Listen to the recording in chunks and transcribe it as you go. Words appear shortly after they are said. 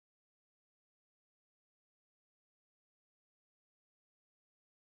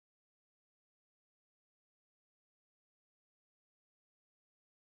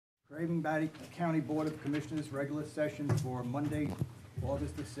Craven County Board of Commissioners regular session for Monday,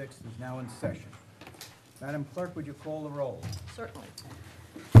 August the 6th is now in session. Madam Clerk, would you call the roll? Certainly.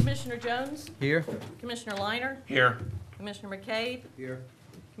 Commissioner Jones? Here. Commissioner Liner? Here. Commissioner McCabe? Here.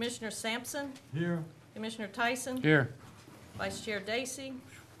 Commissioner Sampson? Here. Commissioner Tyson? Here. Vice Chair Dacey?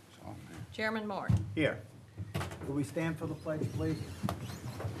 Chairman Martin? Here. Will we stand for the pledge, please?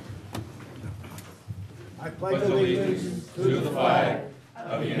 I pledge allegiance to the flag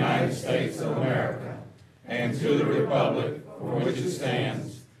of the United States of America and to the republic for which it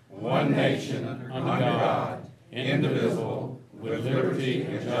stands, one nation, under God, indivisible, with liberty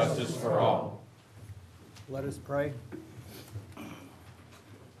and justice for all. Let us pray.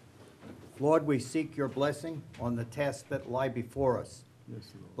 Lord, we seek your blessing on the tasks that lie before us.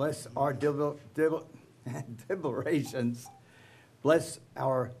 Bless our deliberations. Bless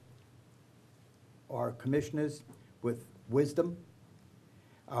our commissioners with wisdom,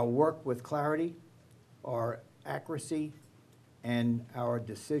 our work with clarity, our accuracy, and our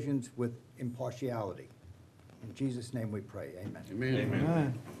decisions with impartiality. In Jesus' name we pray. Amen. Amen.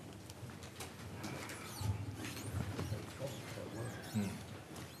 Amen.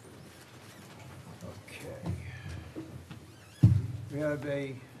 Okay. We have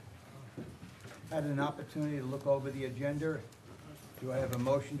had an opportunity to look over the agenda. Do I have a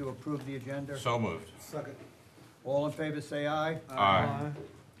motion to approve the agenda? So moved. Second. All in favor say aye. Aye.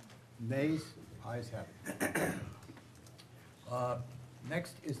 Nays? Ayes have it.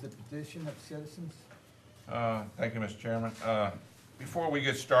 Next is the petition of citizens. Thank you, Mr. Chairman. Before we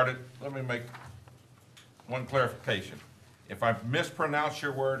get started, let me make one clarification. If I've mispronounced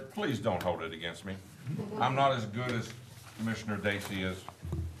your word, please don't hold it against me. I'm not as good as Commissioner Dacey is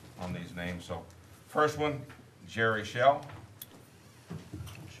on these names. So, first one, Jerry Shell.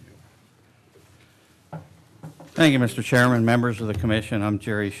 Thank you, Mr. Chairman, members of the commission. I'm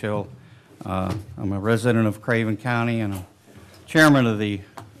Jerry Schill. I'm a resident of Craven County and a chairman of the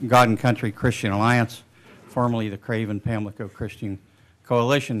God and Country Christian Alliance, formerly the Craven Pamlico Christian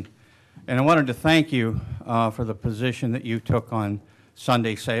Coalition. And I wanted to thank you for the position that you took on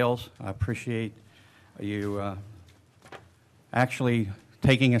Sunday sales. I appreciate you actually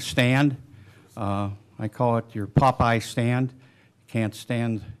taking a stand. I call it your Popeye stand. You can't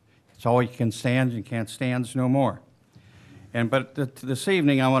stand. It's all you can stand, you can't stand no more. But this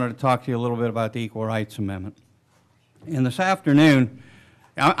evening I wanted to talk to you a little bit about the Equal Rights Amendment. And this afternoon,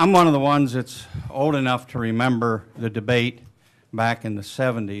 I'm one of the ones that's old enough to remember the debate back in the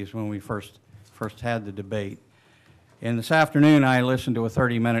 70s when we first had the debate. And this afternoon I listened to a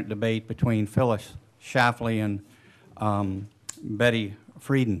 30-minute debate between Phyllis Schlafly and Betty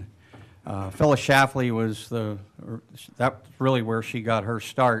Friedan. Phyllis Schlafly that's really where she got her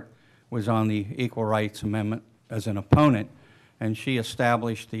start, was on the Equal Rights Amendment as an opponent, and she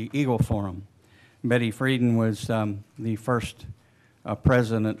established the Eagle Forum. Betty Friedan was the first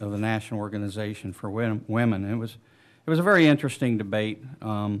president of the National Organization for Women. It was a very interesting debate,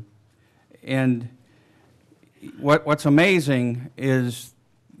 and what's amazing is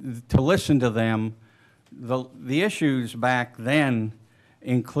to listen to them. The issues back then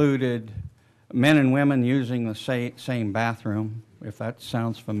included men and women using the same bathroom, if that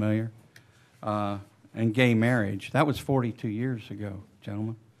sounds familiar, and gay marriage. That was 42 years ago,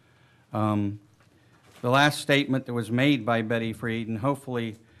 gentlemen. The last statement that was made by Betty Friedan,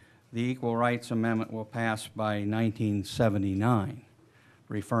 hopefully the Equal Rights Amendment will pass by 1979,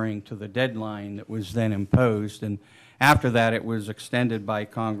 referring to the deadline that was then imposed. And after that, it was extended by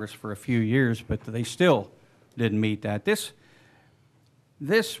Congress for a few years, but they still didn't meet that. This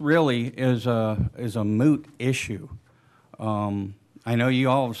really is a moot issue. I know you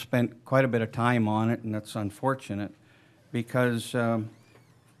all have spent quite a bit of time on it, and that's unfortunate because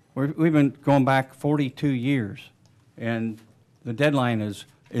we've been going back 42 years, and the deadline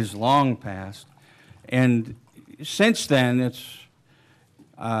is long past. And since then, it's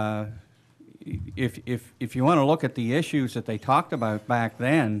if you want to look at the issues that they talked about back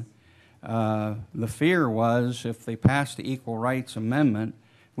then, the fear was if they passed the Equal Rights Amendment,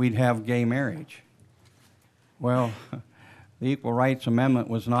 we'd have gay marriage. Well, the Equal Rights Amendment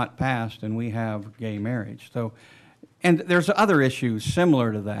was not passed, and we have gay marriage. So, and there's other issues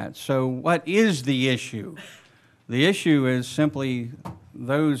similar to that. So what is the issue? The issue is simply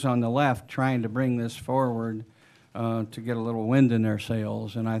those on the left trying to bring this forward to get a little wind in their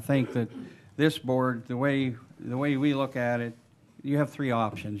sails. And I think that this board, the way we look at it, you have three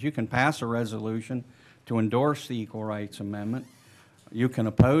options. You can pass a resolution to endorse the Equal Rights Amendment. You can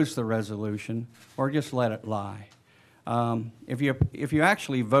oppose the resolution, or just let it lie. If you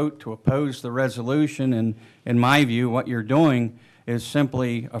actually vote to oppose the resolution, in my view, what you're doing is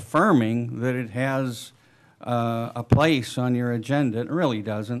simply affirming that it has a place on your agenda. It really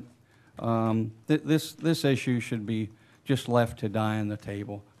doesn't. This issue should be just left to die on the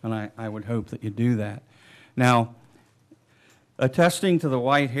table, and I would hope that you do that. Now, attesting to the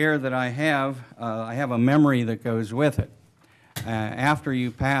white hair that I have a memory that goes with it. After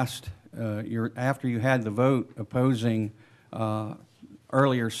you passed, after you had the vote opposing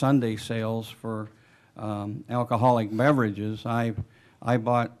earlier Sunday sales for alcoholic beverages, I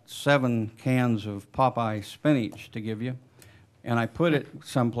bought 7 cans of Popeye spinach to give you, and I put it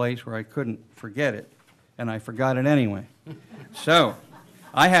someplace where I couldn't forget it, and I forgot it anyway. So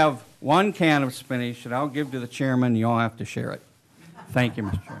I have 1 can of spinach that I'll give to the chairman, and you all have to share it. Thank you,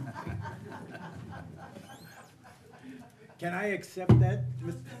 Mr. Chairman. Can I accept that,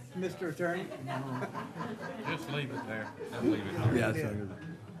 Mr. Attorney? Just leave it there. Just leave it there. Yes.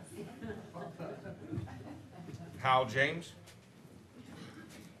 Hal James?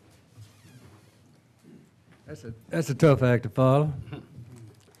 That's a tough act to follow.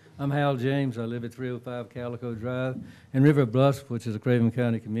 I'm Hal James. I live at 305 Calico Drive in River Bluffs, which is a Craven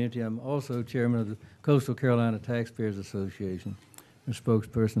County community. I'm also chairman of the Coastal Carolina Taxpayers Association, a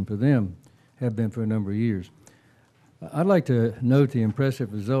spokesperson for them, have been for a number of years. I'd like to note the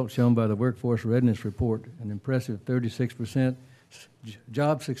impressive results shown by the Workforce Readiness Report, an impressive 36%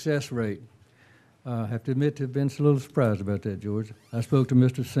 job success rate. I have to admit to have been a little surprised about that, George. I spoke to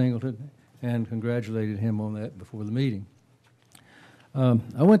Mr. Singleton and congratulated him on that before the meeting. I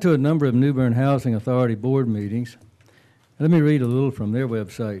went to a number of New Bern Housing Authority board meetings. Let me read a little from their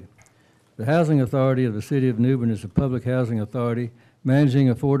website. The Housing Authority of the City of New Bern is a public housing authority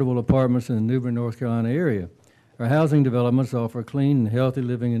managing affordable apartments in the New Bern, North Carolina area. Our housing developments offer clean and healthy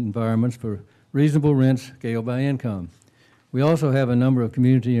living environments for reasonable rents scaled by income. We also have a number of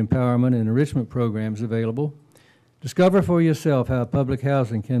community empowerment and enrichment programs available. Discover for yourself how public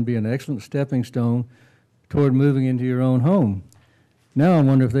housing can be an excellent stepping stone toward moving into your own home. Now I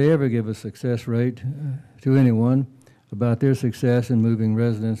wonder if they ever give a success rate to anyone about their success in moving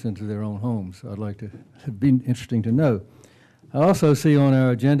residents into their own homes. I'd like to, it'd be interesting to know. I also see on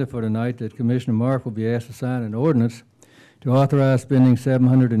our agenda for tonight that Commissioner Mark will be asked to sign an ordinance to authorize spending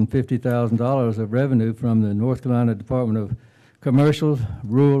 $750,000 of revenue from the North Carolina Department of Commercial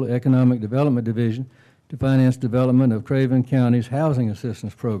Rural Economic Development Division to finance development of Craven County's Housing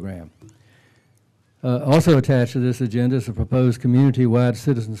Assistance Program. Also attached to this agenda is a proposed community-wide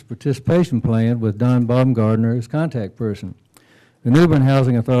citizens participation plan with Don Baumgardner as contact person. The New Bern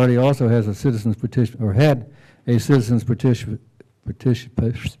Housing Authority also has a citizens had a citizens participation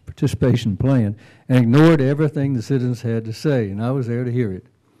plan and ignored everything the citizens had to say, and I was there to hear it.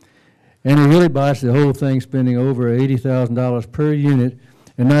 And he really botched the whole thing, spending over $80,000 per unit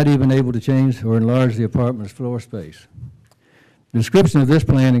and not even able to change or enlarge the apartment's floor space. The description of this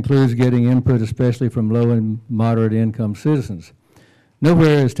plan includes getting input, especially from low and moderate income citizens.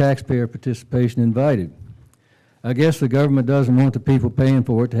 Nowhere is taxpayer participation invited. I guess the government doesn't want the people paying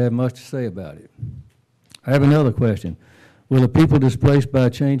for it to have much to say about it. I have another question. Will the people displaced by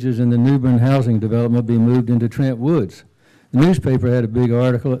changes in the New Bern housing development be moved into Trent Woods? The newspaper had a big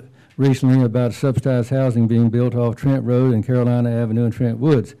article recently about subsidized housing being built off Trent Road and Carolina Avenue in Trent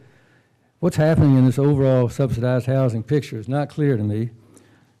Woods. What's happening in this overall subsidized housing picture is not clear to me,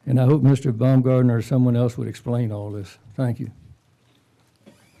 and I hope Mr. Baumgardner or someone else would explain all this. Thank you.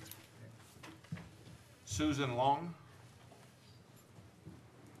 Susan Long?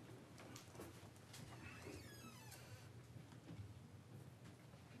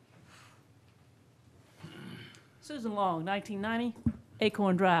 Susan Long, 1990,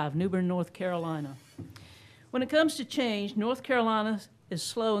 Acorn Drive, New Bern, North Carolina. When it comes to change, North Carolina is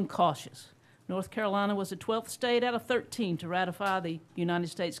slow and cautious. North Carolina was the 12th state out of 13 to ratify the United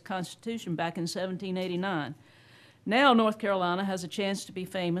States Constitution back in 1789. Now North Carolina has a chance to be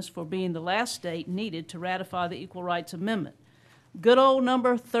famous for being the last state needed to ratify the Equal Rights Amendment. Good old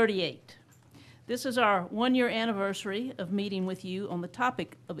number 38. This is our one-year anniversary of meeting with you on the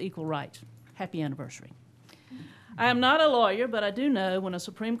topic of equal rights. Happy anniversary. I am not a lawyer, but I do know when a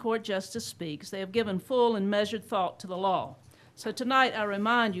Supreme Court justice speaks, they have given full and measured thought to the law. So tonight I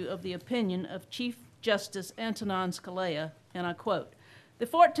remind you of the opinion of Chief Justice Antonin Scalia, and I quote, "The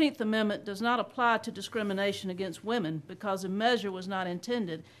 14th Amendment does not apply to discrimination against women because the measure was not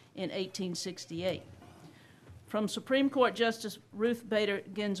intended in 1868. From Supreme Court Justice Ruth Bader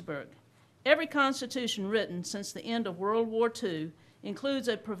Ginsburg, every constitution written since the end of World War II includes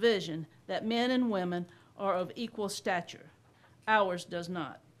a provision that men and women are of equal stature. Ours does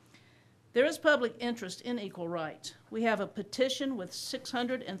not. There is public interest in equal rights. We have a petition with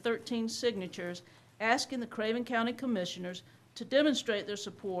 613 signatures asking the Craven County Commissioners to demonstrate their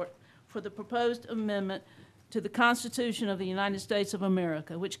support for the proposed amendment to the Constitution of the United States of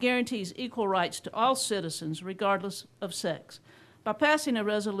America, which guarantees equal rights to all citizens regardless of sex, by passing a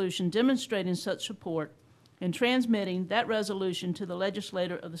resolution demonstrating such support and transmitting that resolution to the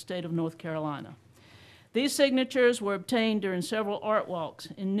legislature of the state of North Carolina. These signatures were obtained during several art walks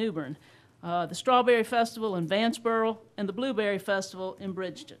in New Bern, the Strawberry Festival in Vanceboro, and the Blueberry Festival in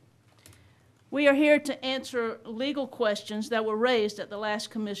Bridgeton. We are here to answer legal questions that were raised at the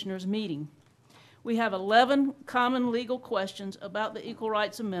last commissioners' meeting. We have 11 common legal questions about the Equal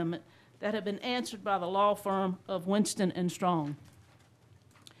Rights Amendment that have been answered by the law firm of Winston & Strong.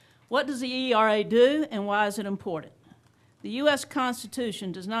 What does the ERA do, and why is it important? The U.S.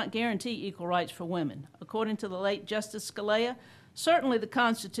 Constitution does not guarantee equal rights for women. According to the late Justice Scalia, certainly the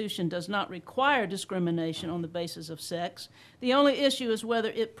Constitution does not require discrimination on the basis of sex. The only issue is whether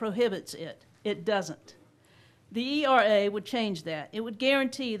it prohibits it. It doesn't. The ERA would change that. It would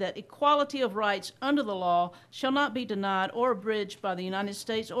guarantee that equality of rights under the law shall not be denied or abridged by the United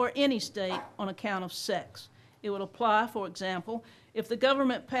States or any state on account of sex. It would apply, for example, if the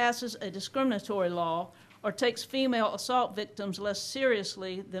government passes a discriminatory law or takes female assault victims less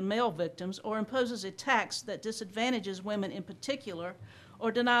seriously than male victims, or imposes a tax that disadvantages women in particular,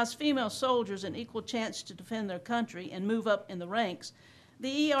 or denies female soldiers an equal chance to defend their country and move up in the ranks,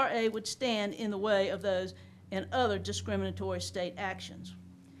 the ERA would stand in the way of those and other discriminatory state actions.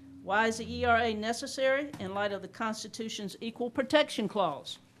 Why is the ERA necessary in light of the Constitution's Equal Protection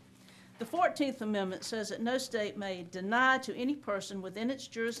Clause? The 14th Amendment says that no state may deny to any person within its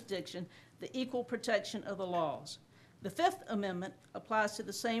jurisdiction the equal protection of the laws. The 5th Amendment applies to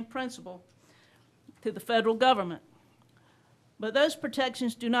the same principle to the federal government. But those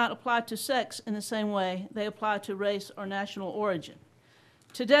protections do not apply to sex in the same way they apply to race or national origin.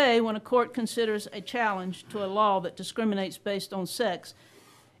 Today, when a court considers a challenge to a law that discriminates based on sex,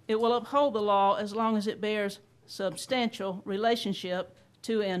 it will uphold the law as long as it bears substantial relationship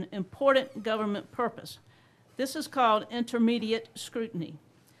to an important government purpose. This is called intermediate scrutiny.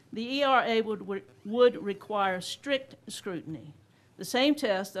 The ERA would require strict scrutiny, the same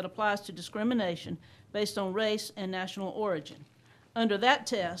test that applies to discrimination based on race and national origin. Under that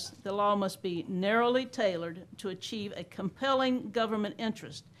test, the law must be narrowly tailored to achieve a compelling government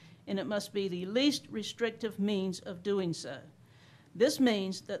interest, and it must be the least restrictive means of doing so. This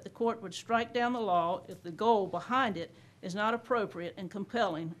means that the court would strike down the law if the goal behind it is not appropriate and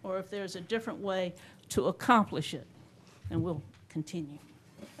compelling, or if there's a different way to accomplish it. And we'll continue.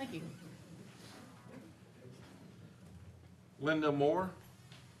 Thank you. Linda Moore?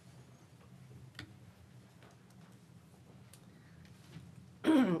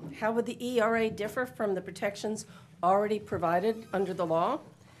 How would the ERA differ from the protections already provided under the law?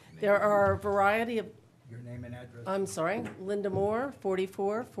 There are a variety of, Your name and address? I'm sorry, Linda Moore,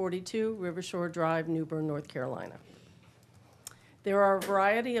 4442 Rivershore Drive, New Bern, North Carolina. There are a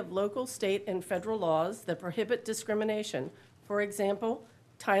variety of local, state, and federal laws that prohibit discrimination. For example,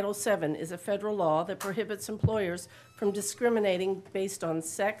 Title VII is a federal law that prohibits employers from discriminating based on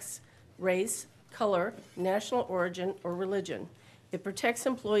sex, race, color, national origin, or religion. It protects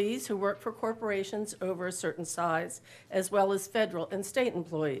employees who work for corporations over a certain size, as well as federal and state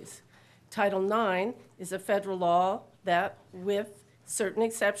employees. Title IX is a federal law that, with certain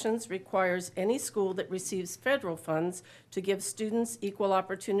exceptions, requires any school that receives federal funds to give students equal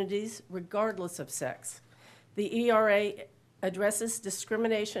opportunities regardless of sex. The ERA addresses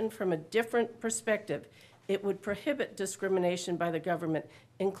discrimination from a different perspective. It would prohibit discrimination by the government,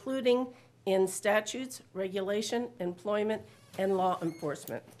 including in statutes, regulation, employment, and law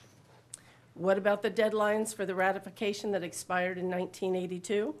enforcement. What about the deadlines for the ratification that expired in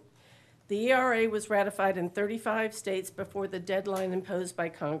 1982? The ERA was ratified in 35 states before the deadline imposed by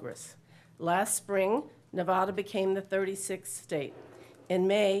Congress. Last spring, Nevada became the 36th state. In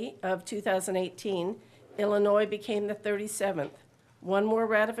May of 2018, Illinois became the 37th. One more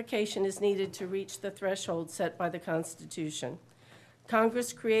ratification is needed to reach the threshold set by the Constitution.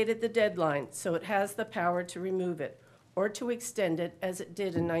 Congress created the deadline, so it has the power to remove it or to extend it as it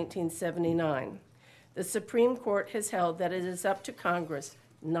did in 1979. The Supreme Court has held that it is up to Congress,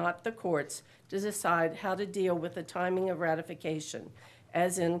 not the courts, to decide how to deal with the timing of ratification,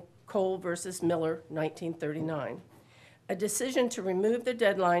 as in Cole versus Miller, 1939. A decision to remove the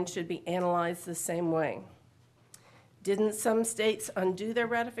deadline should be analyzed the same way. Didn't some states undo their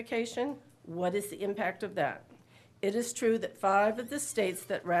ratification? What is the impact of that? It is true that 5 of the states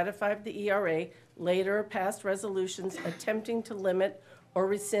that ratified the ERA later passed resolutions attempting to limit or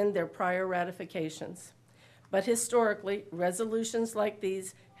rescind their prior ratifications. But historically, resolutions like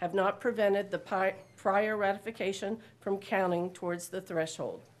these have not prevented the prior ratification from counting towards the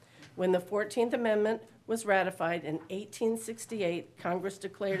threshold. When the 14th Amendment was ratified in 1868, Congress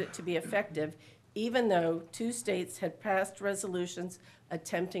declared it to be effective, even though 2 states had passed resolutions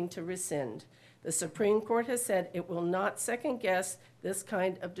attempting to rescind. The Supreme Court has said it will not second-guess this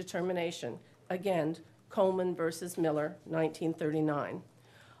kind of determination. Again, Coleman versus Miller, 1939.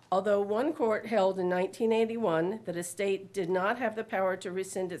 Although one court held in 1981 that a state did not have the power to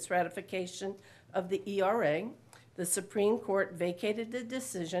rescind its ratification of the ERA, the Supreme Court vacated the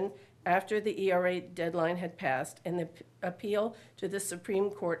decision after the ERA deadline had passed and the appeal to the Supreme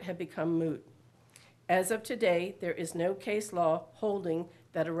Court had become moot. As of today, there is no case law holding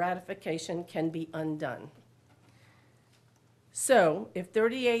that a ratification can be undone. So, if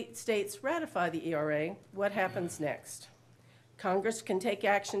 38 states ratify the ERA, what happens next? Congress can take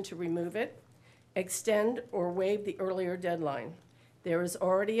action to remove it, extend or waive the earlier deadline. There is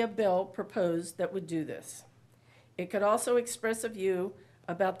already a bill proposed that would do this. It could also express a view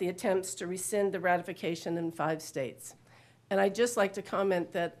about the attempts to rescind the ratification in 5 states. And I'd just like to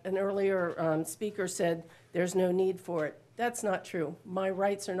comment that an earlier speaker said there's no need for it. That's not true. My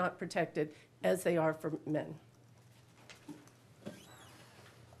rights are not protected as they are for men.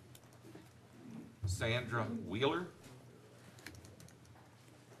 Sandra Wheeler.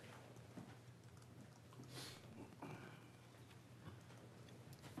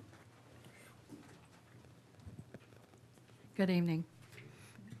 Good evening.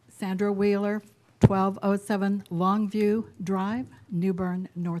 Sandra Wheeler, 1207 Longview Drive, New Bern,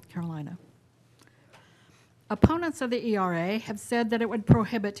 North Carolina. Opponents of the ERA have said that it would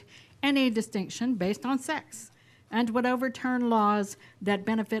prohibit any distinction based on sex and would overturn laws that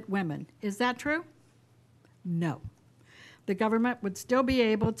benefit women. Is that true? No. The government would still be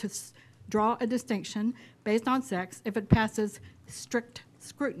able to draw a distinction based on sex if it passes strict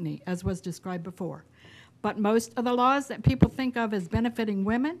scrutiny, as was described before. But most of the laws that people think of as benefiting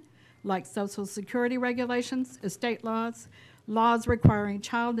women, like Social Security regulations, estate laws, laws requiring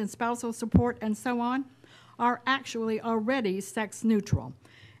child and spousal support, and so on, are actually already sex neutral.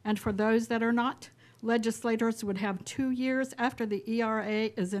 And for those that are not, legislators would have 2 years after the ERA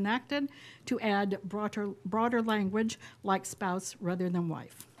is enacted to add broader language like spouse rather than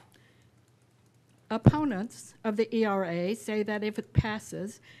wife. Opponents of the ERA say that if it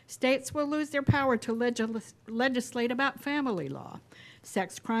passes, states will lose their power to legislate about family law,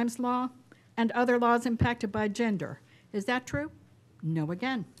 sex crimes law, and other laws impacted by gender. Is that true? No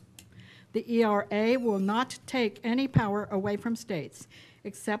again. The ERA will not take any power away from states,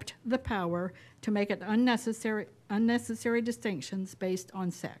 except the power to make it unnecessary distinctions based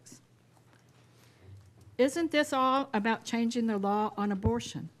on sex. Isn't this all about changing the law on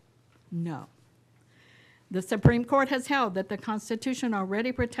abortion? No. The Supreme Court has held that the Constitution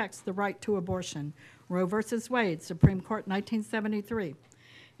already protects the right to abortion. Roe v. Wade, Supreme Court, 1973.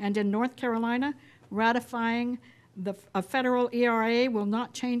 And in North Carolina, ratifying a federal ERA will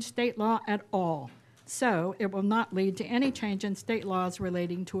not change state law at all. So it will not lead to any change in state laws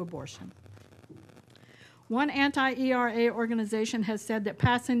relating to abortion. One anti-ERA organization has said that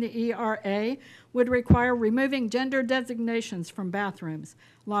passing the ERA would require removing gender designations from bathrooms,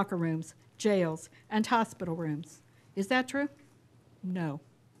 locker rooms, jails, and hospital rooms. Is that true? No.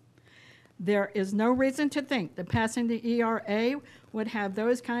 There is no reason to think that passing the ERA would have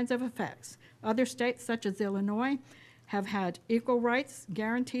those kinds of effects. Other states, such as Illinois, have had equal rights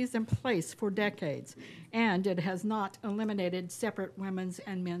guarantees in place for decades, and it has not eliminated separate women's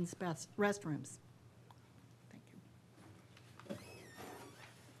and men's restrooms. Thank you.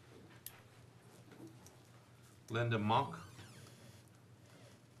 Linda Monk.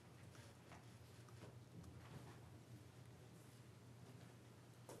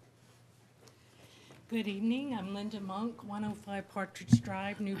 Good evening. I'm Linda Monk, 105 Partridge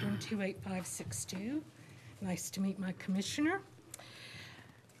Drive, New Bern 28562. Nice to meet my commissioner.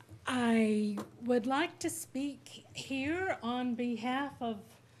 I would like to speak here on behalf of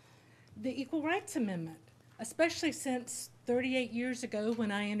the Equal Rights Amendment, especially since 38 years ago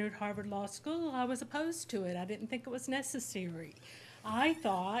when I entered Harvard Law School, I was opposed to it. I didn't think it was necessary. I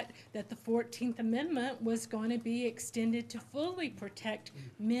thought that the 14th Amendment was going to be extended to fully protect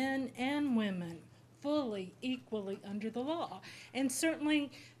men and women, fully, equally under the law. And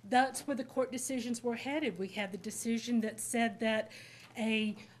certainly that's where the court decisions were headed. We had the decision that said that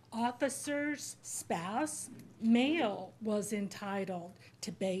a officer's spouse, male, was entitled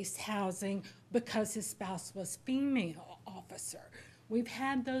to base housing because his spouse was female officer. We've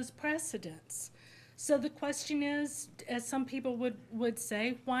had those precedents. So the question is, as some people would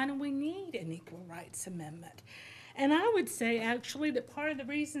say, why do we need an Equal Rights Amendment? And I would say actually that part of the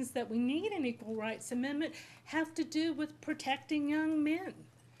reasons that we need an Equal Rights Amendment have to do with protecting young men.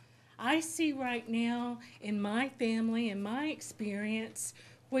 I see right now in my family, in my experience,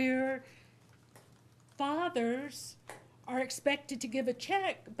 where fathers are expected to give a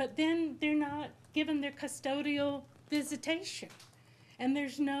check, but then they're not given their custodial visitation. And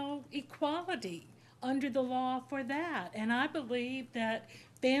there's no equality under the law for that. And I believe that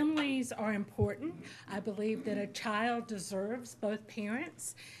families are important. I believe that a child deserves both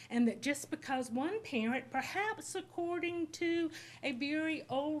parents, and that just because one parent, perhaps according to a very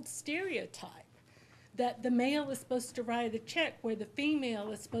old stereotype, that the male is supposed to write a check where the female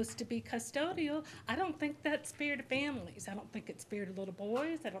is supposed to be custodial, I don't think that's fair to families. I don't think it's fair to little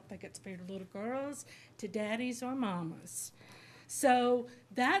boys. I don't think it's fair to little girls, to daddies or mamas. So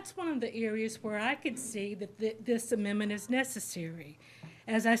that's one of the areas where I could see that this amendment is necessary.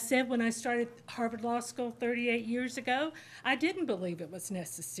 As I said, when I started Harvard Law School 38 years ago, I didn't believe it was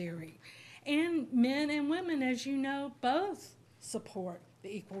necessary. And men and women, as you know, both support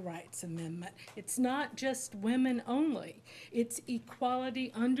the Equal Rights Amendment. It's not just women only. It's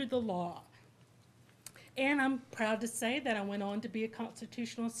equality under the law. And I'm proud to say that I went on to be a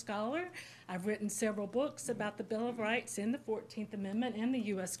constitutional scholar. I've written several books about the Bill of Rights and the 14th Amendment and the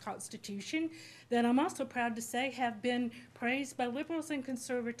U.S. Constitution that I'm also proud to say have been praised by liberals and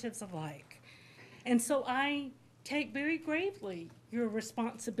conservatives alike. And so I take very gravely your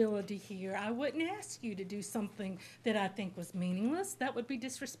responsibility here. I wouldn't ask you to do something that I think was meaningless. That would be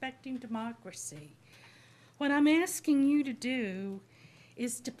disrespecting democracy. What I'm asking you to do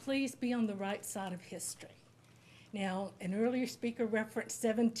is to please be on the right side of history. Now, an earlier speaker referenced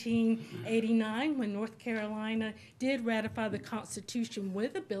 1789 when North Carolina did ratify the Constitution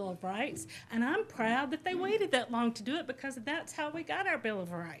with a Bill of Rights, and I'm proud that they waited that long to do it because that's how we got our Bill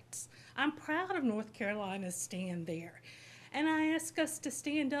of Rights. I'm proud of North Carolina's stand there. And I ask us to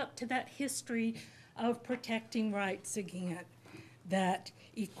stand up to that history of protecting rights again, that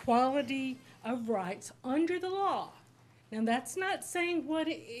equality of rights under the law. Now, that's not saying what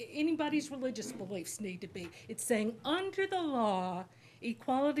anybody's religious beliefs need to be. It's saying under the law,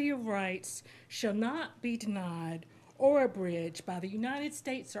 equality of rights shall not be denied or abridged by the United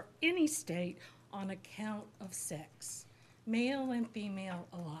States or any state on account of sex, male and female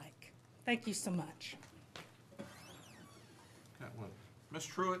alike. Thank you so much. Got one. Ms.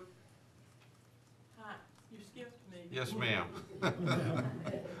 Truitt? Hi, you skipped me. Yes, ma'am.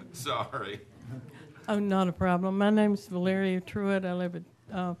 Sorry. Oh, not a problem. My name's Valeria Truitt. I live at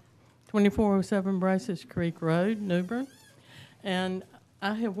 2407 Bryces Creek Road, New Bern. And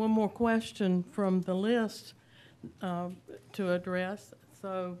I have one more question from the list to address.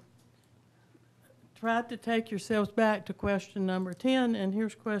 So try to take yourselves back to question number 10, and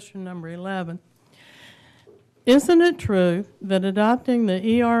here's question number 11. Isn't it true that adopting the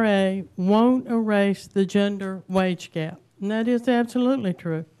ERA won't erase the gender wage gap? And that is absolutely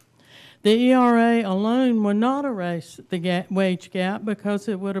true. The ERA alone would not erase the wage gap because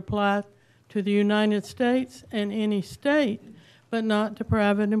it would apply to the United States and any state, but not to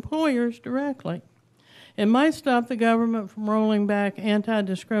private employers directly. It might stop the government from rolling back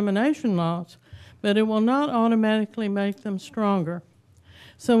anti-discrimination laws, but it will not automatically make them stronger.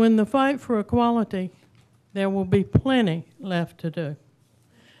 So in the fight for equality, there will be plenty left to do.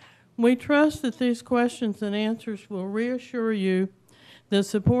 We trust that these questions and answers will reassure you that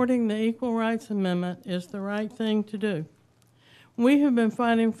supporting the Equal Rights Amendment is the right thing to do. We have been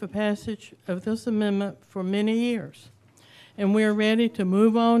fighting for passage of this amendment for many years, and we are ready to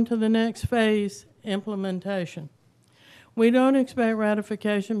move on to the next phase, implementation. We don't expect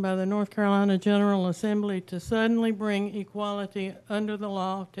ratification by the North Carolina General Assembly to suddenly bring equality under the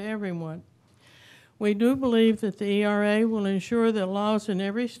law to everyone. We do believe that the ERA will ensure that laws in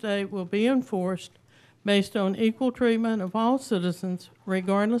every state will be enforced based on equal treatment of all citizens,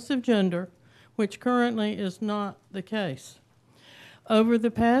 regardless of gender, which currently is not the case. Over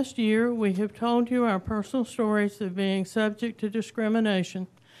the past year, we have told you our personal stories of being subject to discrimination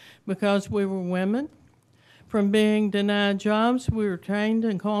because we were women, from being denied jobs we were trained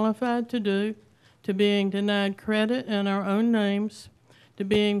and qualified to do, to being denied credit in our own names, to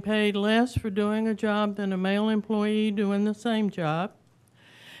being paid less for doing a job than a male employee doing the same job.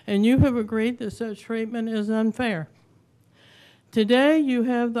 And you have agreed that such treatment is unfair. Today, you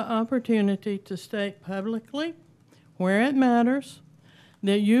have the opportunity to state publicly, where it matters,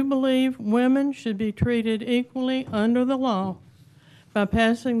 that you believe women should be treated equally under the law by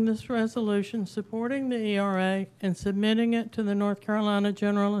passing this resolution supporting the ERA and submitting it to the North Carolina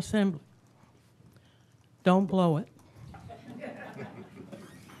General Assembly. Don't blow it.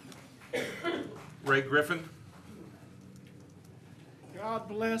 Ray Griffin. God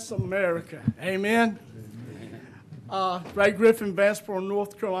bless America. Amen. Ray Griffin, Vanceboro,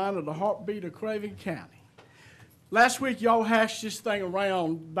 North Carolina, the heartbeat of Craven County. Last week, y'all hashed this thing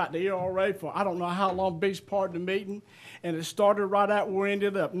around about the ERA for I don't know how long, biggest part of the meeting, and it started right out where it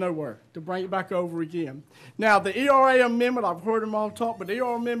ended up, nowhere, to bring it back over again. Now, the ERA amendment, I've heard them all talk, but the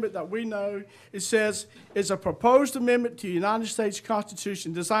ERA amendment that we know, it says, is a proposed amendment to the United States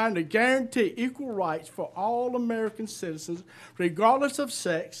Constitution designed to guarantee equal rights for all American citizens, regardless of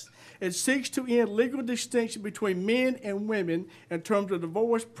sex. It seeks to end legal distinction between men and women in terms of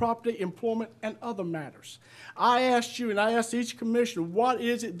divorce, property, employment, and other matters. I asked you, and I asked each commissioner, what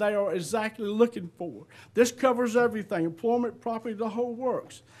is it they are exactly looking for? This covers everything, employment, property, the whole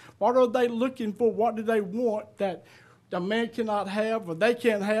works. What are they looking for? What do they want that a man cannot have or they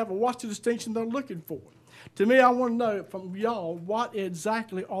can't have, or what's the distinction they're looking for? To me, I want to know from y'all, what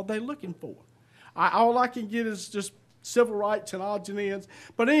exactly are they looking for? All I can get is just civil rights and odds and ends.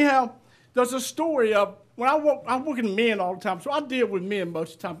 But anyhow, there's a story of, when I'm working with men all the time, so I deal with men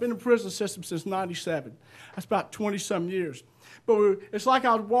most of the time. Been in the prison system since '97. That's about 20-some years. But it's like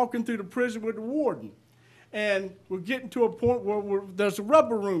I was walking through the prison with the warden, and we're getting to a point where there's a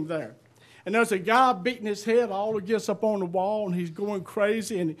rubber room there. And there's a guy beating his head all against up on the wall, and he's going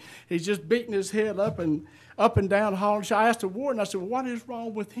crazy, and he's just beating his head up and down, hollering. So I asked the warden, I said, well, what is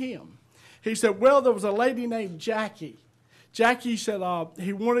wrong with him? He said, well, there was a lady named Jackie. Jackie said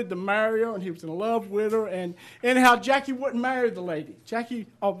he wanted to marry her, and he was in love with her. And anyhow, Jackie wouldn't marry the lady. Jackie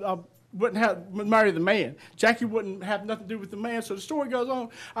wouldn't marry the man. Jackie wouldn't have nothing to do with the man. So the story goes on.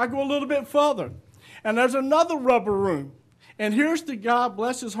 I go a little bit further. And there's another rubber room. And here's the guy,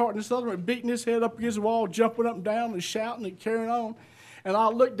 bless his heart, in this other room, beating his head up against the wall, jumping up and down and shouting and carrying on. And I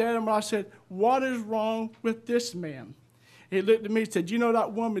looked at him and I said, what is wrong with this man? He looked at me and said, you know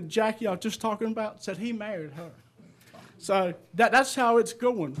that woman, Jackie, I was just talking about? Said he married her. So that's how it's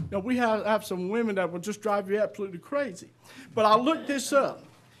going. Now, we have some women that will just drive you absolutely crazy. But I looked this up,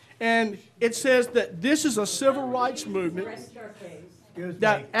 and it says that this is a civil rights movement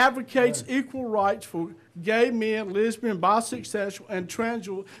that advocates equal rights for gay men, lesbian, bisexual, and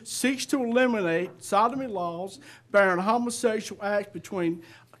transgender, seeks to eliminate sodomy laws, barring homosexual acts between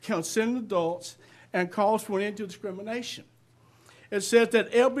consenting adults, and calls for an end to discrimination. It says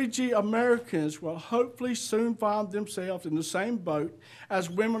that LBG Americans will hopefully soon find themselves in the same boat as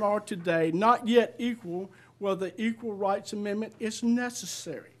women are today, not yet equal where the Equal Rights Amendment is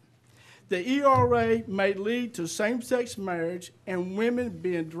necessary. The ERA may lead to same-sex marriage and women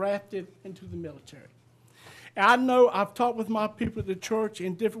being drafted into the military. And I know I've talked with my people at the church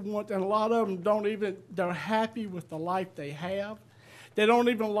and different ones, and a lot of them they're happy with the life they have. They don't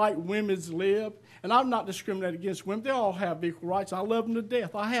even like women's lib. And I'm not discriminating against women. They all have equal rights. I love them to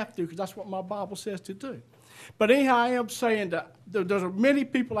death. I have to, because that's what my Bible says to do. But anyhow, I am saying that there's many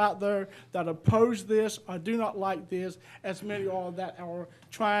people out there that oppose this or do not like this, as many are that are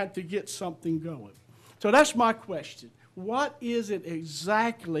trying to get something going. So that's my question. What is it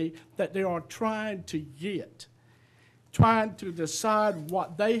exactly that they are trying to get? Trying to decide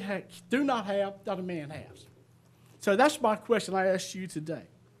what they do not have that a man has. So that's my question I asked you today.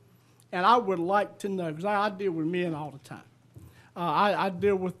 And I would like to know, because I deal with men all the time. I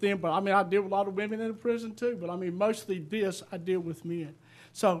deal with them, but I deal with a lot of women in the prison too, but mostly this, I deal with men.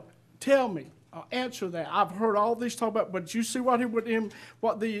 So tell me, answer that. I've heard all these talk about, but you see what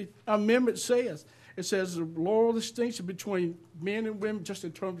the amendment says. It says the moral distinction between men and women just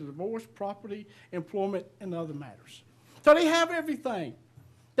in terms of divorce, property, employment, and other matters. So they have everything.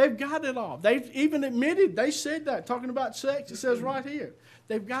 They've got it all. They've even admitted, they said that, talking about sex, it says right here.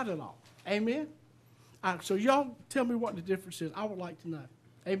 They've got it all. Amen? So y'all tell me what the difference is. I would like to know.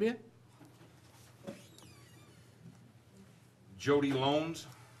 Amen? Jody Loans.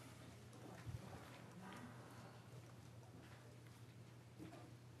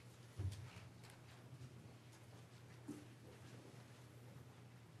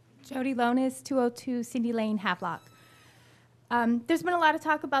 Jody Lonis, 202 Cindy Lane, Havelock. There's been a lot of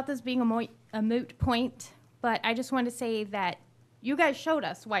talk about this being a moot point, but I just want to say that you guys showed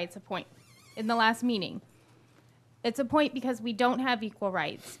us why it's a point in the last meeting. It's a point because we don't have equal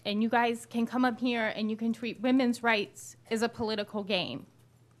rights, and you guys can come up here and you can treat women's rights as a political game,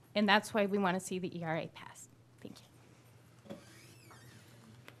 and that's why we want to see the ERA passed. Thank you.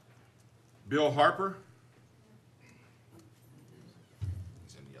 Bill Harper.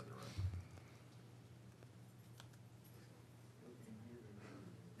 He's in the other room.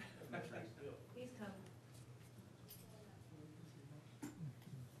 He's coming.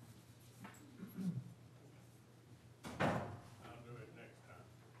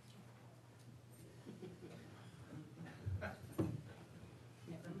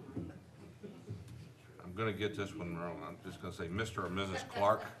 gonna get this one wrong. I'm just gonna say Mr. or Mrs.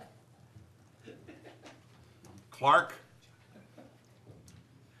 Clark. Clark?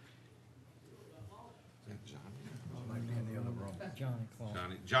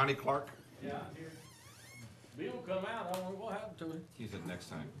 Johnny Clark? Yeah, here. Bill come out, I don't know what happened to him. He said next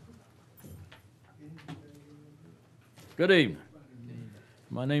time. Good evening.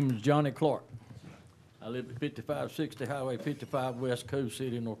 My name is Johnny Clark. I live at 5560 Highway 55, West Cove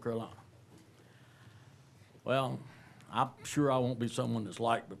City, North Carolina. Well, I'm sure I won't be someone that's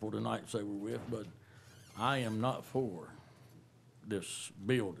liked before the night's over with, but I am not for this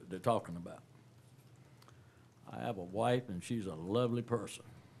bill that they're talking about. I have a wife, and she's a lovely person.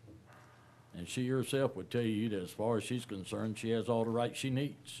 And she herself would tell you that as far as she's concerned, she has all the rights she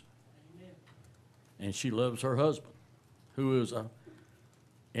needs. And she loves her husband, who is a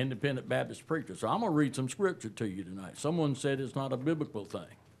independent Baptist preacher. So I'm going to read some scripture to you tonight. Someone said it's not a biblical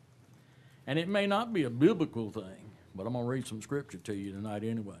thing. And it may not be a biblical thing, but I'm going to read some scripture to you tonight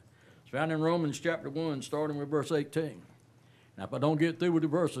anyway. It's found in Romans chapter 1, starting with verse 18. Now, if I don't get through with the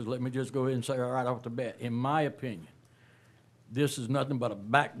verses, let me just go ahead and say right off the bat, in my opinion, this is nothing but a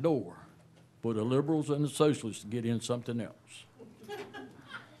back door for the liberals and the socialists to get in something else.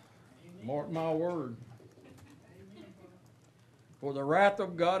 Mark my word. For the wrath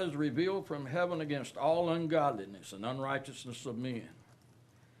of God is revealed from heaven against all ungodliness and unrighteousness of men,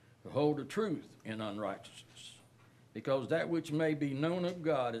 to hold the truth in unrighteousness, because that which may be known of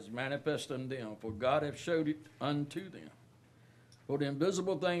God is manifest unto them, for God hath showed it unto them. For the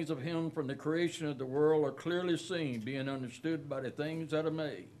invisible things of him from the creation of the world are clearly seen, being understood by the things that are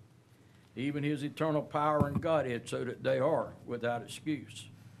made, even his eternal power and Godhead, so that they are without excuse.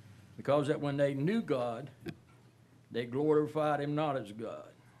 Because that when they knew God, they glorified him not as God,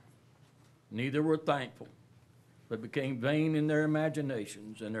 neither were thankful, but became vain in their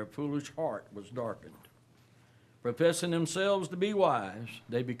imaginations, and their foolish heart was darkened. Professing themselves to be wise,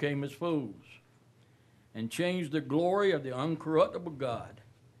 they became as fools, and changed the glory of the uncorruptible God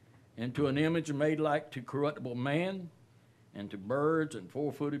into an image made like to corruptible man, and to birds and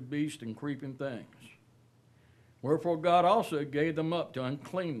four-footed beasts and creeping things. Wherefore God also gave them up to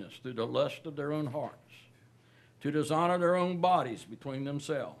uncleanness through the lust of their own hearts, to dishonor their own bodies between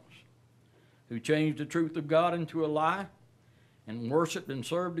themselves, who changed the truth of God into a lie, and worshiped and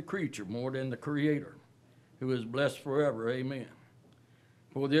served the creature more than the Creator, who is blessed forever. Amen.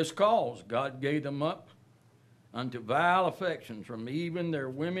 For this cause God gave them up unto vile affections, from even their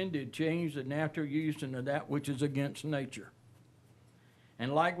women did change the natural use into that which is against nature.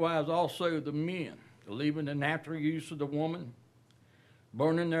 And likewise also the men, leaving the natural use of the woman,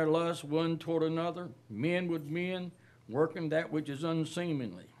 burning their lust one toward another, men with men, working that which is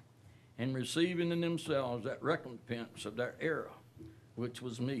unseemly, and receiving in themselves that recompense of their error, which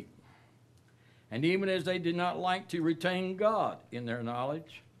was meet. And even as they did not like to retain God in their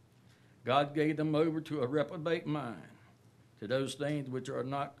knowledge, God gave them over to a reprobate mind, to those things which are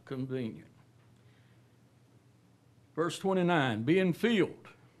not convenient. Verse 29, being filled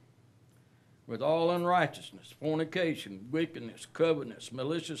with all unrighteousness, fornication, wickedness, covetousness,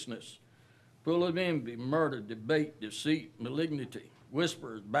 maliciousness, full of envy, murder, debate, deceit, malignity,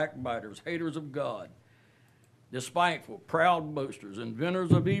 whisperers, backbiters, haters of God, despiteful, proud boasters,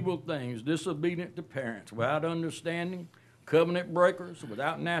 inventors of evil things, disobedient to parents, without understanding, covenant breakers,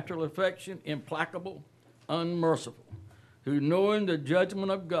 without natural affection, implacable, unmerciful, who knowing the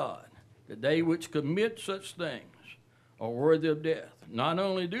judgment of God, that they which commit such things are worthy of death, not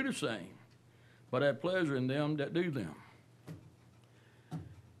only do the same, but have pleasure in them that do them.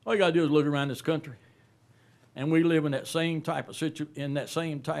 All you gotta do is look around this country, and we live in that same type of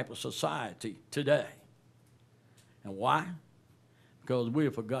society today. And why? Because we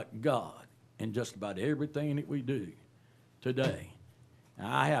have forgotten God in just about everything that we do today.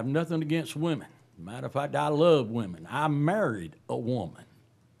 Now, I have nothing against women. Matter of fact, I love women. I married a woman.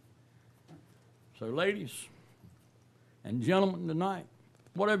 So ladies and gentlemen tonight,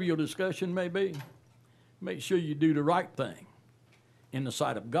 whatever your discussion may be, make sure you do the right thing in the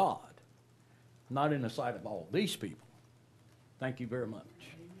sight of God, not in the sight of all these people. Thank you very much.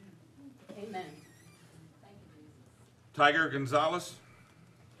 Amen. Tiger Gonzalez?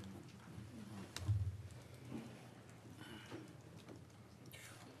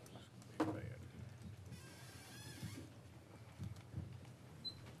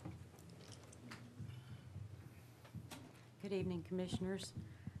 Good evening, Commissioners.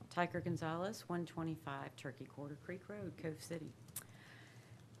 Tiger Gonzalez, 125 Turkey Quarter Creek Road, Cove City.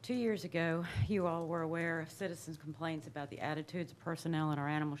 2 years ago, you all were aware of citizens' complaints about the attitudes of personnel in our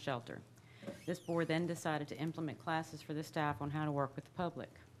animal shelter. This board then decided to implement classes for the staff on how to work with the public.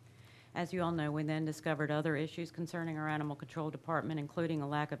 As you all know, we then discovered other issues concerning our animal control department, including a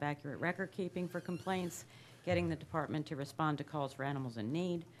lack of accurate record keeping for complaints, getting the department to respond to calls for animals in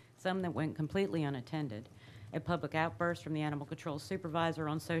need, some that went completely unattended, a public outburst from the animal control supervisor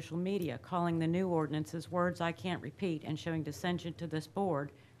on social media, calling the new ordinances words I can't repeat and showing dissension to this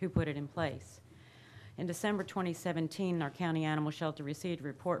board who put it in place. In December 2017, our county animal shelter received a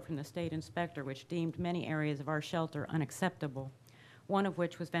report from the state inspector which deemed many areas of our shelter unacceptable, one of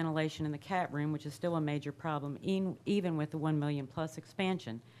which was ventilation in the cat room, which is still a major problem even with the 1 million plus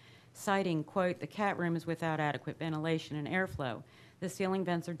expansion, citing, quote, the cat room is without adequate ventilation and airflow. The ceiling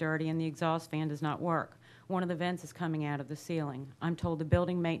vents are dirty and the exhaust fan does not work. One of the vents is coming out of the ceiling. I'm told the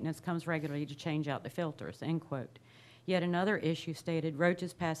building maintenance comes regularly to change out the filters, end quote. Yet another issue stated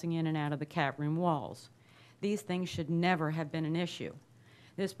roaches passing in and out of the cat room walls. These things should never have been an issue.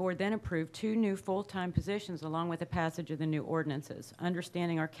 This board then approved 2 new full-time positions along with the passage of the new ordinances,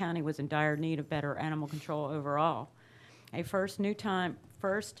 understanding our county was in dire need of better animal control overall. A first-time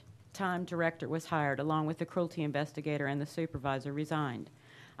director was hired along with the cruelty investigator, and the supervisor resigned.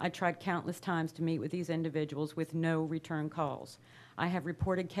 I tried countless times to meet with these individuals with no return calls. I have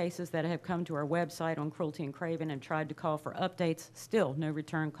reported cases that have come to our website on Cruelty and Craven and tried to call for updates, still no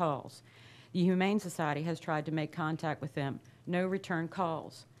return calls. The Humane Society has tried to make contact with them, no return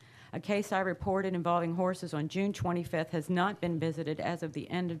calls. A case I reported involving horses on June 25th has not been visited as of the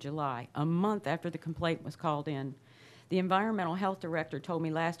end of July, a month after the complaint was called in. The environmental health director told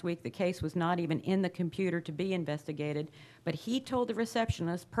me last week the case was not even in the computer to be investigated, but he told the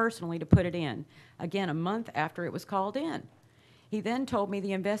receptionist personally to put it in, again a month after it was called in. He then told me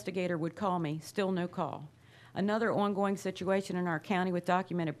the investigator would call me, still no call. Another ongoing situation in our county with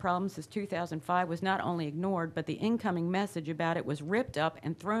documented problems since 2005 was not only ignored, but the incoming message about it was ripped up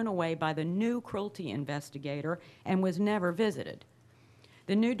and thrown away by the new cruelty investigator and was never visited.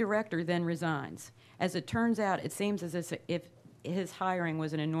 The new director then resigns. As it turns out, it seems as if his hiring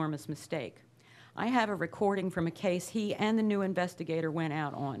was an enormous mistake. I have a recording from a case he and the new investigator went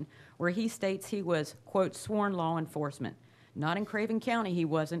out on, where he states he was, quote, sworn law enforcement. Not in Craven County he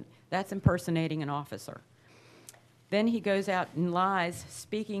wasn't. That's impersonating an officer. Then he goes out and lies,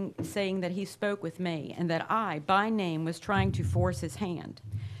 saying that he spoke with me and that I, by name, was trying to force his hand.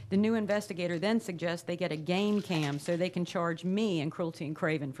 The new investigator then suggests they get a game cam so they can charge me and Cruelty and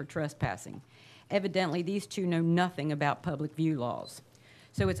Craven for trespassing. Evidently, these two know nothing about public view laws.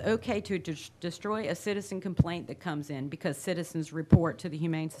 So it's okay to destroy a citizen complaint that comes in because citizens report to the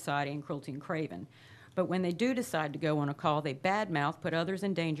Humane Society and Cruelty and Craven. But when they do decide to go on a call, they badmouth, put others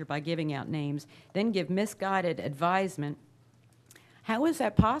in danger by giving out names, then give misguided advisement. How is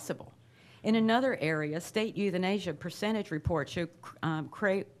that possible? In another area, state euthanasia percentage reports show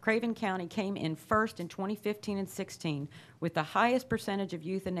Craven County came in first in 2015 and 16 with the highest percentage of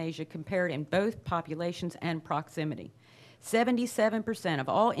euthanasia compared in both populations and proximity. 77% of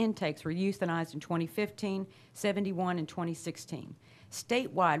all intakes were euthanized in 2015, 71 in 2016.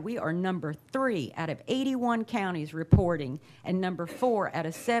 Statewide, we are number 3 out of 81 counties reporting and number 4 out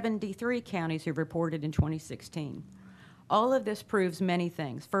of 73 counties who reported in 2016. All of this proves many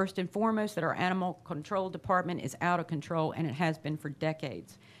things. First and foremost, that our animal control department is out of control, and it has been for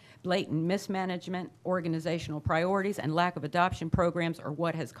decades. Blatant mismanagement, organizational priorities, and lack of adoption programs are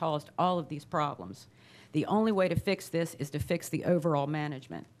what has caused all of these problems. The only way to fix this is to fix the overall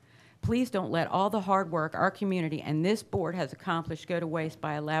management. Please don't let all the hard work our community and this board has accomplished go to waste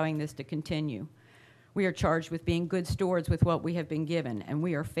by allowing this to continue. We are charged with being good stewards with what we have been given, and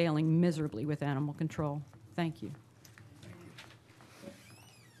we are failing miserably with animal control. Thank you.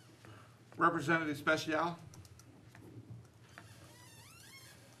 Representative Speciale?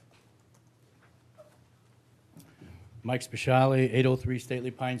 Mike Speciale, 803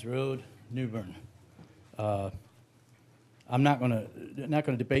 Stately Pines Road, New Bern. I'm not going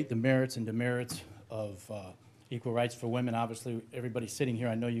to debate the merits and demerits of equal rights for women. Obviously, everybody sitting here,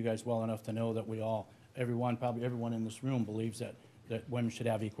 I know you guys well enough to know that probably everyone in this room believes that women should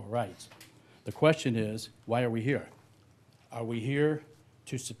have equal rights. The question is, why are we here? Are we here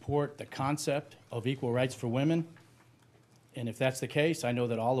to support the concept of equal rights for women? And if that's the case, I know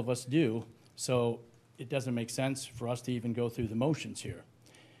that all of us do, so it doesn't make sense for us to even go through the motions here.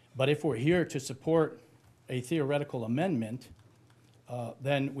 But if we're here to support a theoretical amendment,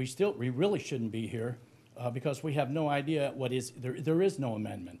 then we really shouldn't be here because we have no idea what is, there is no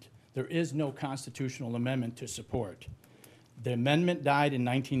amendment. There is no constitutional amendment to support. The amendment died in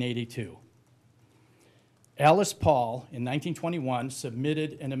 1982. Alice Paul, in 1921,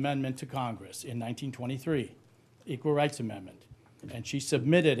 submitted an amendment to Congress in 1923, Equal Rights Amendment. And she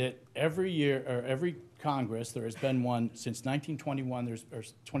submitted it every year, or every Congress. There has been one since 1921, or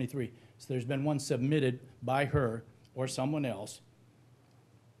 23. So there's been one submitted by her or someone else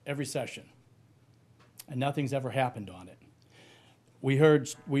every session. And nothing's ever happened on it. We heard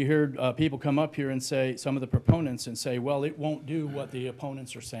people come up here and say, some of the proponents, and say, well, it won't do what the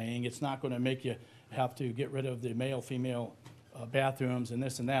opponents are saying. It's not going to make you have to get rid of the male-female bathrooms and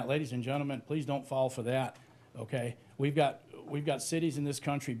this and that. Ladies and gentlemen, please don't fall for that, okay? We've got cities in this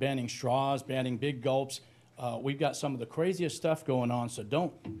country banning straws, banning big gulps. We've got some of the craziest stuff going on, so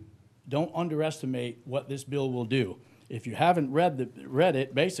don't underestimate what this bill will do. If you haven't read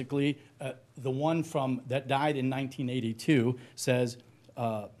it, basically, the one that died in 1982 says,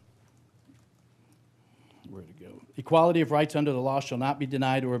 where'd it go? Equality of rights under the law shall not be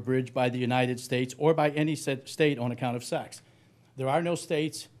denied or abridged by the United States or by any state on account of sex. There are no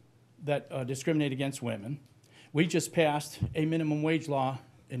states that discriminate against women. We just passed a minimum wage law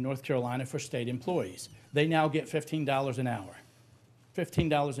in North Carolina for state employees. They now get $15 an hour.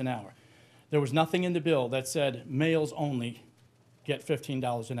 $15 an hour. There was nothing in the bill that said males only get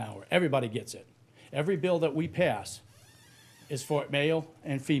 $15 an hour. Everybody gets it. Every bill that we pass is for male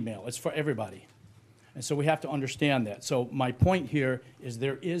and female. It's for everybody. And so we have to understand that. So my point here is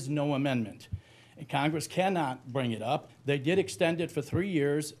there is no amendment. And Congress cannot bring it up. They did extend it for 3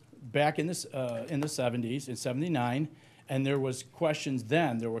 years back in the 70s, in 79, and there was questions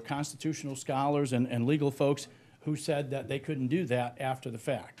then. There were constitutional scholars and legal folks who said that they couldn't do that after the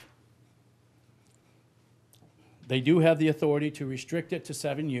fact. They do have the authority to restrict it to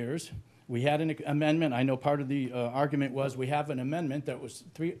 7 years. We had an amendment. I know part of the argument was we have an amendment that was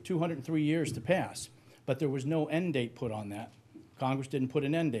 203 years to pass, but there was no end date put on that. Congress didn't put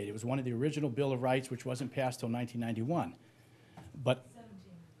an end date. It was one of the original Bill of Rights, which wasn't passed till 1991. But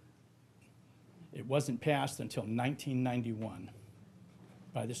it wasn't passed until 1991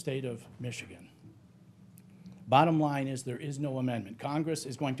 by the state of Michigan. Bottom line is there is no amendment. Congress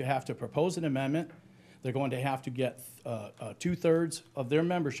is going to have to propose an amendment. They're going to have to get 2/3 of their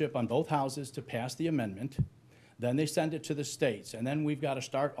membership on both houses to pass the amendment. Then they send it to the states. And then we've got to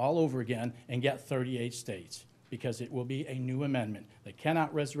start all over again and get 38 states because it will be a new amendment. They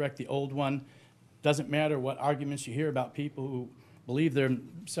cannot resurrect the old one. Doesn't matter what arguments you hear about people who believe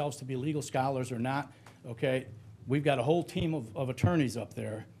themselves to be legal scholars or not, okay? We've got a whole team of attorneys up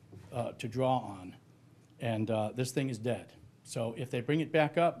there to draw on. And this thing is dead. So if they bring it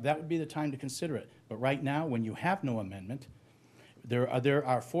back up, that would be the time to consider it. But right now, when you have no amendment, there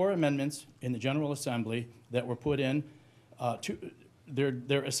are 4 amendments in the General Assembly that were put in.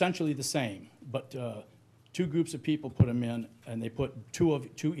 They're essentially the same, but 2 groups of people put them in, and they put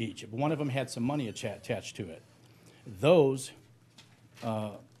two each. One of them had some money attached to it. Those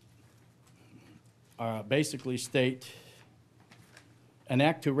basically state an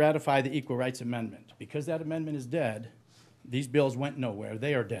act to ratify the Equal Rights Amendment. Because that amendment is dead, these bills went nowhere.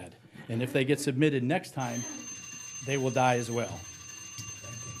 They are dead. And if they get submitted next time, they will die as well.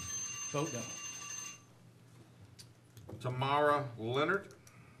 Vote no. Tamara Leonard.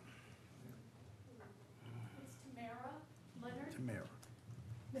 Tamara.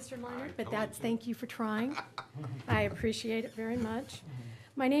 Mr. Leonard, but thank you for trying. I appreciate it very much.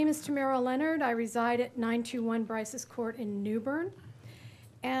 My name is Tamara Leonard. I reside at 921 Bryce's Court in New Bern.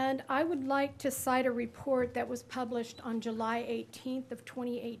 And I would like to cite a report that was published on July 18th of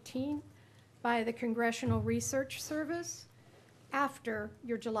 2018 by the Congressional Research Service after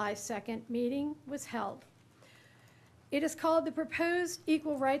your July 2nd meeting was held. It is called the Proposed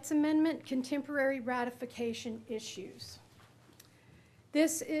Equal Rights Amendment Contemporary Ratification Issues.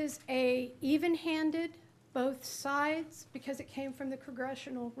 This is a even-handed, both sides, because it came from the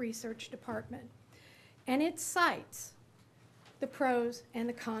Congressional Research Department. And it cites the pros and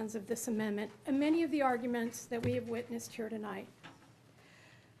the cons of this amendment, and many of the arguments that we have witnessed here tonight.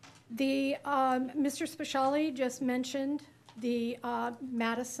 Mr. Speciale just mentioned the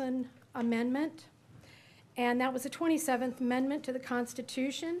Madison Amendment, and that was the 27th Amendment to the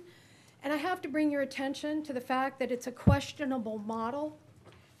Constitution. And I have to bring your attention to the fact that it's a questionable model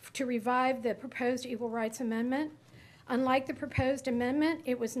to revive the proposed Equal Rights Amendment. Unlike the proposed amendment,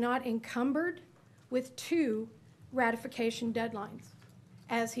 it was not encumbered with 2 ratification deadlines.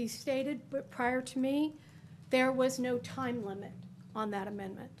 As he stated prior to me, there was no time limit on that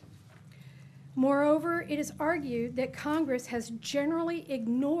amendment. Moreover, it is argued that Congress has generally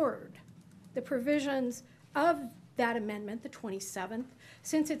ignored the provisions of that amendment, the 27th,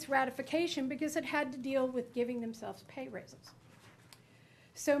 since its ratification because it had to deal with giving themselves pay raises.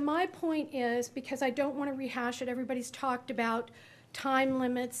 So my point is, because I don't want to rehash it, everybody's talked about time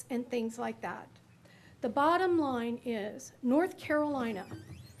limits and things like that. The bottom line is North Carolina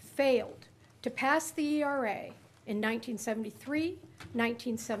failed to pass the ERA in 1973,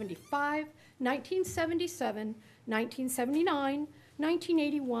 1975, 1977, 1979,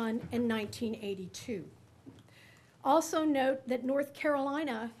 1981, and 1982. Also note that North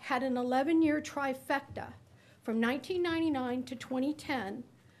Carolina had an 11-year trifecta from 1999 to 2010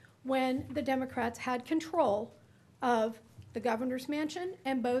 when the Democrats had control of the governor's mansion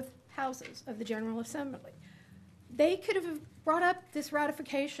and both houses of the General Assembly. They could have brought up this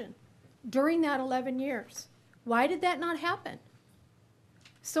ratification during that 11 years. Why did that not happen?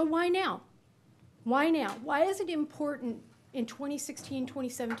 So why now? Why now? Why is it important in 2016,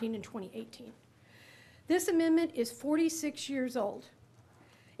 2017, and 2018? This amendment is 46 years old.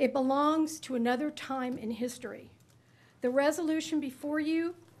 It belongs to another time in history. The resolution before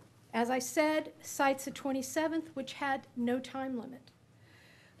you, as I said, cites the 27th, which had no time limit.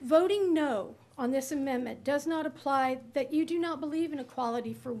 Voting no on this amendment does not imply that you do not believe in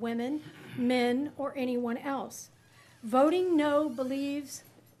equality for women, men, or anyone else. Voting no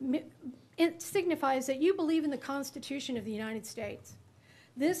it signifies that you believe in the Constitution of the United States.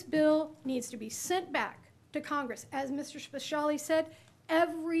 This bill needs to be sent back to Congress. As Mr. Speciale said,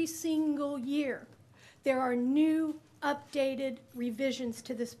 every single year there are new, updated revisions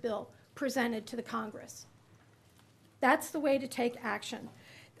to this bill presented to the Congress. That's the way to take action.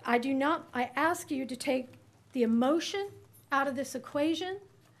 I ask you to take the emotion out of this equation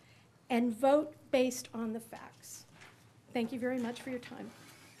and vote based on the facts. Thank you very much for your time.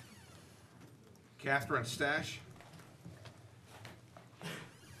 Catherine Stash.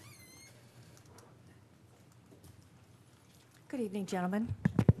 Good evening, gentlemen.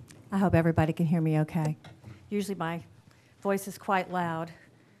 I hope everybody can hear me okay. Usually my voice is quite loud,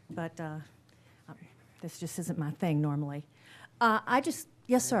 but this just isn't my thing normally.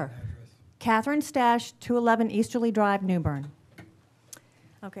 Yes, sir. Catherine Stash, 211 Easterly Drive, New Bern.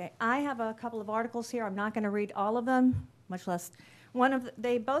 Okay, I have a couple of articles here. I'm not going to read all of them, much less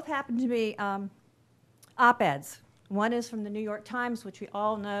they both happen to be op-eds. One is from the New York Times, which we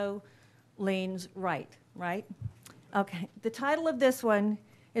all know leans right? Okay, the title of this one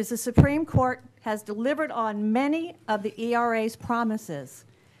is "The Supreme Court Has Delivered on Many of the ERA's Promises"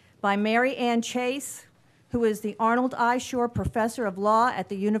 by Mary Ann Chase, who is the Arnold I. Shore Professor of Law at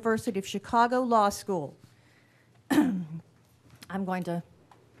the University of Chicago Law School. I'm going to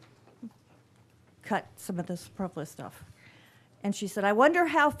cut some of this superfluous stuff. And she said, "I wonder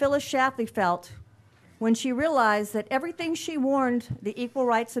how Phyllis Schlafly felt when she realized that everything she warned the Equal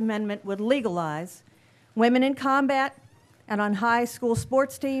Rights Amendment would legalize, women in combat and on high school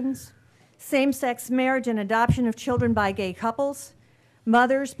sports teams, same-sex marriage and adoption of children by gay couples,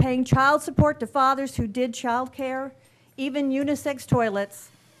 mothers paying child support to fathers who did child care, even unisex toilets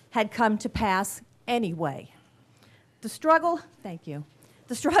had come to pass anyway. The struggle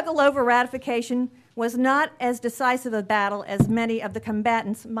over ratification was not as decisive a battle as many of the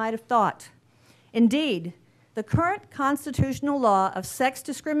combatants might have thought. Indeed, the current constitutional law of sex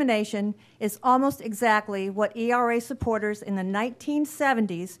discrimination is almost exactly what ERA supporters in the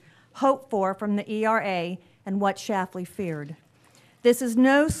 1970s hoped for from the ERA and what Schlafly feared. This is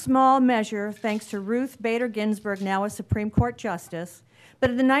no small measure thanks to Ruth Bader Ginsburg, now a Supreme Court Justice, but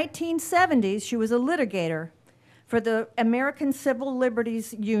in the 1970s she was a litigator for the American Civil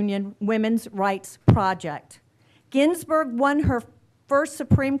Liberties Union Women's Rights Project. Ginsburg won her first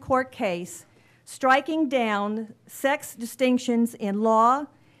Supreme Court case, striking down sex distinctions in law,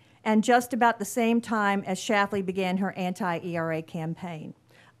 and just about the same time as Schlafly began her anti-ERA campaign.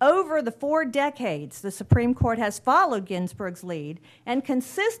 Over the 4 decades, the Supreme Court has followed Ginsburg's lead and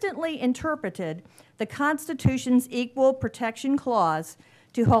consistently interpreted the Constitution's Equal Protection Clause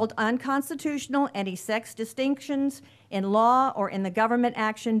to hold unconstitutional any sex distinctions in law or in the government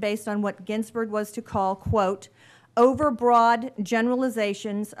action based on what Ginsburg was to call, quote, overbroad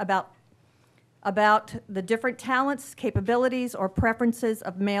generalizations about the different talents, capabilities, or preferences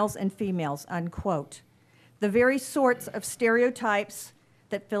of males and females, unquote. The very sorts of stereotypes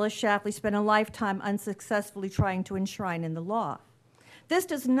that Phyllis Schlafly spent a lifetime unsuccessfully trying to enshrine in the law. This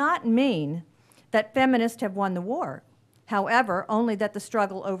does not mean that feminists have won the war. However, only that the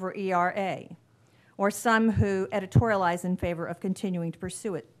struggle over ERA, or some who editorialize in favor of continuing to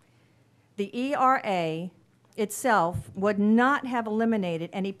pursue it. The ERA itself would not have eliminated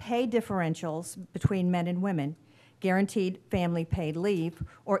any pay differentials between men and women, guaranteed family paid leave,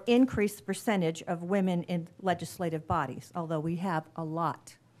 or increased the percentage of women in legislative bodies, although we have a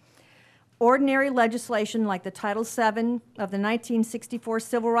lot. Ordinary legislation like the Title VII of the 1964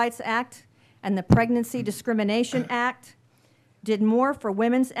 Civil Rights Act and the Pregnancy Discrimination Act did more for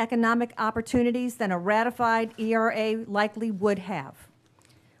women's economic opportunities than a ratified ERA likely would have.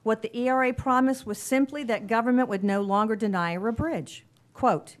 What the ERA promised was simply that government would no longer deny or abridge,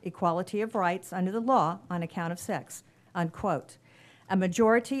 quote, equality of rights under the law on account of sex, unquote. A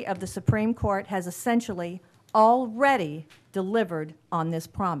majority of the Supreme Court has essentially already delivered on this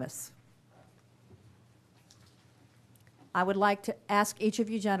promise. I would like to ask each of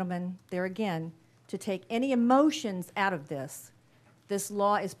you gentlemen, there again, to take any emotions out of this. This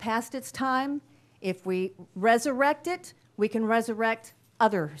law is past its time. If we resurrect it, we can resurrect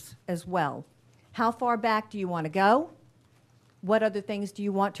others as well. How far back do you want to go? What other things do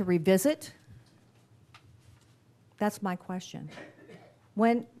you want to revisit? That's my question.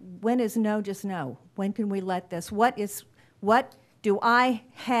 When is no just no? When can we let this? What do I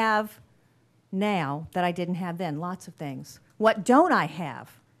have now that I didn't have then? Lots of things. What don't I have?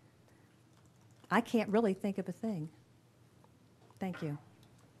 I can't really think of a thing. Thank you.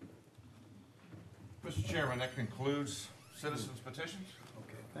 Mr. Chairman, that concludes citizens' petitions.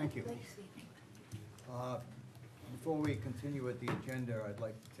 Okay, thank you. Before we continue with the agenda, I'd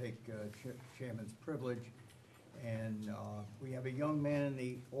like to take Chairman's privilege. And we have a young man in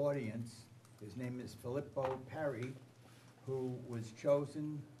the audience. His name is Filippo Parry, who was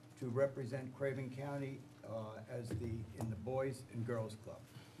chosen to represent Craven County in the Boys and Girls Club.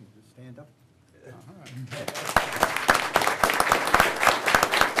 Can you just stand up?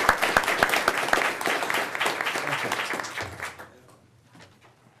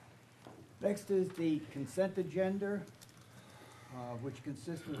 Next is the consent agenda, which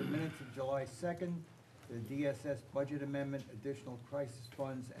consists of the minutes of July 2nd, the DSS budget amendment, additional crisis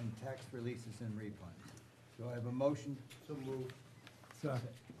funds, and tax releases and refunds. Do I have a motion? So moved. Second.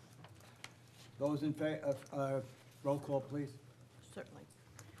 Those in favor, roll call, please. Certainly.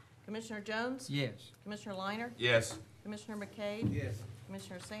 Commissioner Jones? Yes. Commissioner Liner? Yes. Commissioner McCabe? Yes.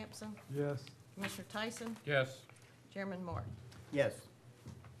 Commissioner Sampson? Yes. Commissioner Tyson? Yes. Chairman Moore? Yes.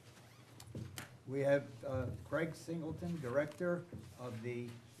 We have Craig Singleton, Director of the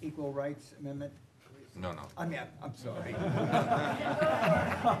Equal Rights Amendment. No. I mean, I'm sorry.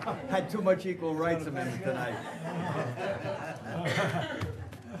 Had too much Equal Rights Amendment tonight.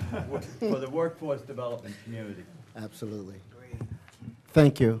 For the workforce development community. Absolutely.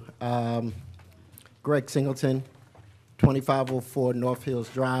 Thank you. Greg Singleton, 2504 North Hills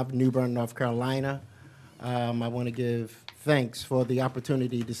Drive, New Bern, North Carolina. I want to give thanks for the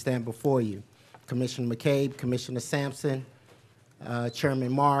opportunity to stand before you. Commissioner McCabe, Commissioner Sampson,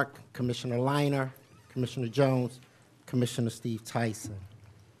 Chairman Mark, Commissioner Liner, Commissioner Jones, Commissioner Steve Tyson.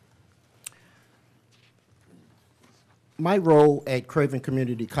 My role at Craven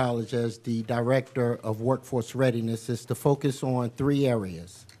Community College as the Director of Workforce Readiness is to focus on 3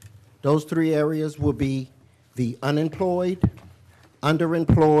 areas. Those 3 areas will be the unemployed,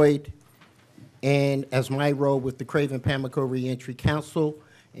 underemployed, and as my role with the Craven Pamlico Reentry Council,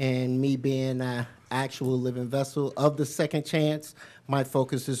 and me being an actual living vessel of the Second Chance, my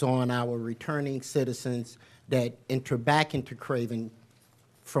focus is on our returning citizens that enter back into Craven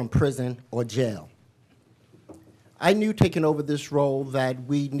from prison or jail. I knew taking over this role that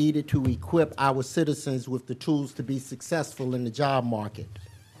we needed to equip our citizens with the tools to be successful in the job market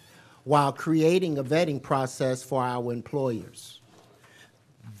while creating a vetting process for our employers.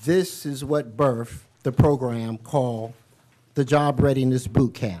 This is what birthed the program called the Job Readiness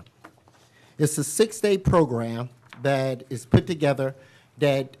Boot Camp. It's a 6-day program that is put together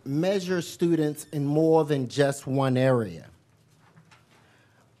that measures students in more than just one area.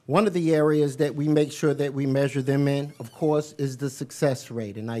 One of the areas that we make sure that we measure them in, of course, is the success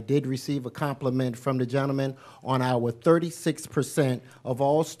rate. And I did receive a compliment from the gentleman on our 36% of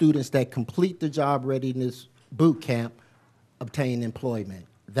all students that complete the Job Readiness Boot Camp obtain employment.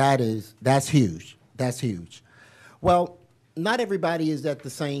 That's huge. That's huge. Well, not everybody is at the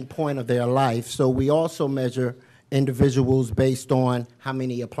same point of their life, so we also measure individuals based on how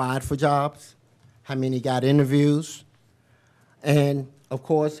many applied for jobs, how many got interviews, and of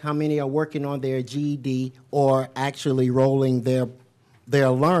course, how many are working on their GED or actually rolling their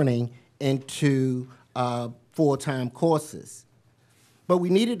learning into full-time courses. But we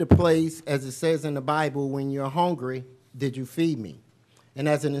needed a place, as it says in the Bible, when you're hungry, did you feed me? And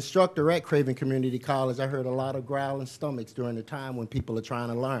as an instructor at Craven Community College, I heard a lot of growling stomachs during the time when people are trying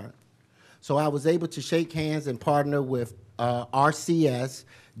to learn. So I was able to shake hands and partner with RCS,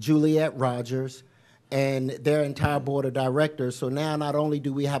 Juliet Rogers, and their entire board of directors. So now not only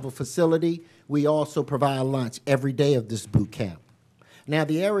do we have a facility, we also provide lunch every day of this boot camp. Now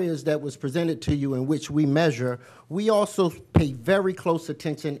the areas that was presented to you in which we measure, we also pay very close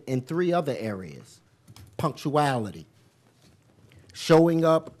attention in 3 other areas: punctuality, showing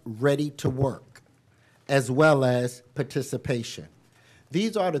up ready to work, as well as participation.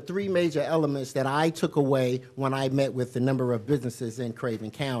 These are the three major elements that I took away when I met with a number of businesses in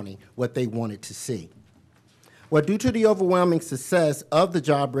Craven County, what they wanted to see. Well, due to the overwhelming success of the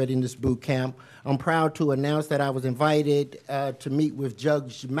Job Readiness Boot Camp, I'm proud to announce that I was invited to meet with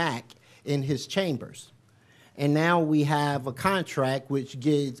Judge Mack in his chambers. And now we have a contract which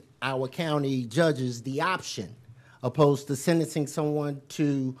gives our county judges the option, opposed to sentencing someone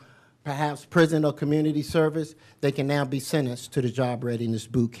to perhaps prison or community service, they can now be sentenced to the Job Readiness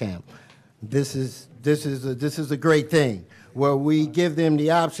Boot Camp. This is a great thing, where we give them the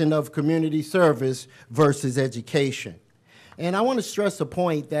option of community service versus education. And I want to stress a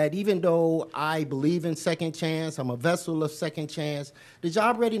point that even though I believe in second chance, I'm a vessel of second chance, the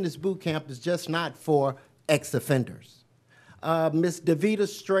Job Readiness Boot Camp is just not for ex-offenders. Ms. Davita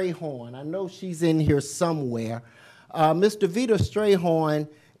Strayhorn, I know she's in here somewhere. Ms. Davita Strayhorn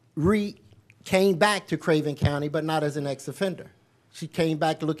came back to Craven County, but not as an ex-offender. She came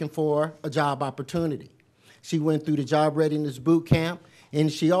back looking for a job opportunity. She went through the Job Readiness Boot Camp,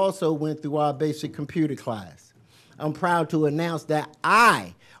 and she also went through our basic computer class. I'm proud to announce that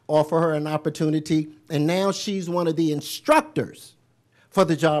I offer her an opportunity, and now she's one of the instructors for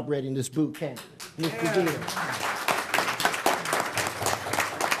the Job Readiness Boot Camp. Ms. Davita.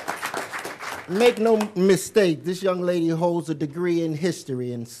 Make no mistake, this young lady holds a degree in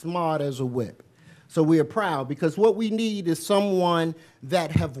history and smart as a whip. So we are proud, because what we need is someone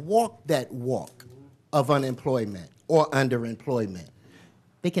that have walked that walk of unemployment or underemployment.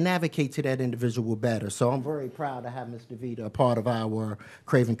 They can advocate to that individual better. So I'm very proud to have Ms. DeVita a part of our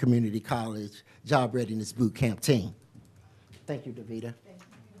Craven Community College Job Readiness Boot Camp team. Thank you, DeVita.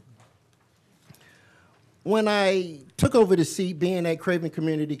 When I took over the seat, being at Craven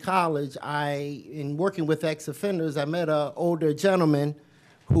Community College, in working with ex-offenders, I met an older gentleman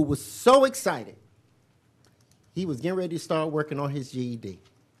who was so excited. He was getting ready to start working on his GED.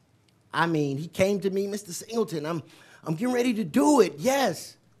 I mean, he came to me, Mr. Singleton, I'm getting ready to do it,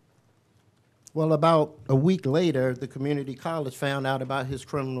 yes. Well, about a week later, the community college found out about his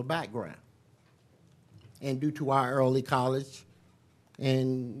criminal background. And due to our early college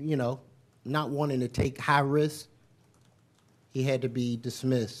and, not wanting to take high risk, he had to be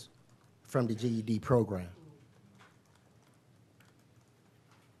dismissed from the GED program.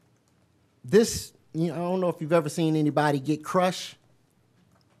 This, I don't know if you've ever seen anybody get crushed,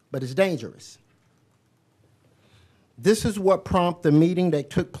 but it's dangerous. This is what prompted the meeting that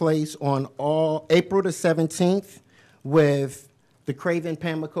took place on April the 17th with the Craven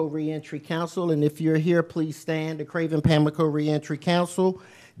Pamlico Reentry Council. And if you're here, please stand. The Craven Pamlico Reentry Council,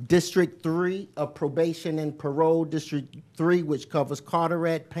 District 3 of Probation and Parole, District 3, which covers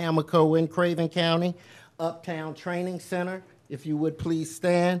Carteret, Pamlico, and Craven County, Uptown Training Center, if you would please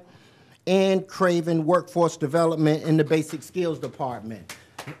stand, and Craven Workforce Development in the Basic Skills Department.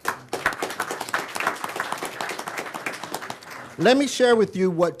 Let me share with you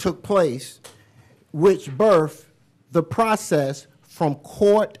what took place, which birthed the process from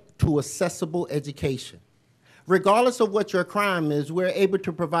court to accessible education. Regardless of what your crime is, we're able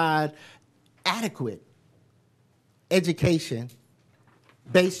to provide adequate education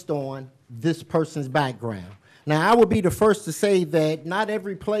based on this person's background. Now, I would be the first to say that not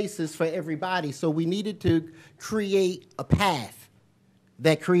every place is for everybody, so we needed to create a path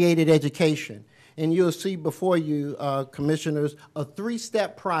that created education. And you'll see before you, commissioners, a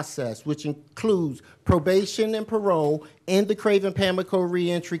three-step process, which includes probation and parole and the Craven Pamlico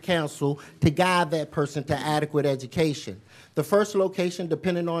Reentry Council to guide that person to adequate education. The first location,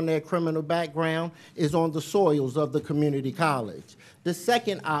 depending on their criminal background, is on the soils of the community college. The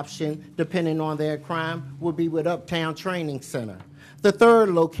second option, depending on their crime, will be with Uptown Training Center. The third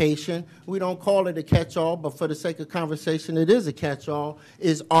location, we don't call it a catch-all, but for the sake of conversation, it is a catch-all,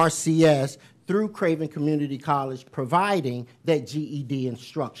 is RCS, through Craven Community College, providing that GED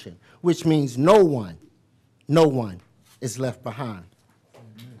instruction, which means no one is left behind.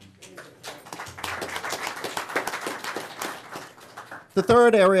 The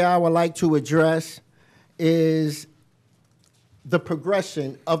third area I would like to address is the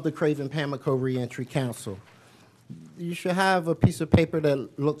progression of the Craven Pamlico Reentry Council. You should have a piece of paper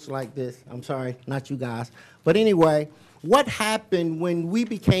that looks like this. I'm sorry, not you guys. But anyway, what happened when we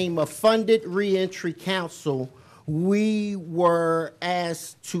became a funded reentry council, we were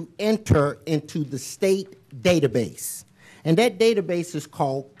asked to enter into the state database. And that database is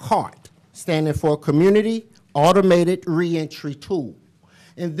called CART, standing for Community Automated Reentry Tool.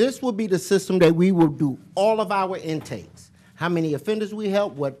 And this will be the system that we will do all of our intakes. How many offenders we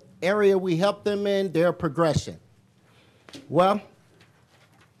help, what area we help them in, their progression. Well,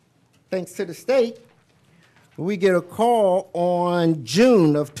 thanks to the state, we get a call on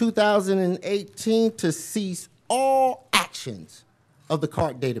June of 2018 to cease all actions of the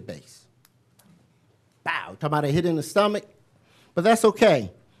CART database. Bow, talking about a hit in the stomach, but that's okay.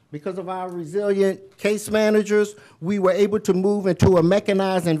 Because of our resilient case managers, we were able to move into a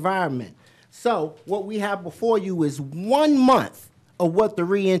mechanized environment. So what we have before you is 1 month of what the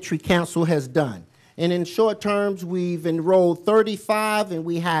Reentry Council has done. And in short terms, we've enrolled 35 and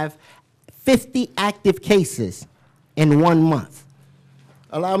we have 50 active cases in 1 month.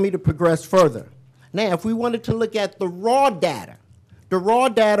 Allow me to progress further. Now, if we wanted to look at the raw data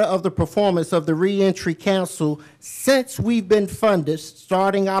of the performance of the Reentry Council since we've been funded,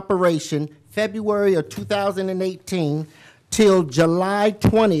 starting operation February of 2018 till July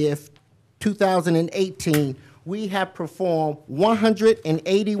 20th, 2018, we have performed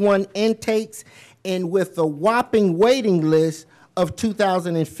 181 intakes and with a whopping waiting list of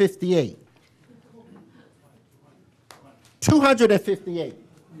 2,058. 258.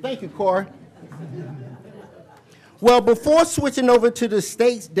 Thank you, Corey. Well, before switching over to the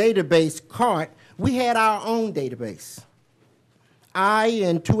state's database, CART, we had our own database. I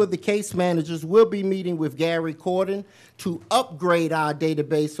and 2 of the case managers will be meeting with Gary Corden to upgrade our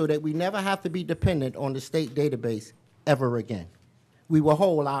database so that we never have to be dependent on the state database ever again. We will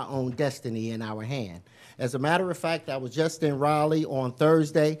hold our own destiny in our hand. As a matter of fact, I was just in Raleigh on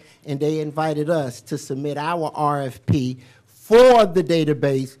Thursday, and they invited us to submit our RFP for the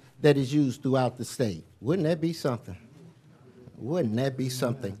database that is used throughout the state. Wouldn't that be something? Wouldn't that be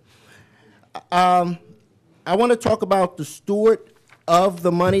something? I want to talk about the steward of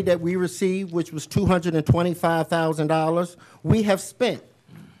the money that we received, which was $225,000. We have spent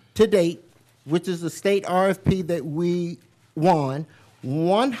to date, which is the state RFP that we won,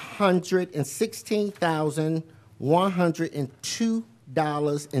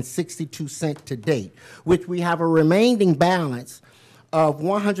 $116,102.62 to date, which we have a remaining balance of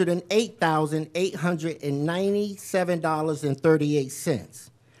 $108,897.38.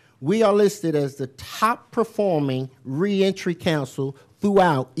 We are listed as the top performing reentry council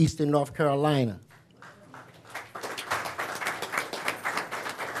throughout Eastern North Carolina.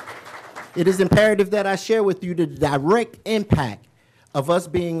 It is imperative that I share with you the direct impact of us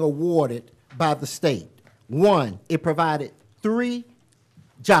being awarded by the state. 1, it provided 3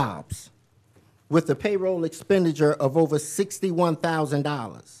 jobs with a payroll expenditure of over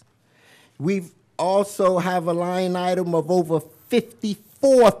 $61,000. We've also have a line item of over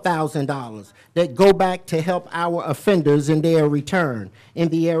 $54,000 that go back to help our offenders in their return in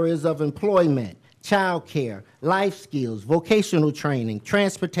the areas of employment, child care, life skills, vocational training,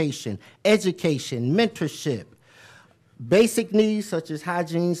 transportation, education, mentorship, basic needs such as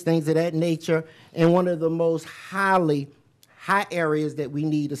hygiene, things of that nature, and one of the most high areas that we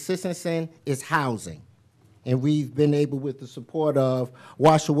need assistance in is housing. And we've been able, with the support of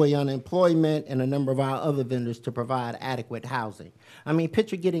Wash Away Unemployment and a number of our other vendors, to provide adequate housing. I mean,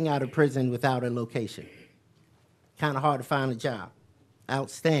 picture getting out of prison without a location. Kind of hard to find a job.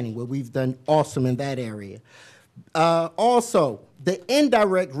 Outstanding. Well, we've done awesome in that area. Also, the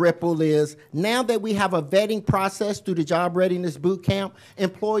indirect ripple is now that we have a vetting process through the Job Readiness Boot Camp,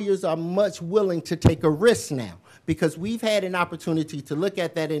 employers are much willing to take a risk now, because we've had an opportunity to look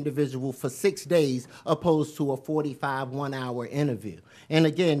at that individual for 6 days opposed to a 45 one-hour interview. And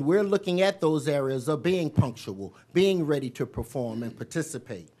again, we're looking at those areas of being punctual, being ready to perform and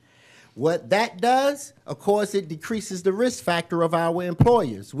participate. What that does, of course, it decreases the risk factor of our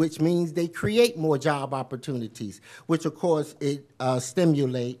employers, which means they create more job opportunities, which of course it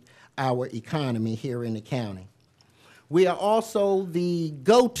stimulate our economy here in the county. We are also the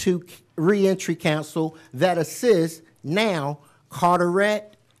go-to reentry council that assists now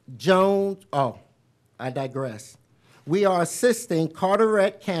Carteret, Jones, I digress. We are assisting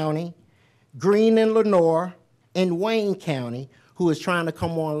Carteret County, Greene and Lenoir, and Wayne County, who is trying to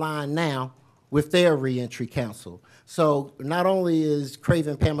come online now with their reentry council. So not only is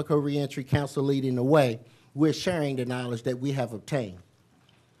Craven Pamlico Reentry Council leading the way, we're sharing the knowledge that we have obtained.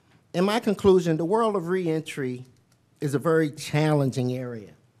 In my conclusion, the world of reentry is a very challenging area,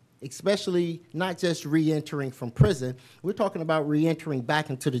 especially not just reentering from prison. We're talking about reentering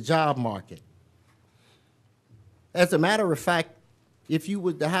back into the job market. As a matter of fact, if you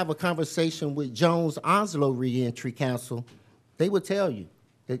were to have a conversation with Jones Onslow Reentry Council, they would tell you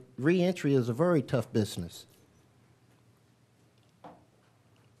that reentry is a very tough business.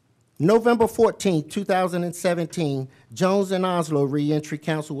 November 14, 2017, Jones and Onslow Reentry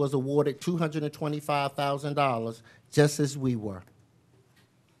Council was awarded $225,000, just as we were.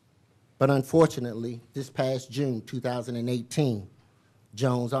 But unfortunately, this past June 2018,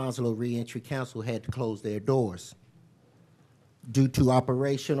 Jones-Onslow Reentry Council had to close their doors due to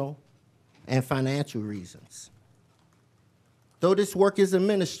operational and financial reasons. Though this work is a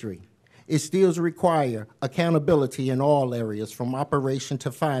ministry, it still requires accountability in all areas, from operation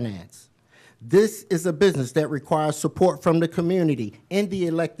to finance. This is a business that requires support from the community and the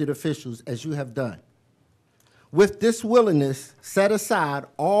elected officials, as you have done. With this willingness, set aside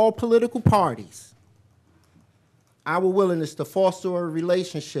all political parties, our willingness to foster a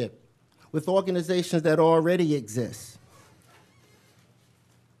relationship with organizations that already exist.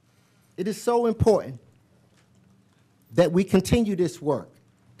 It is so important that we continue this work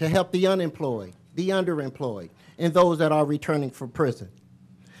to help the unemployed, the underemployed, and those that are returning from prison.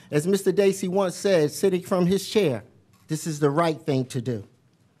 As Mr. Dacey once said, sitting from his chair, this is the right thing to do.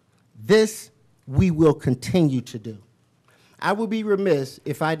 This we will continue to do. I would be remiss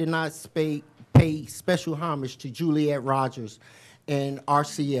if I did not pay special homage to Juliet Rogers and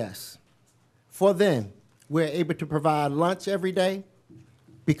RCS. For them, we're able to provide lunch every day.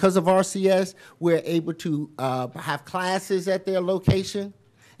 Because of RCS, we're able to have classes at their location.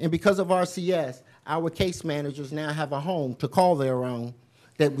 And because of RCS, our case managers now have a home to call their own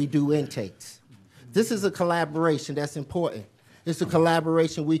that we do intakes. This is a collaboration that's important. It's a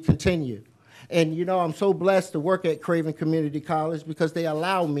collaboration we continue. And you know, I'm so blessed to work at Craven Community College because they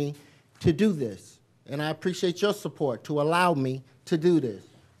allow me to do this. And I appreciate your support to allow me to do this.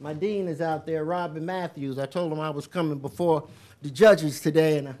 My dean is out there, Robin Matthews. I told him I was coming before the judges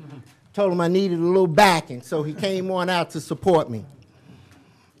today, and I told him I needed a little backing, so he came on out to support me.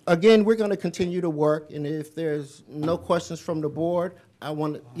 Again, we're going to continue to work, and if there's no questions from the board, I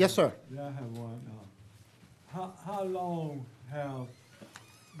want to, yes, sir. Yeah, I have one. How long have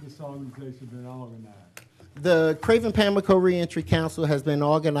this organization been organized? The Craven Pamlico Reentry Council has been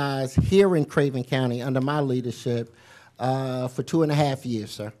organized here in Craven County under my leadership for 2.5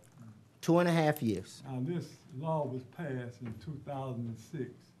 years, sir. 2.5 years. Now, this law was passed in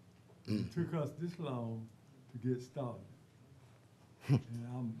 2006. It took us this long to get started. And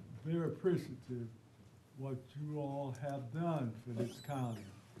I'm very appreciative what you all have done for this county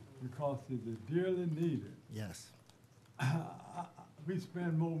because it is dearly needed. Yes. We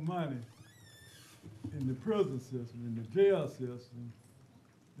spend more money in the prison system, in the jail system,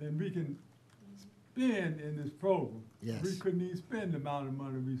 than we can spend in this program. Yes. We couldn't even spend the amount of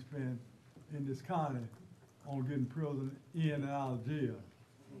money we spend in this county on getting prison in and out of jail.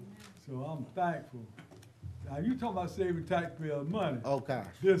 So I'm thankful. Now, you talking about saving taxpayers' money. Oh, gosh.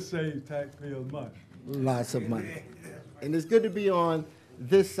 This saves taxpayers' money. Lots of money. And it's good to be on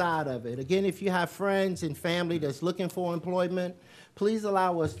this side of it. Again, if you have friends and family that's looking for employment, please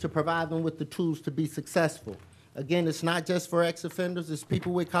allow us to provide them with the tools to be successful. Again, it's not just for ex-offenders, it's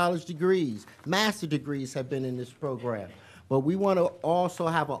people with college degrees. Master degrees have been in this program. But we want to also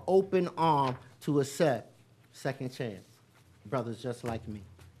have an open arm to accept second chance. Brothers just like me.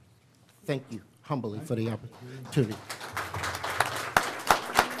 Thank you humbly for the opportunity.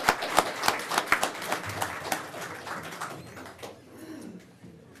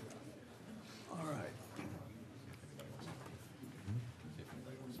 All right.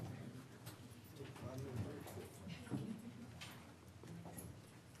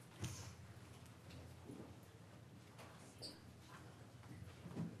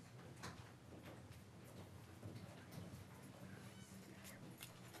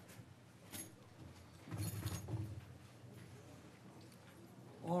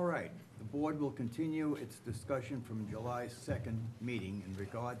 All right, the board will continue its discussion from July 2nd meeting in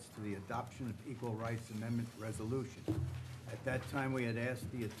regards to the adoption of Equal Rights Amendment resolution. At that time, we had asked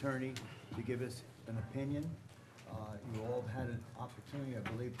the attorney to give us an opinion. You all had an opportunity, I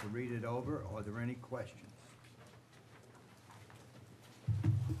believe, to read it over. Are there any questions?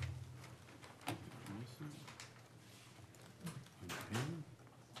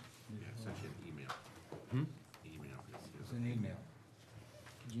 It's an email.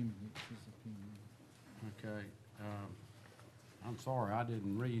 Okay, I'm sorry, I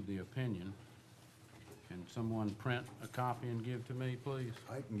didn't read the opinion. Can someone print a copy and give to me, please?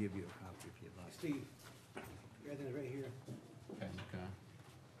 I can give you a copy if you'd like. Steve, everything's right here. Okay.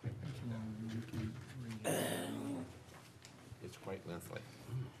 It's quite lengthy.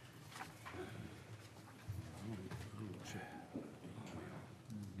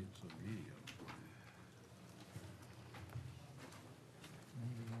 Get some video.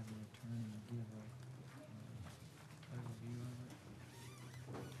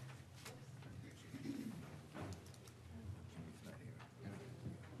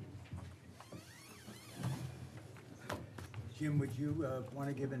 Jim, would you want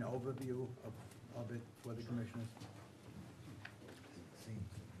to give an overview of it for the commissioners?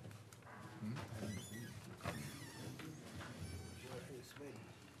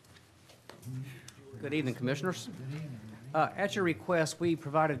 Good evening, Commissioners. At your request, we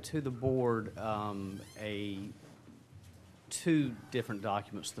provided to the board two different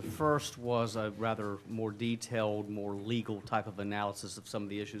documents. The first was a rather more detailed, more legal type of analysis of some of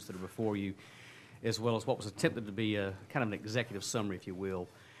the issues that are before you, as well as what was attempted to be a kind of an executive summary, if you will.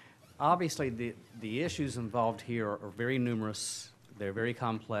 Obviously, the issues involved here are very numerous. They're very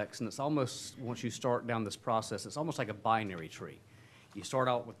complex, and it's almost, once you start down this process, it's almost like a binary tree. You start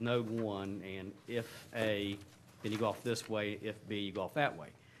out with node 1, and if A, then you go off this way. If B, you go off that way.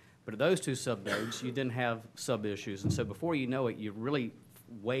 But at those two subnodes, you then have sub-issues, and so before you know it, you're really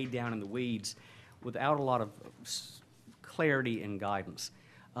way down in the weeds without a lot of clarity and guidance.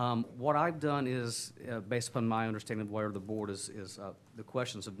 What I've done is, based upon my understanding of where the board the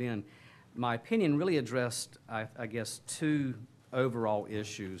questions have been, my opinion really addressed, I guess, two overall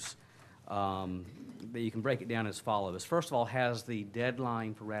issues that you can break it down as follows. First of all, has the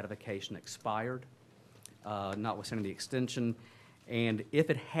deadline for ratification expired, notwithstanding the extension? And if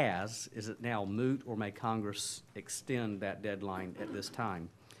it has, is it now moot, or may Congress extend that deadline at this time?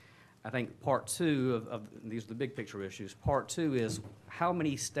 I think part two of these are the big picture issues. Part two is how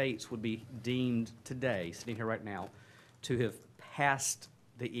many states would be deemed today, sitting here right now, to have passed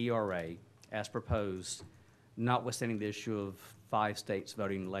the ERA as proposed, notwithstanding the issue of 5 states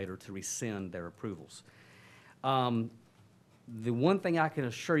voting later to rescind their approvals. The one thing I can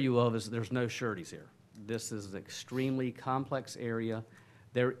assure you of is there's no sureties here. This is an extremely complex area.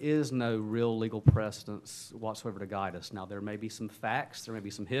 There is no real legal precedence whatsoever to guide us. Now, there may be some facts, there may be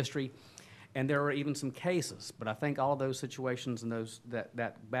some history, and there are even some cases, but I think all of those situations and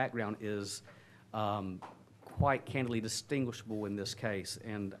that background is quite candidly distinguishable in this case.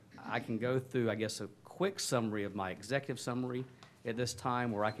 And I can go through, I guess, a quick summary of my executive summary at this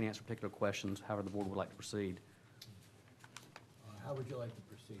time, where I can answer particular questions, however the board would like to proceed. How would you like to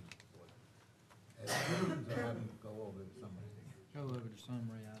proceed? As students are having to go over the summary. Go over the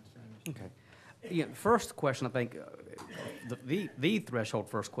summary, I'd say. Okay. Yeah, first question, I think, the threshold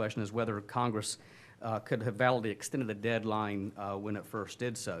first question is whether Congress could have validly extended the deadline when it first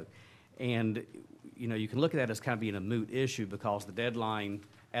did so. And, you know, you can look at that as kind of being a moot issue because the deadline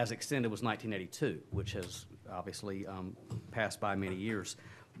as extended was 1982, which has obviously passed by many years.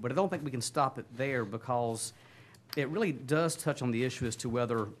 But I don't think we can stop it there because it really does touch on the issue as to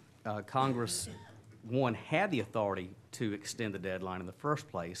whether Congress, one, had the authority to extend the deadline in the first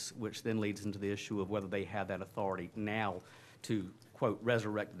place, which then leads into the issue of whether they have that authority now to, quote,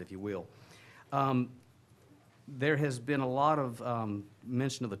 resurrect it, if you will. There has been a lot of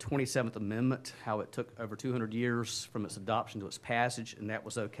mention of the 27th Amendment, how it took over 200 years from its adoption to its passage, and that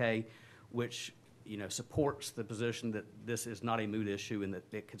was okay, which, you know, supports the position that this is not a moot issue and that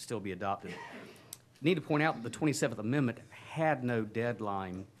it could still be adopted. Need to point out that the 27th Amendment had no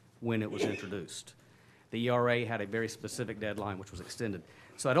deadline when it was introduced. The ERA had a very specific deadline which was extended.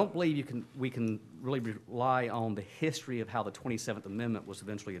 So I don't believe we can really rely on the history of how the 27th Amendment was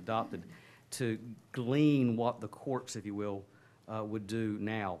eventually adopted to glean what the courts, if you will, would do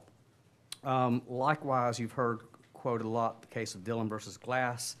now. Likewise, you've heard quoted a lot the case of Dillon versus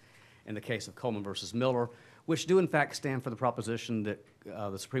Glass and the case of Coleman versus Miller, which do in fact stand for the proposition that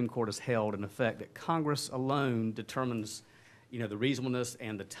the Supreme Court has held in effect that Congress alone determines, you know, the reasonableness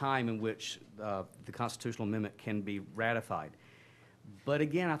and the time in which the constitutional amendment can be ratified. But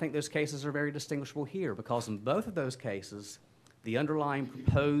again, I think those cases are very distinguishable here because in both of those cases, the underlying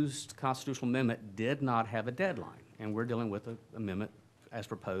proposed constitutional amendment did not have a deadline, and we're dealing with an amendment as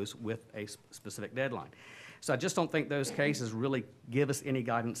proposed with a specific deadline. So I just don't think those cases really give us any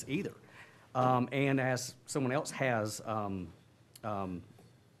guidance either. And as someone else has pointed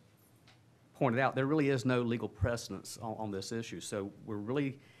out, there really is no legal precedence on this issue. So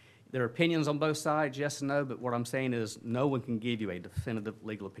there are opinions on both sides, yes and no, but what I'm saying is no one can give you a definitive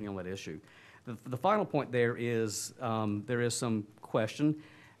legal opinion on that issue. The final point there is some question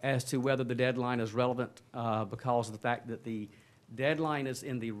as to whether the deadline is relevant because of the fact that the deadline is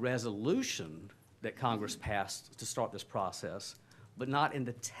in the resolution that Congress passed to start this process, but not in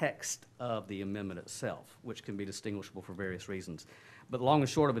the text of the amendment itself, which can be distinguishable for various reasons. But the long and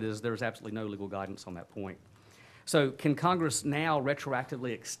short of it is there's absolutely no legal guidance on that point. So can Congress now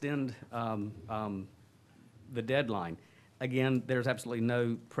retroactively extend the deadline? Again, there's absolutely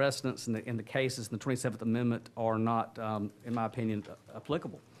no precedence in the cases, and the 27th Amendment are not, in my opinion,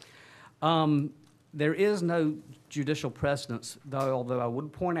 applicable. There is no judicial precedence, though, although I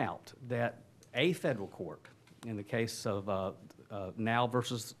would point out that a federal court, in the case of Now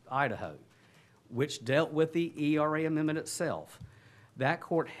versus Idaho, which dealt with the ERA amendment itself, that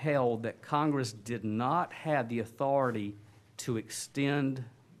court held that Congress did not have the authority to extend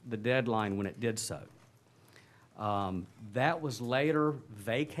the deadline when it did so. That was later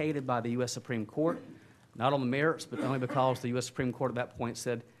vacated by the U.S. Supreme Court, not on the merits, but only because the U.S. Supreme Court at that point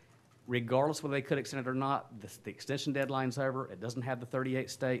said, regardless of whether they could extend it or not, the extension deadline's over. It doesn't have the 38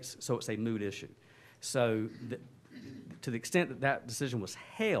 states, so it's a moot issue. So to the extent that that decision was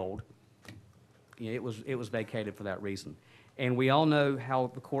held, you know, it was vacated for that reason. And we all know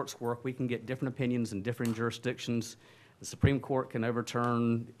how the courts work. We can get different opinions in different jurisdictions. The Supreme Court can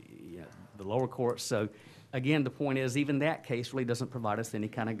overturn, you know, the lower courts. So again, the point is, even that case really doesn't provide us any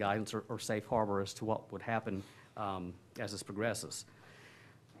kind of guidance or safe harbor as to what would happen as this progresses.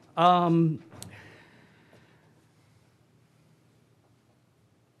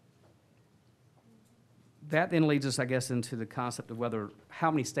 That then leads us, I guess, into the concept of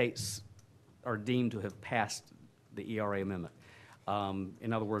how many states are deemed to have passed the ERA amendment.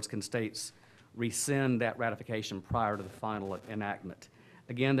 In other words, can states rescind that ratification prior to the final enactment?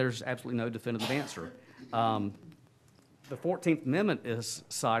 Again, there's absolutely no definitive answer. The 14th Amendment is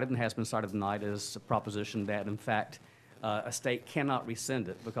cited and has been cited tonight as a proposition that, in fact, a state cannot rescind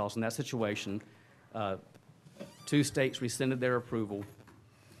it because in that situation, 2 states rescinded their approval.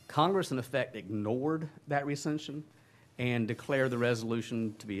 Congress, in effect, ignored that rescission and declared the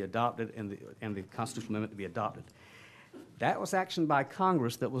resolution to be adopted and the constitutional amendment to be adopted. That was action by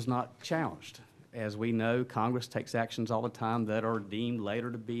Congress that was not challenged. As we know, Congress takes actions all the time that are deemed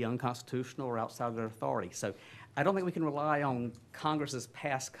later to be unconstitutional or outside of their authority. So I don't think we can rely on Congress's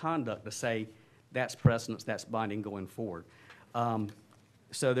past conduct to say that's precedence, that's binding going forward.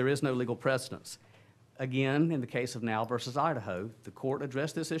 So there is no legal precedence. Again, in the case of Now versus Idaho, the court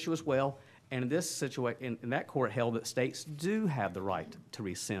addressed this issue as well, and in this situation, in that court held that states do have the right to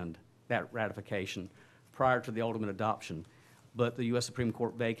rescind that ratification prior to the ultimate adoption, but the U.S. Supreme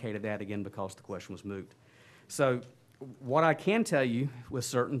Court vacated that again because the question was moot. So what I can tell you with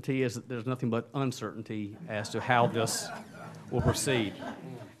certainty is that there's nothing but uncertainty as to how this will proceed.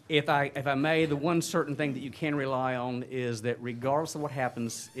 If I may, the one certain thing that you can rely on is that regardless of what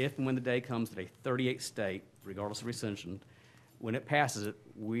happens, if and when the day comes that a 38 state, regardless of rescission, when it passes it,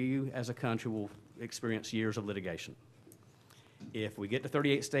 we as a country will experience years of litigation. If we get to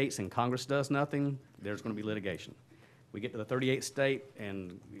 38 states and Congress does nothing, there's going to be litigation. We get to the 38th state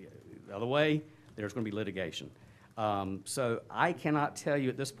and the other way, there's going to be litigation. So I cannot tell you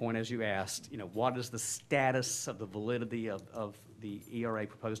at this point, as you asked, you know, what is the status of the validity of the ERA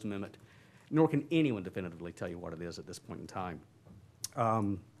proposed amendment, nor can anyone definitively tell you what it is at this point in time.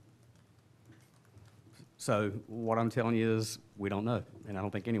 So what I'm telling you is we don't know, and I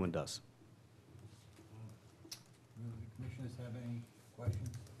don't think anyone does. Do the commissioners have any questions?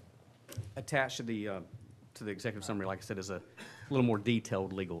 Attached to the executive summary, like I said, is a little more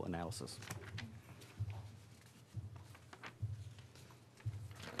detailed legal analysis.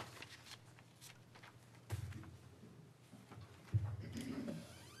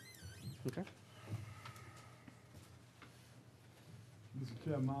 Okay. Mr.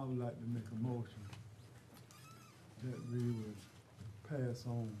 Chairman, I would like to make a motion that we would pass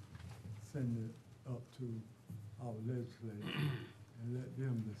on, send it up to our legislators and let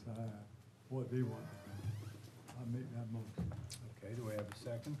them decide what they want to do. I make that motion. Okay, do we have a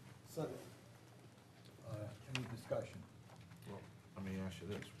second? Second. Any discussion? Well, let me ask you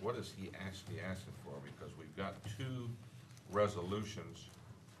this. What is he actually asking for? Because we've got 2 resolutions,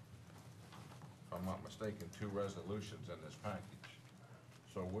 if I'm not mistaken, 2 resolutions in this package.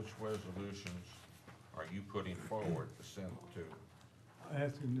 So which resolutions are you putting forward to send to?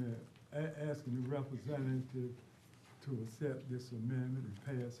 Asking the representative to accept this amendment and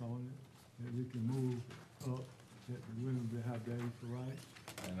pass on it, that we can move up, that the women will have days for rights.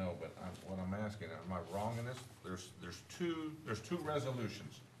 I know, but what I'm asking, am I wrong in this? There's two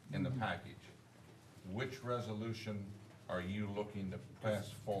resolutions in the package. Which resolution are you looking to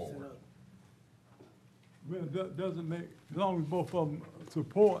pass forward? Well, that doesn't make, as long as both of them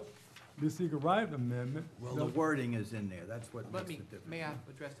support this equal right amendment. Well, the wording is in there, that's what makes the difference. May I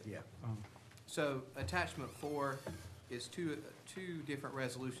address it? Yeah. So attachment 4 is two different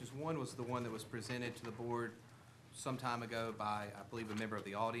resolutions. One was the one that was presented to the board some time ago by, I believe, a member of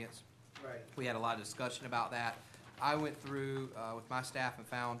the audience. Right. We had a lot of discussion about that. I went through with my staff and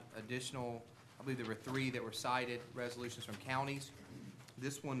found additional, I believe there were 3 that were cited, resolutions from counties.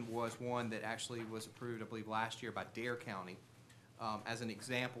 This one was one that actually was approved, I believe, last year by Dare County as an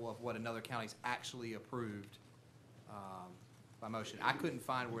example of what another county's actually approved by motion. I couldn't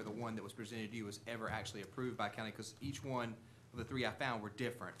find where the one that was presented to you was ever actually approved by county because each one of the 3 I found were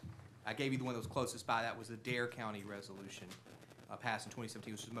different. I gave you the one that was closest by. That was the Dare County resolution passed in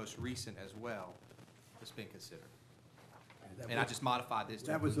 2017, which is the most recent as well that's been considered. And I just modified this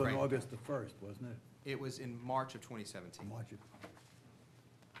to That was include on Craven. August the 1st, wasn't it? It was in March of 2017. March of.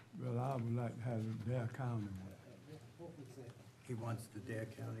 Well, I would like to have the Dare County one. He wants the Dare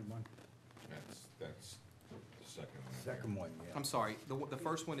County one. That's the second one. Second one, yeah. I'm sorry, the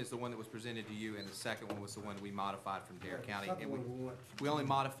first one is the one that was presented to you, and the second one was the one we modified from Dare County. And we only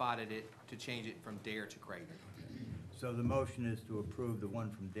modified it to change it from Dare to Craven. So the motion is to approve the one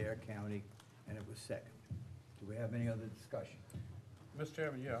from Dare County, and it was second. Do we have any other discussion? Mr.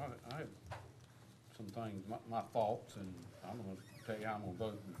 Chairman, yeah, I have some things, my thoughts, and I'm gonna tell you how I'm gonna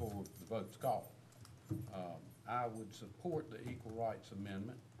vote before the vote's called. I would support the Equal Rights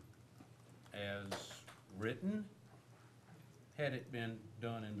Amendment as written, had it been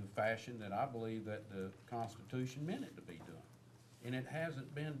done in the fashion that I believe that the Constitution meant it to be done. And it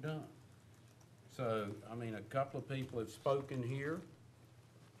hasn't been done. So, I mean, a couple of people have spoken here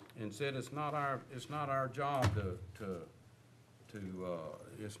and said it's not our job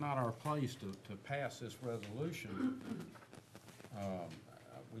it's not our place to pass this resolution.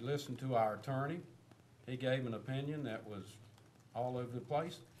 We listened to our attorney. He gave an opinion that was all over the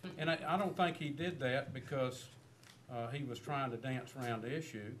place. And I don't think he did that because he was trying to dance around the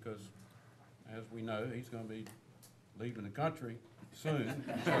issue, because as we know, he's gonna be leaving the country soon.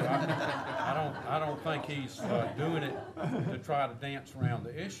 So I don't think he's doing it to try to dance around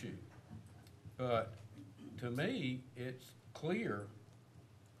the issue. But to me, it's clear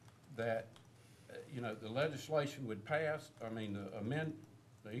that, the legislation would pass. I mean,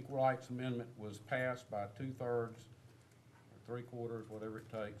 the Equal Rights Amendment was passed by 2/3 or 3/4, whatever it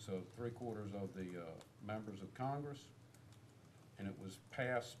takes, so 3/4 of the members of Congress. And it was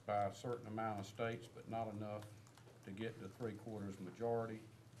passed by a certain amount of states, but not enough to get the 3/4 majority.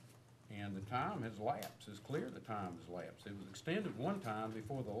 And the time has lapsed. It's clear the time has lapsed. It was extended one time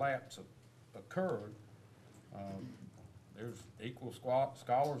before the lapse occurred. There's equal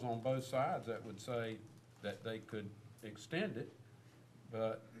scholars on both sides that would say that they could extend it,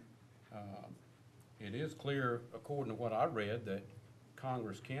 but it is clear, according to what I read, that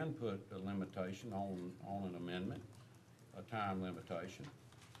Congress can put a limitation on an amendment, a time limitation.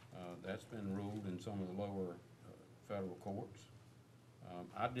 That's been ruled in some of the lower federal courts.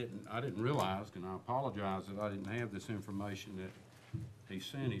 I didn't realize, and I apologize that I didn't have this information that he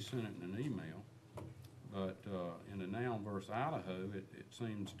sent. He sent it in an email. But in the Noun versus Idaho, it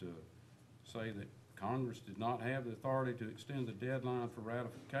seems to say that Congress did not have the authority to extend the deadline for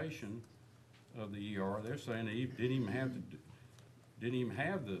ratification of the ER. They're saying they didn't even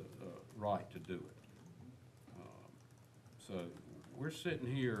have the right to do it. So we're sitting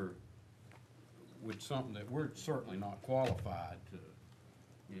here with something that we're certainly not qualified to.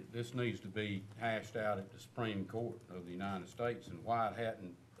 This needs to be hashed out at the Supreme Court of the United States, and why it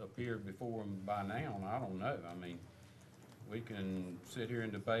hadn't appeared before them by now, I don't know. I mean, we can sit here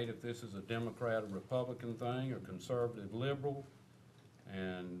and debate if this is a Democrat or Republican thing, or conservative liberal,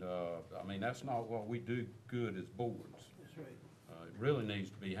 and I mean, that's not what we do good as boards. That's right. It really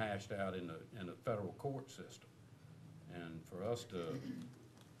needs to be hashed out in the federal court system. And for us to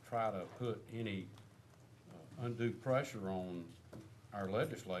try to put any undue pressure on our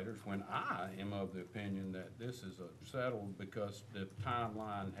legislators, when I am of the opinion that this is settled because the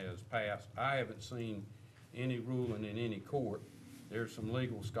timeline has passed. I haven't seen any ruling in any court. There's some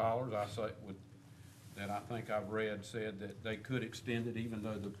legal scholars that I think I've read said that they could extend it even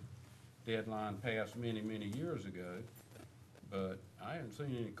though the deadline passed many, many years ago. But I haven't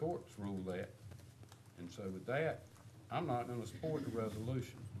seen any courts rule that. And so with that, I'm not going to support the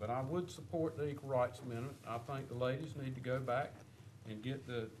resolution, but I would support the Equal Rights Amendment. I think the ladies need to go back and get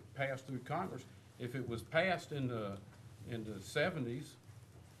passed through Congress. If it was passed in the 70s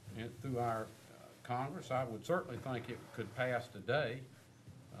and through our Congress, I would certainly think it could pass today.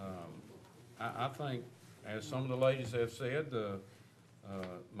 I think, as some of the ladies have said,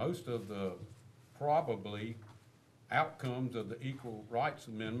 most of the probably outcomes of the Equal Rights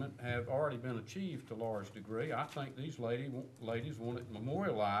Amendment have already been achieved to a large degree. I think these ladies want it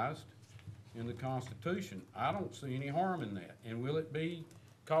memorialized in the Constitution. I don't see any harm in that. And will it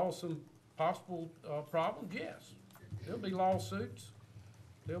cause some possible problems? Yes. There'll be lawsuits.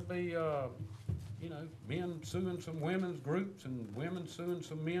 There'll be, men suing some women's groups and women suing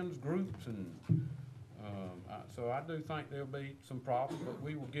some men's groups. And so I do think there'll be some problems, but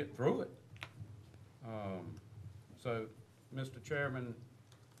we will get through it. So, Mr. Chairman,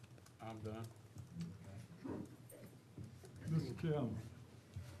 I'm done. Mr. Chairman,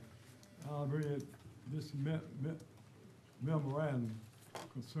 I read this memorandum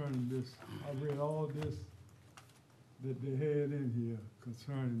concerning this. I read all this that they had in here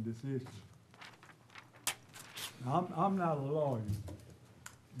concerning this issue. I'm not a lawyer,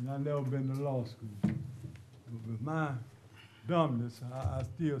 and I've never been to law school. But with my dumbness, I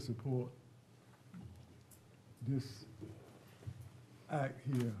still support this act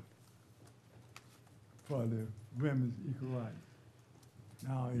here for the women's equal rights.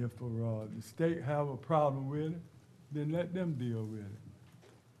 Now, if the state have a problem with it, then let them deal with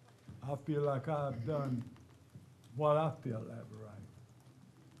it. I feel like I've done what I feel like right.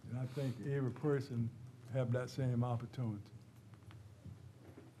 And I think every person have that same opportunity.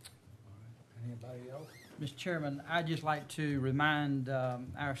 Anybody else? Mr. Chairman, I'd just like to remind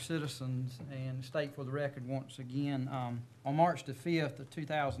our citizens and state for the record once again, on March the 5th of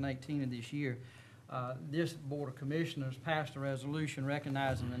 2018 of this year, this Board of Commissioners passed a resolution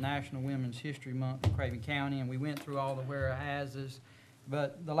recognizing the National Women's History Month in Craven County, and we went through all the whereases.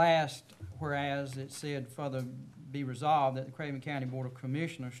 But the last whereas, it said further be resolved that the Craven County Board of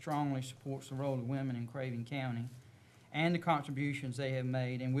Commissioners strongly supports the role of women in Craven County and the contributions they have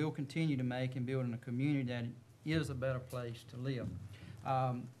made and will continue to make in building a community that is a better place to live.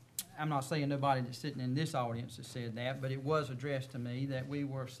 I'm not saying nobody that's sitting in this audience has said that, but it was addressed to me that we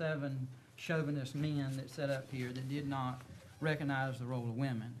were 7 chauvinist men that sat up here that did not recognize the role of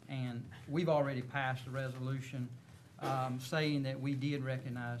women. And we've already passed a resolution saying that we did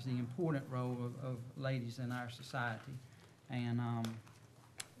recognize the important role of ladies in our society. And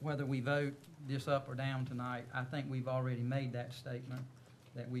whether we vote this up or down tonight, I think we've already made that statement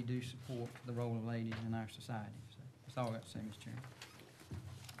that we do support the role of ladies in our society. So that's all I got to say, Mr. Chairman.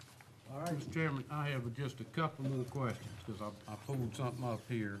 All right, Mr. Chairman, I have just a couple more questions, because I pulled something up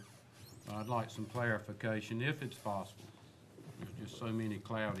here. I'd like some clarification, if it's possible. There's just so many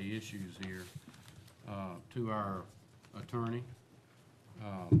cloudy issues here, to our attorney.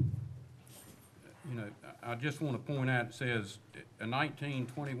 You know, I just want to point out, it says, a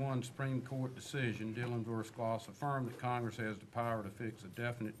 1921 Supreme Court decision, Dillon v. Gloss, affirmed that Congress has the power to fix a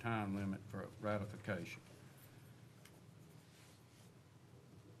definite time limit for ratification.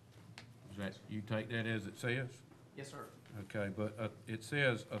 Is that, you take that as it says? Yes, sir. Okay, but it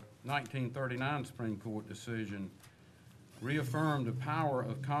says a 1939 Supreme Court decision reaffirmed the power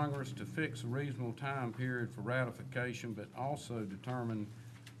of Congress to fix a reasonable time period for ratification, but also determined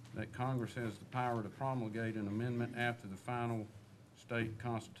that Congress has the power to promulgate an amendment after the final state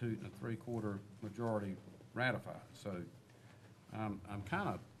constituting a 3/4 majority ratifies. So I'm kind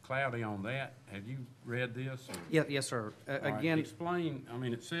of cloudy on that. Have you read this? Or? Yeah, yes, sir. All right, Again, explain. I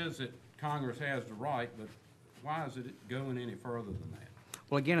mean, it says that Congress has the right, but why is it going any further than that?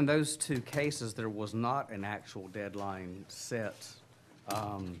 well, again, in those 2 cases, there was not an actual deadline set.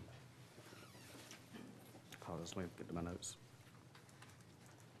 Hold on, let me get to my notes.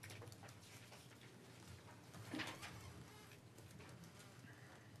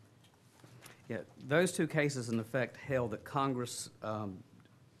 Yeah, those 2 cases, in effect, held that Congress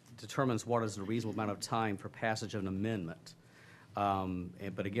determines what is a reasonable amount of time for passage of an amendment.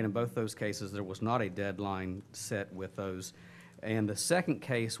 But again, in both those cases, there was not a deadline set with those. And the second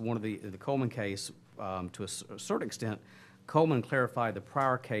case, one of the Coleman case, to a certain extent, Coleman clarified the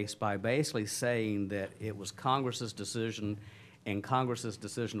prior case by basically saying that it was Congress's decision and Congress's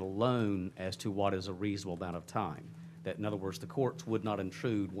decision alone as to what is a reasonable amount of time. That, in other words, the courts would not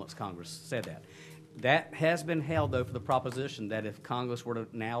intrude once Congress said that. That has been held, though, for the proposition that if Congress were to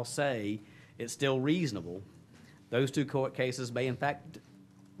now say it's still reasonable, those 2 court cases may, in fact,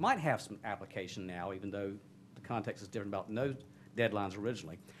 might have some application now, even though the context is different about no deadlines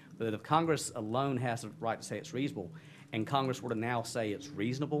originally. But if Congress alone has the right to say it's reasonable, and Congress were to now say it's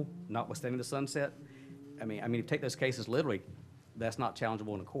reasonable, notwithstanding the sunset, I mean, if you take those cases literally, that's not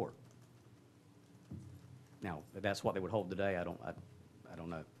challengeable in a court. Now, if that's what they would hold today, I don't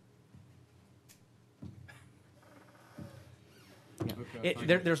know. Yeah.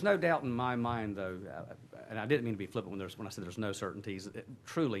 Okay, There's no doubt in my mind, though, and I didn't mean to be flippant when I said there's no certainties.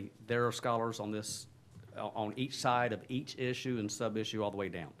 Truly, there are scholars on this, on each side of each issue and sub-issue all the way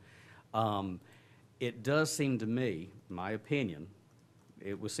down. It does seem to me, in my opinion,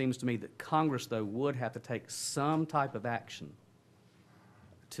 seems to me that Congress, though, would have to take some type of action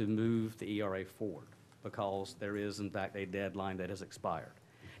to move the ERA forward, because there is, in fact, a deadline that has expired.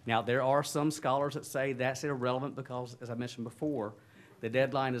 Now, there are some scholars that say that's irrelevant because, as I mentioned before, the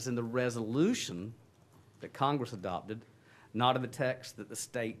deadline is in the resolution that Congress adopted, not in the text that the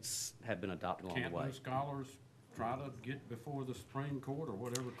states had been adopting along the way. Can't those scholars try to get before the Supreme Court or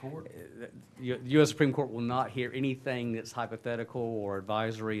whatever court? The U.S. Supreme Court will not hear anything that's hypothetical or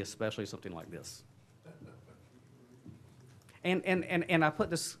advisory, especially something like this. And I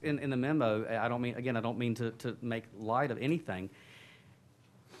put this in the memo. I don't mean to make light of anything.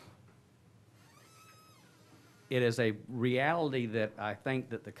 it is a reality that I think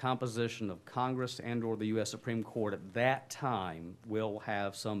that the composition of Congress and/or the U.S. Supreme Court at that time will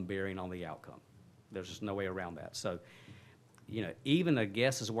have some bearing on the outcome. There's just no way around that. So, you know, even a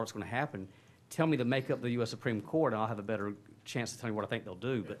guess as to what's going to happen, tell me the makeup of the U.S. Supreme Court, and I'll have a better chance to tell you what I think they'll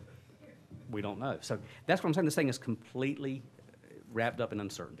do, but we don't know. So that's what I'm saying. This thing is completely wrapped up in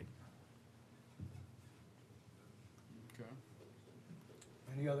uncertainty. Okay.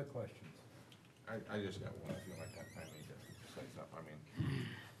 Any other questions? I just got one. I feel like I need to say something. I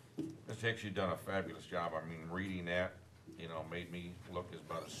mean, Ms. Hicks, you've done a fabulous job. I mean, reading that, you know, made me look as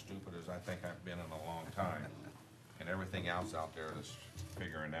about as stupid as I think I've been in a long time. And everything else out there is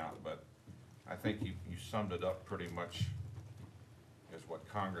figuring out. But I think you summed it up pretty much as what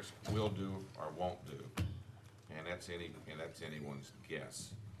Congress will do or won't do. And that's anyone's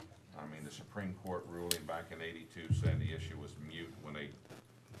guess. I mean, the Supreme Court ruling back in '82 saying the issue was moot when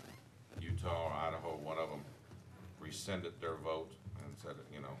Utah or Idaho, one of them, rescinded their vote and said,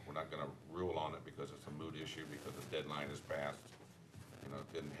 you know, we're not gonna rule on it because it's a moot issue because the deadline is passed. You know,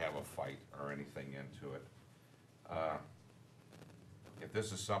 it didn't have a fight or anything into it. If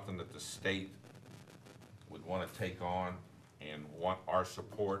this is something that the state would wanna take on and want our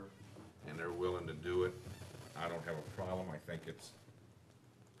support and they're willing to do it, I don't have a problem. I think it's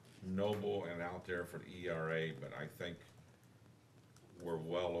noble and out there for the ERA, but I think we're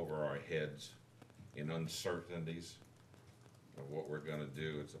well over our heads in uncertainties of what we're gonna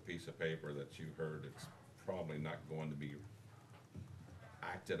do. It's a piece of paper that you heard, it's probably not going to be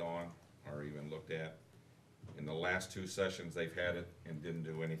acted on or even looked at. In the last 2 sessions, they've had it and didn't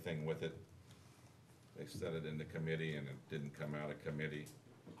do anything with it. They set it in the committee and it didn't come out of committee.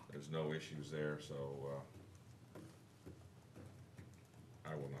 There's no issues there, so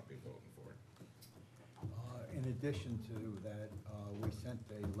I will not be voting for it. In addition to that, we sent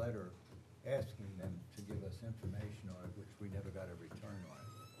a letter asking them to give us information on it, which we never got a return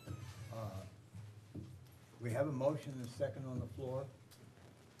on. We have a motion and a second on the floor.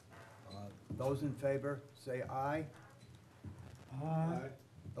 Those in favor, say aye. Aye.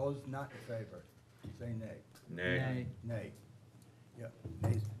 Those not in favor, say nay. Nay. Nay. Yeah,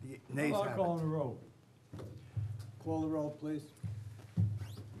 nays, the nays Clock have on the it. roll. Call the roll, please.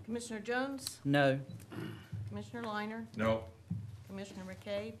 Commissioner Jones? No. Commissioner Liner? No. Commissioner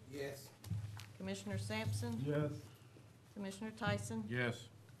McCabe? Yes. Commissioner Sampson? Yes. Commissioner Tyson? Yes.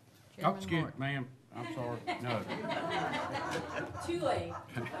 Oh, Chairman excuse me, Mark? ma'am. I'm sorry. No. Too late.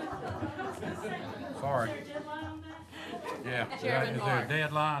 Sorry. Yeah. Chairman Is there Mark. a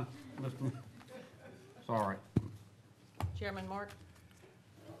deadline, Mr. Sorry. Chairman Mark?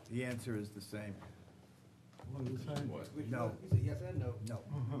 The answer is the same. What is it saying? No. He said yes and no. No.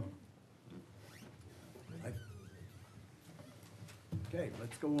 Okay,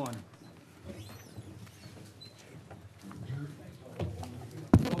 let's go on.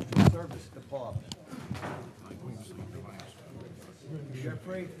 Social Service Department.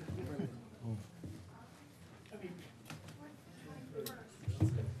 Jeffrey?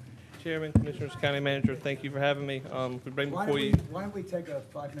 Chairman, Commissioners, County Manager, thank you for having me. We bring before you. Why don't we take a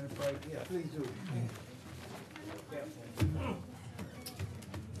 5-minute break? Yeah, please do.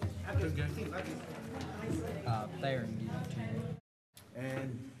 There and give it to you.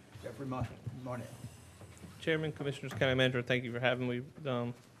 And Jeffrey Marnell. Chairman, Commissioners, County Manager, thank you for having me.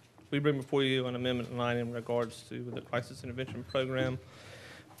 We bring before you an amendment line in regards to the Crisis Intervention Program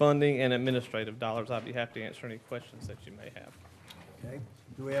funding and administrative dollars. I'd be happy to answer any questions that you may have. Okay,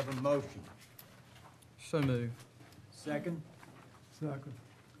 do we have a motion? So moved. Second? Second.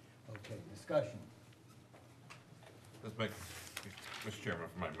 Okay, discussion. Let's make, Mr. Chairman,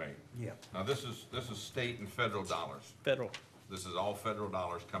 if I may. Yeah. Now, this is state and federal dollars. Federal. This is all federal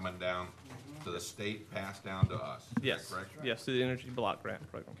dollars coming down to the state, passed down to us. Is that Yes, correct? yes, to the Energy Block Grant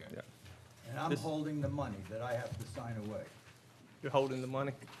Program. Okay. Yeah. And I'm This- holding the money that I have to sign away. You're holding the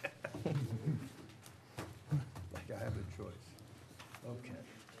money? Like I have a choice. Okay.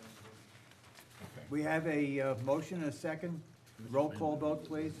 We have a motion and a second. Roll call vote,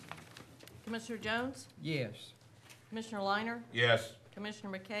 please. Commissioner Jones? Yes. Commissioner Liner? Yes.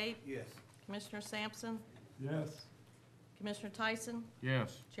 Commissioner McCabe? Yes. Commissioner Sampson? Yes. Commissioner Tyson?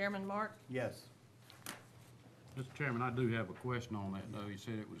 Yes. Chairman Mark? Yes. Mr. Chairman, I do have a question on that, though. You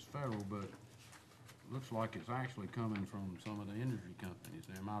said it was federal, but it looks like it's actually coming from some of the energy companies.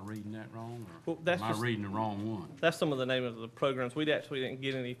 Am I reading that wrong, or Well, that's am I just- reading the wrong one? That's some of the name of the programs. We actually didn't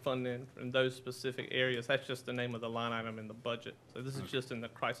get any funding from those specific areas. That's just the name of the line item in the budget. So this is just in the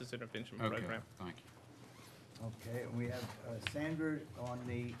Crisis Intervention Okay, Program. thank you. Okay, and we have Sandra on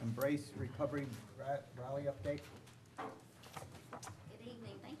the Embrace Recovery Rally update. Good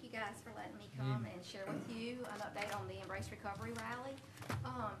evening. Thank you guys for letting me come and share with you an update on the Embrace Recovery Rally.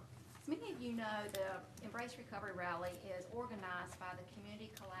 As many of you know, the Embrace Recovery Rally is organized by the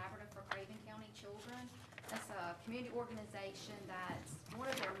Community Collaborative for Craven County Children. That's a community organization that's, one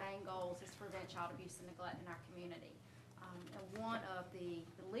of their main goals is to prevent child abuse and neglect in our community. And one of the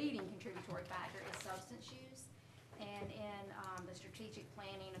leading contributory factor is substance use. And in the strategic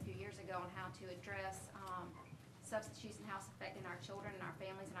planning a few years ago on how to address substance use and how it's affecting our children and our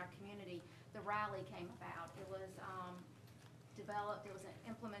families and our community, the rally came about. It was developed, it was an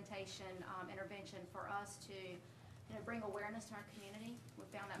implementation intervention for us to bring awareness to our community. We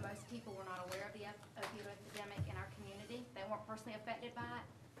found that most people were not aware of the opioid epidemic in our community. They weren't personally affected by it,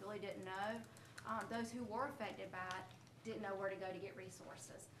 really didn't know. Those who were affected by it didn't know where to go to get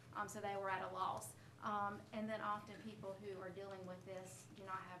resources, so they were at a loss. And then often people who are dealing with this do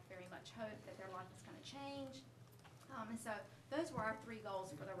not have very much hope that their life is going to change. And so those were our three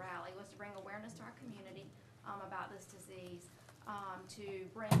goals for the rally, was to bring awareness to our community about this disease, to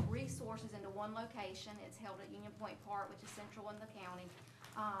bring resources into one location. It's held at Union Point Park, which is central in the county.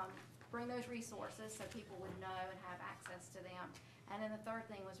 Bring those resources so people would know and have access to them. And then the third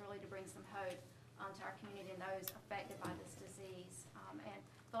thing was really to bring some hope to our community and those affected by this disease. And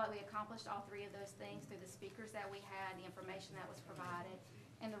I feel like we accomplished all three of those things through the speakers that we had, the information that was provided,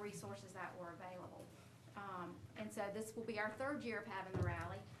 and the resources that were available. And so this will be our third year of having the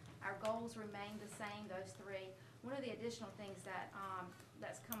rally. Our goals remain the same, those three. One of the additional things that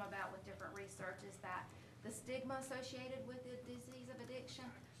that's come about with different research is that the stigma associated with the disease of addiction,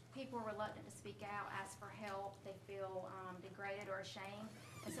 people are reluctant to speak out, ask for help. They feel degraded or ashamed.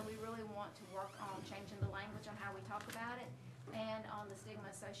 And so we really want to work on changing the language on how we talk about it and on the stigma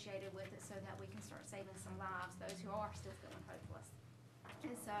associated with it so that we can start saving some lives, those who are still feeling hopeless.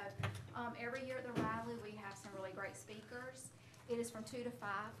 And so every year at the rally, we have some really great speakers. It is from 2 to 5,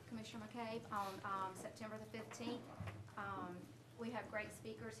 Commissioner McCabe, on September the 15th. We have great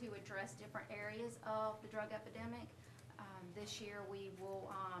speakers who address different areas of the drug epidemic. This year we will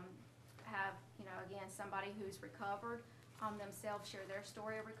have, again, somebody who's recovered themselves share their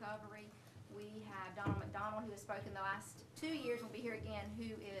story of recovery. We have Donald McDonald, who has spoken the last 2 years, will be here again,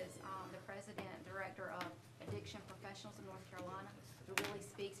 who is the president and director of Addiction Professionals of North Carolina, who really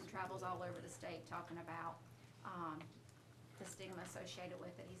speaks and travels all over the state talking about the stigma associated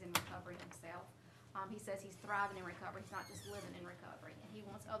with it. He's in recovery himself. He says he's thriving in recovery. He's not just living in recovery. And he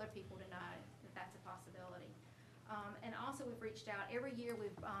wants other people to know that that's a possibility. And also we've reached out. Every year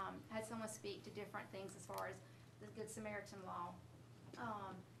we've had someone speak to different things as far as the Good Samaritan law,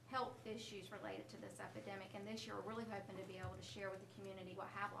 health issues related to this epidemic. And this year we're really hoping to be able to share with the community what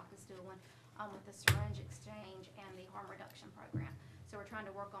Havelock is doing with the syringe exchange and the harm reduction program. So we're trying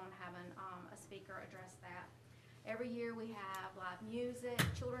to work on having a speaker address that. Every year we have live music,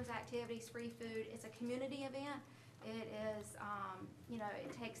 children's activities, free food. It's a community event. It is,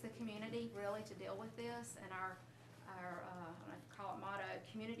 it takes the community really to deal with this, and our I'm going to call it motto,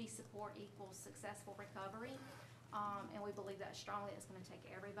 community support equals successful recovery. And we believe that strongly. It's going to take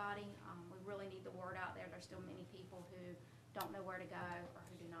everybody. We really need the word out there. There's still many people who don't know where to go or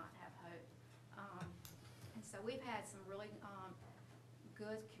who do not have hope. And so we've had some really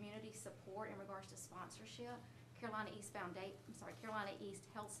good community support in regards to sponsorship. Carolina East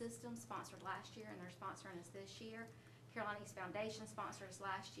Health System sponsored last year, and they're sponsoring us this year. Carolina East Foundation sponsored us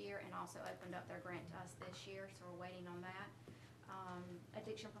last year and also opened up their grant to us this year, so we're waiting on that.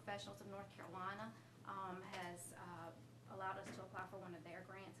 Addiction Professionals of North Carolina has allowed us to apply for one of their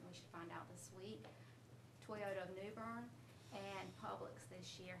grants, and we should find out this week. Toyota of New Bern and Publix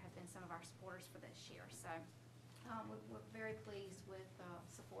this year have been some of our supporters for this year. So we're very pleased with the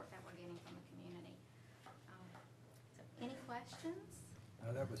support that we're getting from the community. So any questions?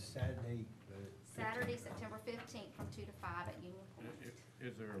 That was Saturday. Saturday, September 15th from 2 to 5 at Union Point.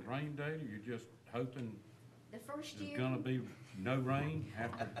 Is there a rain date, or you're just hoping The first year. there's gonna be no rain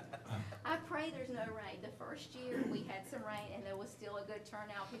after? I pray there's no rain. The first year we had some rain and there was still a good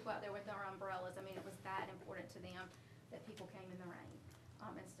turnout. People out there with their umbrellas. I mean, it was that important to them that people came in the rain.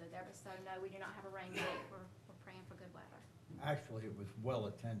 And so there was, so no, we do not have a rain date. We're praying for good weather. Actually, it was well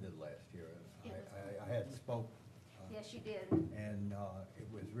attended last year. I had spoke. Yes, you did. And it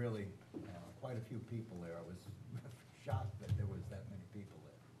was really quite a few people there. I was shocked that there was that many people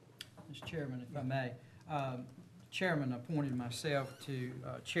there. Mr. Chairman, if I may, Chairman appointed myself to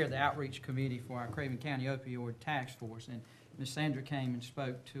chair the outreach committee for our Craven County Opioid Task Force, and Ms. Sandra came and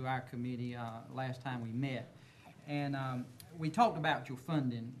spoke to our committee last time we met. And we talked about your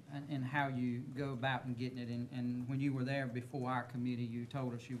funding and how you go about and getting it. And when you were there before our committee, you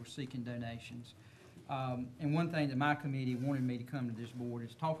told us you were seeking donations. And one thing that my committee wanted me to come to this board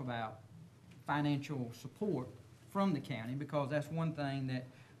is talk about financial support from the county, because that's one thing that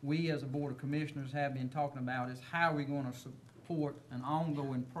we as a Board of Commissioners have been talking about, is how we're going to support an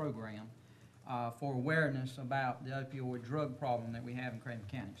ongoing program for awareness about the opioid drug problem that we have in Craven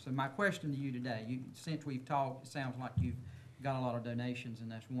County. So my question to you today, since we've talked, it sounds like you've got a lot of donations, and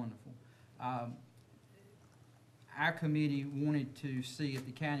that's wonderful. Our committee wanted to see if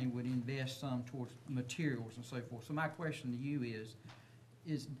the county would invest some towards materials and so forth. So my question to you is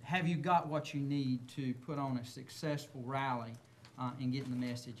have you got what you need to put on a successful rally in getting the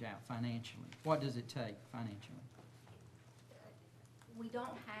message out financially? What does it take financially? We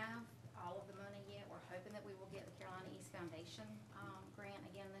don't have all of the money yet. We're hoping that we will get the Carolina East Foundation grant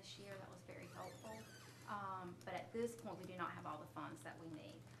again this year. That was very helpful. But at this point, we do not have all the funds that we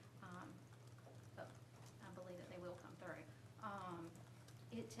need. But I believe that they will come through.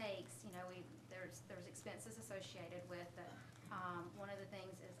 It takes, there's expenses associated with it. One of the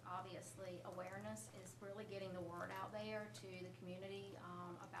things is obviously awareness, is really getting the word out there to the community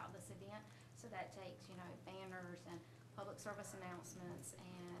about this event. So that takes, banners and public service announcements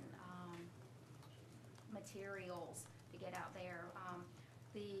and materials to get out there.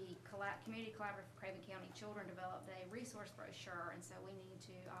 The Community Collaborative for Craven County Children developed a resource brochure, and so we need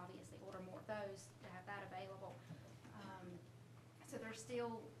to obviously order more of those to have that available. So there's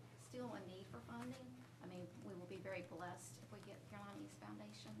still a need for funding. I mean, we will be very blessed if we get Carolina East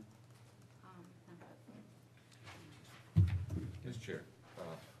Foundation. I'm hoping. Ms. Chair,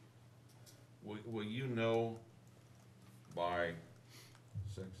 will you know by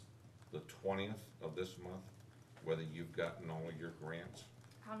the 20th of this month whether you've gotten all of your grants?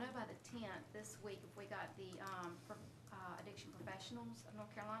 I'll know by the 10th this week if we got the Addiction Professionals of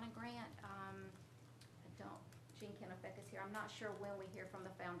North Carolina grant. Jean Kennebec is here. I'm not sure when we hear from the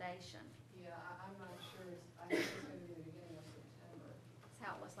foundation. Yeah, I'm not sure. I think it's going to be the beginning of September. That's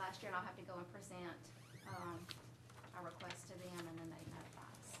how it was last year, and I'll have to go and present our request to them, and then they notify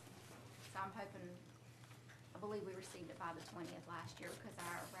us. So I'm hoping, I believe we received it by the 20th last year, because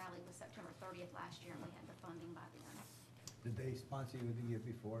our rally was September 30th last year, and we had the funding by then. Did they sponsor you the year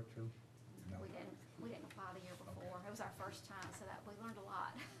before, too? No. We didn't apply the year before. It was our first time, so that we learned a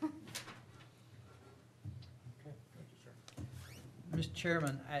lot. Okay, thank you, sir. Mr.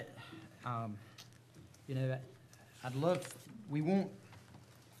 Chairman, I'd love, we want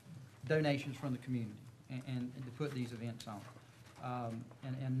donations from the community and to put these events on.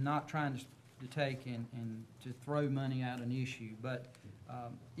 And not trying to take and to throw money at an issue, but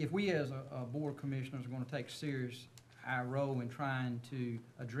if we as a Board of Commissioners are going to take serious our role in trying to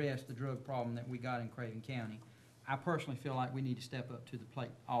address the drug problem that we got in Craven County, I personally feel like we need to step up to the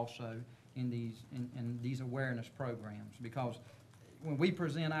plate also in these awareness programs, because when we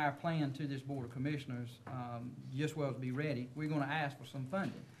present our plan to this Board of Commissioners, just well as be ready, we're going to ask for some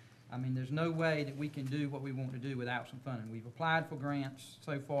funding. I mean, there's no way that we can do what we want to do without some funding. We've applied for grants.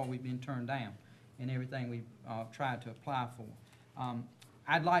 So far, we've been turned down in everything we've tried to apply for.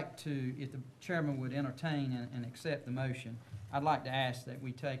 I'd like to, if the chairman would entertain and accept the motion, I'd like to ask that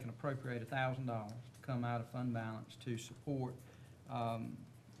we take and appropriate $1,000 to come out of fund balance to support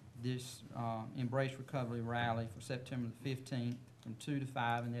this Embrace Recovery Rally for September the 15th from 2 to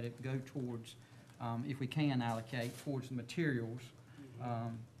 5, and that it go towards, if we can allocate, towards the materials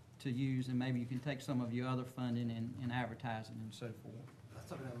to use, and maybe you can take some of your other funding and advertising and so forth.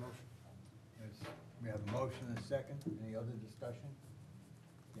 Let's have that motion. We have a motion and a second. Any other discussion?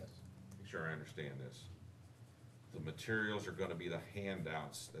 Yes. Make sure I understand this. The materials are gonna be the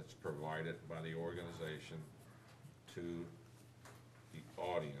handouts that's provided by the organization to the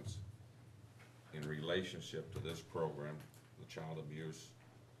audience in relationship to this program, the child abuse,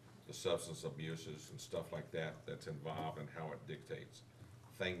 the substance abuses and stuff like that that's involved and how it dictates.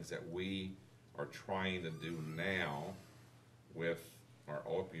 Things that we are trying to do now with our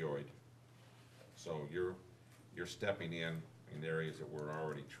opioid. So you're stepping in areas that we're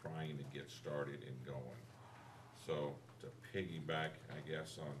already trying to get started and going. So to piggyback, I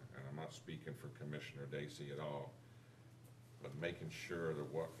guess, on, and I'm not speaking for Commissioner Dacey at all, but making sure that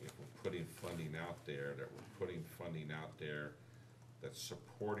if we're putting funding out there, that we're putting funding out there that's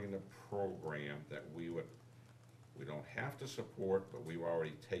supporting a program that we don't have to support, but we've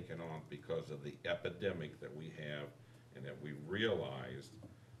already taken on because of the epidemic that we have, and that we realized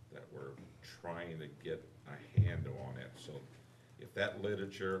that we're trying to get a handle on it. So if that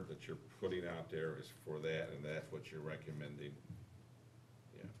literature that you're putting out there is for that, and that's what you're recommending,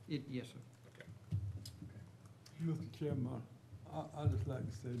 yeah. Yes, sir. Okay. Mr. Chairman, I'd just like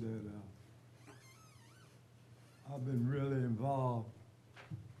to say that I've been really involved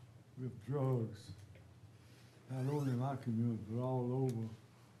with drugs, not only in my community, but all over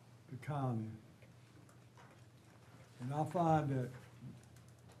the county. And I find that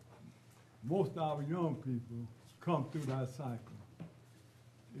most of our young people come through that cycle.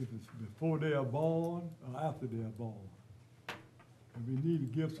 If it's before they are born or after they are born. And we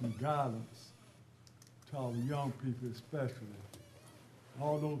need to give some guidance to our young people especially.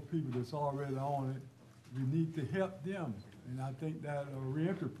 All those people that's already on it, we need to help them. And I think that a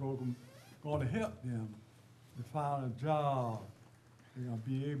reentry program is going to help them to find a job and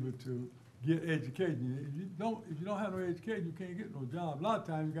be able to get education. If you don't have no education, you can't get no job. A lot of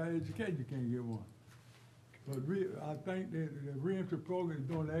times you got education, you can't get one. But I think that the reentry program is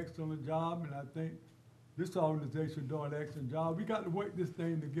doing an excellent job, and I think this organization is doing an excellent job. We got to work this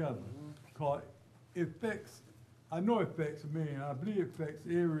thing together, because it affects, I know it affects me, and I believe it affects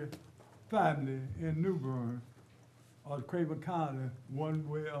every family in New Bern or Craven County one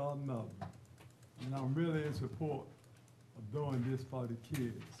way or another. And I'm really in support of doing this for the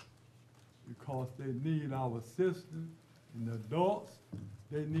kids, because they need our assistance, and the adults,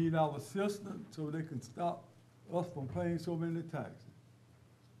 they need our assistance so they can stop us from paying so many taxes.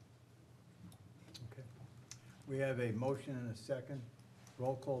 Okay. We have a motion and a second.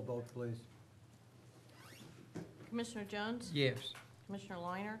 Roll call vote, please. Commissioner Jones? Yes. Commissioner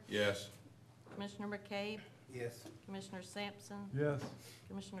Liner? Yes. Commissioner McCabe? Yes. Commissioner Sampson? Yes.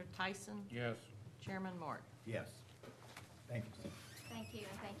 Commissioner Tyson? Yes. Chairman Martin? Yes. Thank you. Thank you,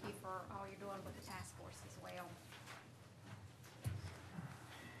 and thank you for all you're doing with the task force as well.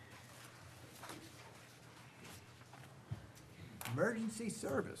 Emergency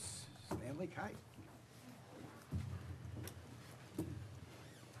Service, Stanley Kite.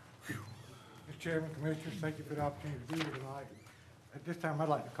 Mr. Chairman, Commissioners, thank you for the opportunity to be here tonight. At this time, I'd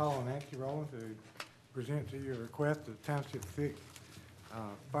like to call on Nancy Rowland to present to you a request of Township 6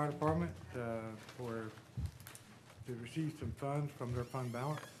 Fire Department to receive some funds from their fund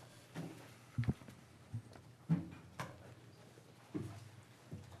balance.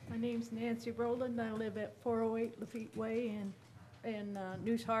 My name's Nancy Rowland. I live at 408 Lafitte Way in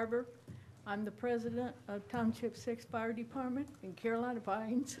News Harbor. I'm the president of Township 6 Fire Department in Carolina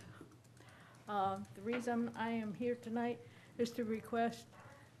Pines. The reason I am here tonight is to request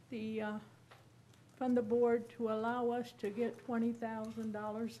from the board to allow us to get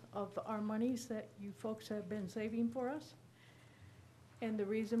 $20,000 of our monies that you folks have been saving for us. And the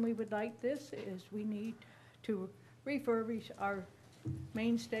reason we would like this is we need to refurbish our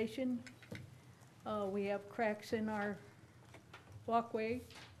main station. We have cracks in our walkway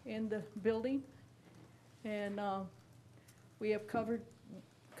in the building, and we have covered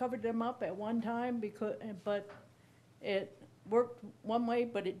them up at one time but it worked one way,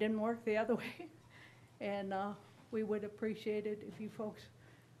 but it didn't work the other way. And we would appreciate it if you folks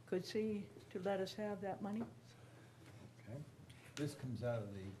could see to let us have that money. Okay. This comes out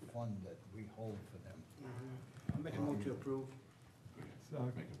of the fund that we hold for them. I'll make a motion to approve.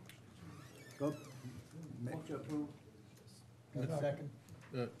 Go. Motion to approve. Got a second?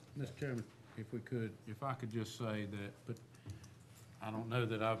 Mr. Chairman, if I could just say that, but I don't know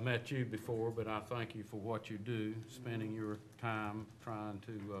that I've met you before, but I thank you for what you do, spending your time trying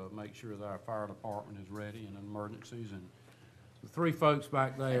to make sure that our fire department is ready in emergencies. And the three folks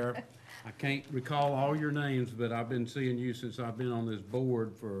back there, I can't recall all your names, but I've been seeing you since I've been on this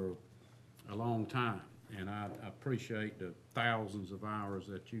board for a long time. And I appreciate the thousands of hours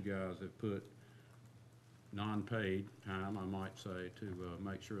that you guys have put, non-paid time, I might say, to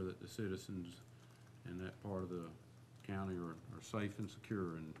make sure that the citizens in that part of the county are safe and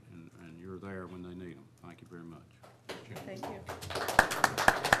secure, and you're there when they need them. Thank you very much. Thank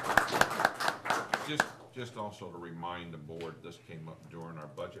you. Just also to remind the board, this came up during our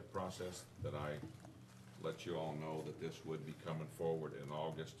budget process, that I let you all know that this would be coming forward in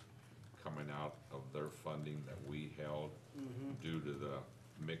August, coming out of their funding that we held due to the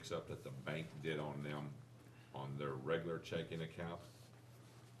mix-up that the bank did on them on their regular checking account,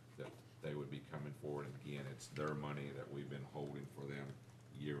 that they would be coming forward. Again, it's their money that we've been holding for them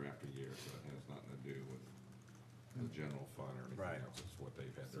year after year, so it has nothing to do with the general fund or anything else. It's what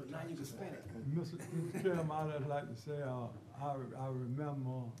they've had their now you can taxes spend it. Mr. Chairman, I'd just like to say, I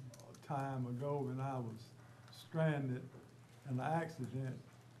remember a time ago when I was stranded in an accident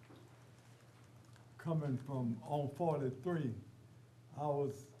coming from on 43.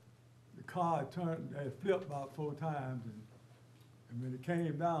 The car had flipped about 4 times, and when it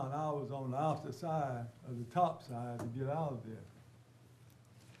came down, I was on the opposite side of the top side to get out of there.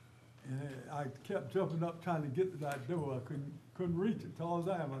 And I kept jumping up trying to get to that door. I couldn't reach it. Tall as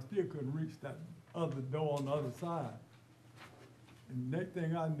I am, I still couldn't reach that other door on the other side. And next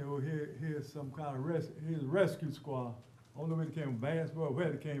thing I knew, here's some kind of rescue squad I don't know where it came from, Vanceboro,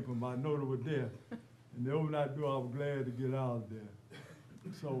 where it came from, but I know they were there. And they opened that door, I was glad to get out of there.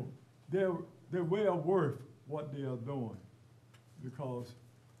 So they're well worth what they are doing, because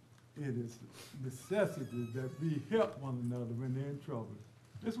it is necessity that we help one another when they're in trouble.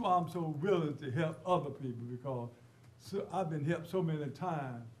 That's why I'm so willing to help other people, because I've been helped so many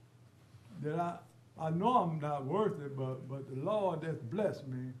times that I know I'm not worth it, but the Lord has blessed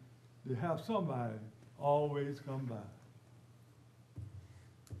me to have somebody always come by.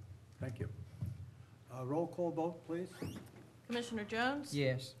 Thank you. Roll call vote, please. Commissioner Jones?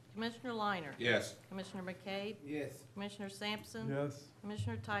 Yes. Commissioner Linor? Yes. Commissioner McCabe? Yes. Commissioner Sampson? Yes.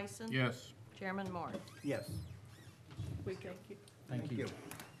 Commissioner Tyson? Yes. Chairman Moore? Yes. We thank you. Thank you.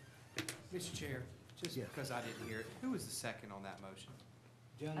 Mr. Chair, just Yes. because I didn't hear it, who was the second on that motion?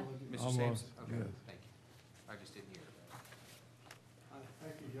 Mr. Almost, Sampson? Okay, yes. thank you. I just didn't hear it.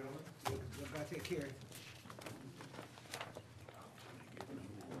 Thank you, gentlemen. Back to Carrie.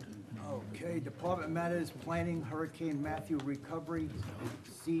 Okay, Department Matters, Planning, Hurricane Matthew Recovery,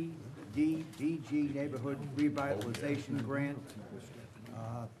 CDBG Neighborhood Revitalization Grant.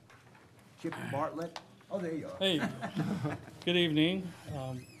 Chip Bartlett. Oh, there you are. Hey, good evening.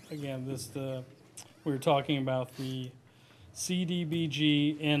 Again, we were talking about the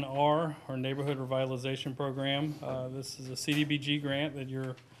CDBG-NR, our Neighborhood Revitalization Program. This is a CDBG grant that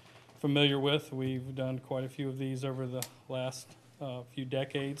you're familiar with. We've done quite a few of these over the last few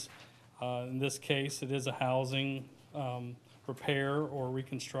decades. In this case, it is a housing repair or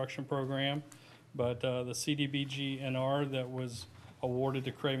reconstruction program, but the CDBG-NR that was awarded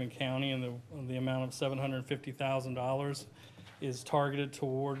to Craven County in the amount of $750,000 is targeted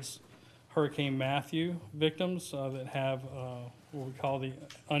towards Hurricane Matthew victims that have what we call the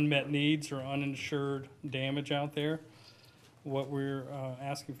unmet needs or uninsured damage out there. What we're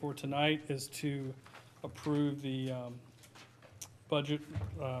asking for tonight is to approve the budget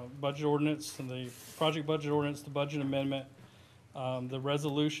ordinance, and the project budget ordinance, the budget amendment. The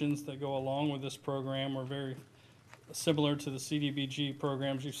resolutions that go along with this program are very similar to the CDBG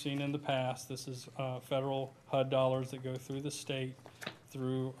programs you've seen in the past. This is federal HUD dollars that go through the state,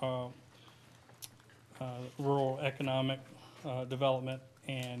 through rural economic development,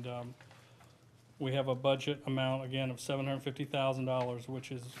 and we have a budget amount, again, of $750,000,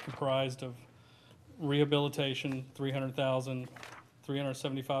 which is comprised of rehabilitation, $300,000,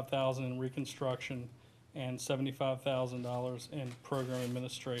 $375,000 in reconstruction, and $75,000 in program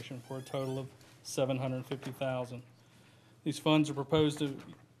administration, for a total of $750,000. These funds are proposed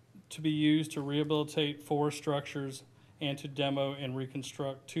to be used to rehabilitate 4 structures and to demo and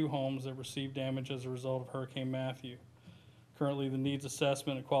reconstruct 2 homes that received damage as a result of Hurricane Matthew. Currently, the needs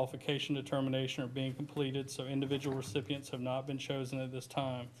assessment and qualification determination are being completed, so individual recipients have not been chosen at this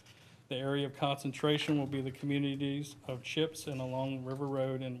time. The area of concentration will be the communities of Chips and along River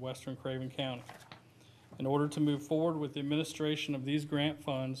Road in western Craven County. In order to move forward with the administration of these grant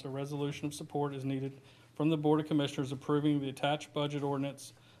funds, a resolution of support is needed from the Board of Commissioners approving the attached budget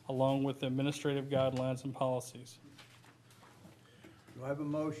ordinance along with the administrative guidelines and policies. Do I have a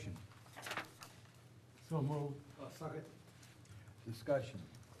motion? So moved. Second. Discussion.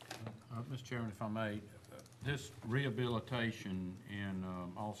 Mr. Chairman, if I may, this rehabilitation and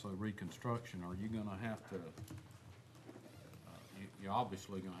also reconstruction, are you gonna have to, you're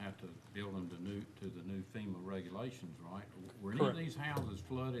obviously gonna have to build them to the new FEMA regulations, right? Were any of Correct. these houses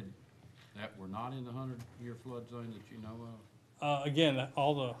flooded that were not in the 100-year flood zone that you know of? Again,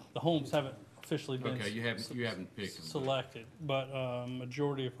 all the homes haven't officially been Okay, you haven't picked them. selected, but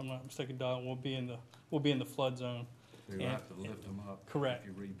majority, if I'm not mistaken, Don, will be in the flood zone. So you'll have to lift them up. Correct. If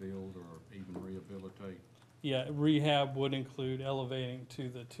you rebuild or even rehabilitate. Yeah, rehab would include elevating to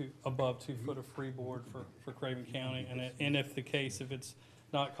the above 2 foot of freeboard for Craven County, and if the case, if it's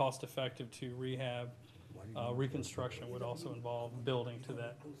not cost effective to rehab, reconstruction would also involve building to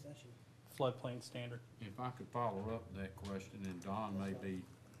that floodplain standard. If I could follow up that question, and Don may be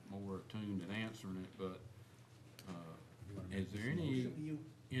more attuned at answering it, but is there any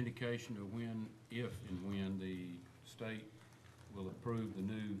indication of when, if and when the state will approve the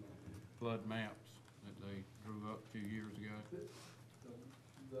new flood maps that they drew up a few years ago?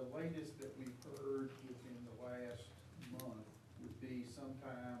 The latest that we've heard within the last month would be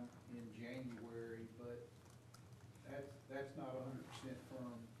sometime in January, but that's not 100%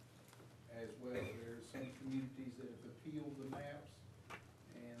 firm as well. There's some communities that have appealed the maps,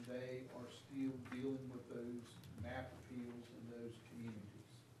 and they are still dealing with those map appeals in those communities.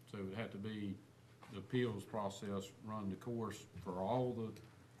 So it would have to be, the appeals process run the course for all the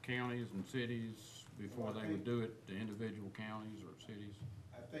counties and cities before they would do it to individual counties or cities?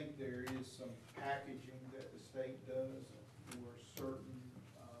 I think there is some packaging that the state does. for certain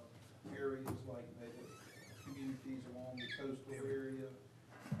areas like maybe communities along the coastal area,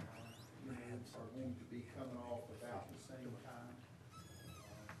 you know, are going to be coming off about the same time.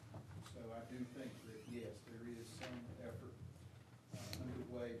 So I do think that, yes, there is some effort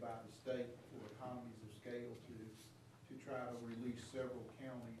underway by the state for economies of scale to try to release several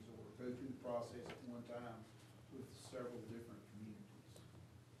counties or go through the process at one time with several different communities.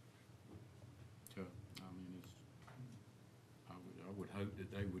 So, I mean, I would hope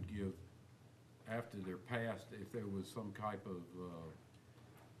that they would give, after they're passed, if there was some type of,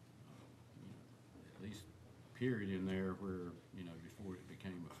 at least period in there where, you know, before it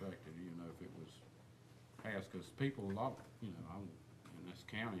became effective, you know, if it was passed, because people, a lot, you know, in this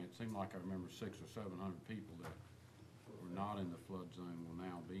county, it seemed like I remember 600 or 700 people that were not in the flood zone will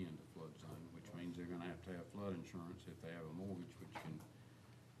now be in the flood zone, which means they're gonna have to have flood insurance if they have a mortgage, which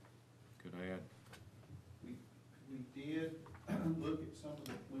could add. We did look at some of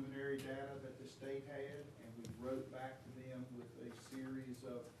the preliminary data that the state had, and we wrote back to them with a series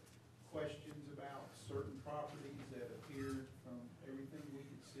of questions about certain properties that appeared from everything we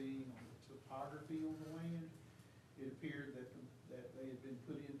could see on the topography on the land. It appeared that they had been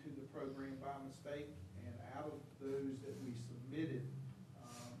put into the program by mistake, and out of those that we submitted,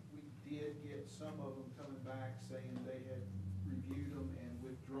 we did get some of them coming back saying they had reviewed them and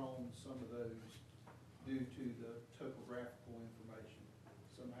withdrawn some of those due to the topographical information.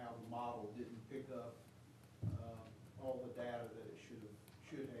 Somehow the model didn't pick up all the data that it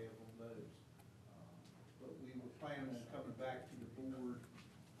should have on those. But we were planning on coming back to the board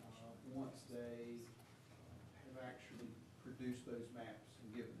once they have actually produced those maps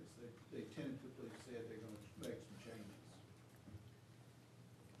and given us. They tentatively said they're going to make some changes.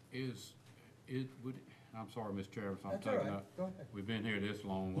 I'm sorry, Mr. Chairman, I'm That's all taking right. up. Go ahead. We've been here this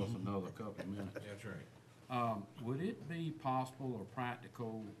long, what's another couple of minutes? That's right. Would it be possible or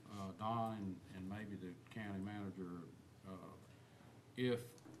practical, Don and maybe the county manager, if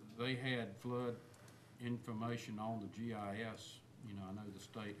they had flood information on the GIS, you know, I know the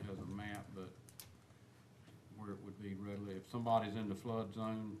state has a map, but where it would be readily, if somebody's in the flood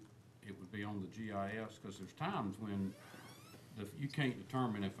zone, it would be on the GIS, because there's times when you can't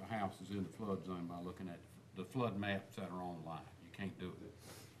determine if a house is in the flood zone by looking at the flood maps that are online. You can't do it.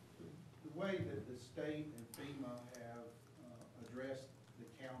 The way that the state and FEMA have addressed the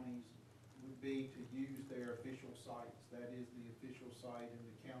counties would be to use their official sites. That is the official site, and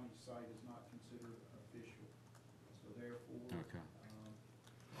the county site is not considered official. So therefore, Okay.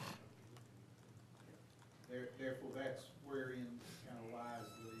 Therefore, that's wherein kind of lies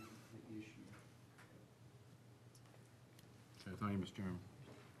the issue. Okay, thank you, Mr.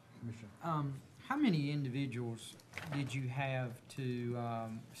 Chairman. How many individuals did you have to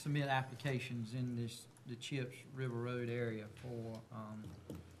submit applications in the Chips River Road area for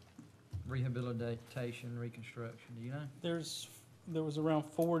rehabilitation, reconstruction? Do you know? There was around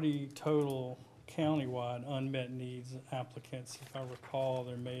 40 total countywide unmet needs applicants. If I recall,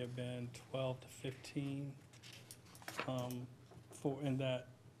 there may have been 12 to 15 in that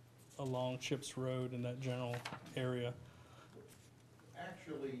along Chips Road in that general area.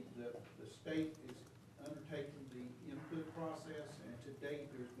 Actually, the state is undertaking the input process, and to date,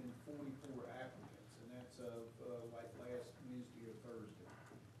 there's been 44 applicants, and that's of like last Wednesday or Thursday.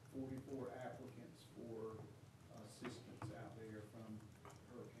 44 applicants for assistance out there from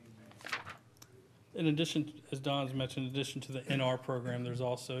Hurricane Matthew. In addition, as Don's mentioned, in addition to the NR program, there's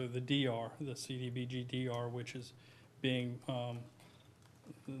also the DR, the CDBG DR, which is being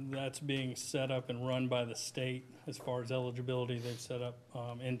that's being set up and run by the state as far as eligibility. They've set up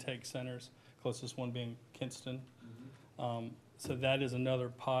intake centers, closest one being Kinston. So that is another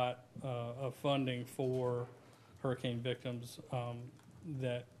pot of funding for hurricane victims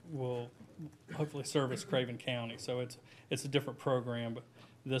that will hopefully service Craven County. So it's a different program, but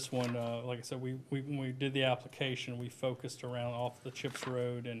this one, like I said, when we did the application, we focused around off the Chips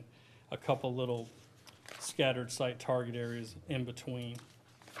Road and a couple little scattered site target areas in between.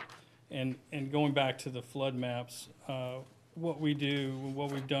 And going back to the flood maps, what we've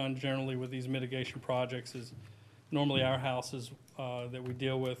done generally with these mitigation projects is normally our houses that we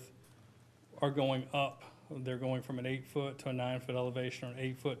deal with are going up. They're going from an 8-foot to a 9-foot elevation, or an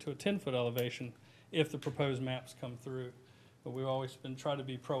 8-foot to a 10-foot elevation if the proposed maps come through. But we've always been trying to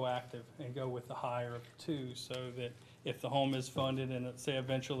be proactive and go with the higher of the two, so that if the home is funded and it's, say,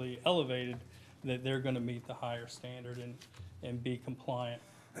 eventually elevated, that they're going to meet the higher standard and be compliant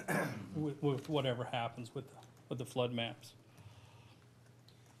with whatever happens with the flood maps.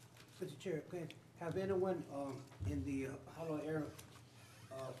 Mr. Chair, have anyone in the Hollow area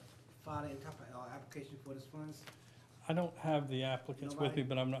filed any type of application for this funds? I don't have the applicants with me,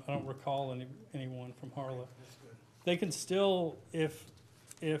 but I don't recall anyone from Harlow. They can still, if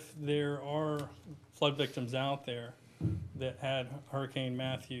there are flood victims out there that had Hurricane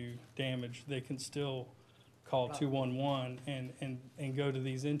Matthew damage, they can still call 211 and go to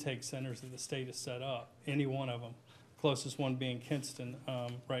these intake centers that the state has set up, any one of them, closest one being Kinston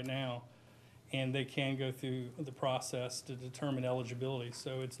right now. And they can go through the process to determine eligibility.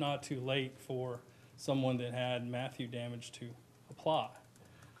 So it's not too late for someone that had Matthew damage to apply.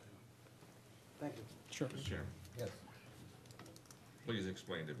 Thank you. Sure. Mr. Chairman, Yes. please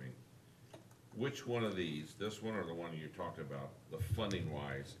explain to me, which one of these, this one or the one you talked about, the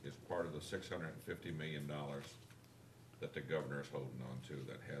funding-wise, is part of the $650 million that the governor's holding on to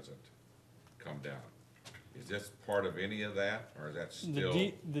that hasn't come down? Is this part of any of that, or is that still?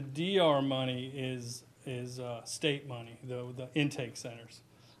 The DR money is state money, the intake centers.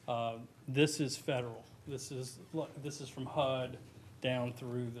 This is federal. This is from HUD down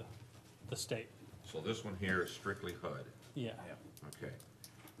through the state. So this one here is strictly HUD? Yeah. Okay.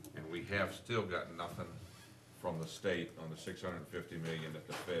 And we have still got nothing from the state on the $650 million that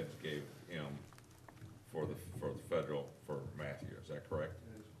the feds gave him for the federal, for Matthew, is that correct?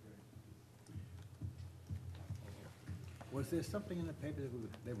 Was there something in the paper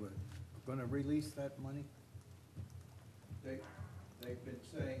that they were gonna release that money? They've been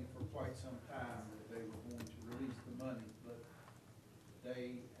saying for quite some time that they were going to release the money, but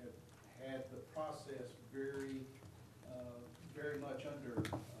they have had the process very much under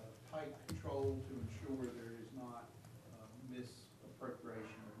tight control to ensure there is not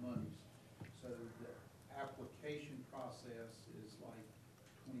misappropriation of monies. So the application process is like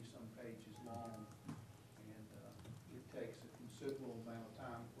 20-some pages long, and it takes a considerable amount of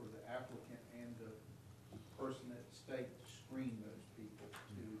time for the applicant and the person at the state to screen those people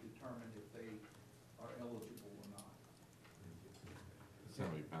to determine if they are eligible or not. That's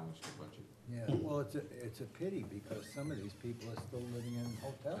how we balance the budget. Yeah, well, it's a pity because some of these people are still living in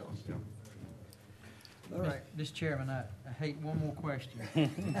hotels. All right. Mr. Chairman, I hate one more question.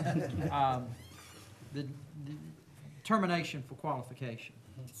 The determination for qualification.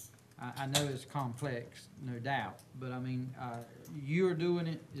 I know it's complex, no doubt, but I mean, you're doing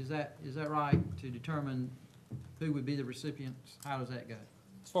it, is that right, to determine who would be the recipients? How does that go?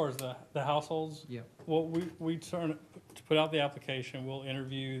 As far as the households? Yeah. Well, we to put out the application, we'll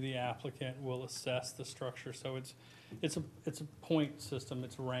interview the applicant, we'll assess the structure. So it's a point system,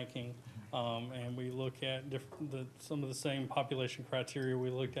 it's ranking. And we look at some of the same population criteria we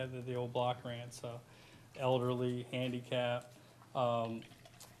looked at the old block grant. So elderly, handicap,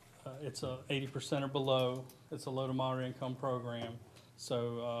 it's a 80% or below. It's a low to moderate income program.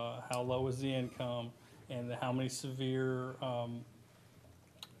 So how low is the income, and how many severe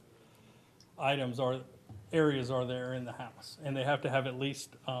areas are there in the house? And they have to have at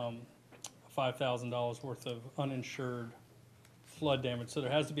least $5,000 worth of uninsured flood damage. So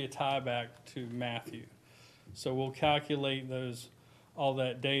there has to be a tie back to Matthew. So we'll calculate all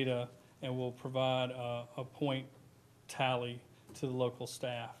that data, and we'll provide a point tally to the local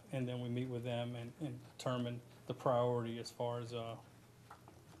staff, and then we meet with them and determine the priority as far as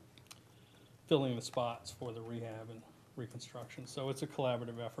filling the spots for the rehab and reconstruction. So it's a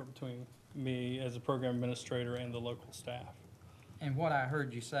collaborative effort between me as a program administrator and the local staff. And what I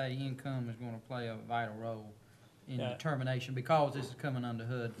heard you say, income is going to play a vital role in determination because this is coming under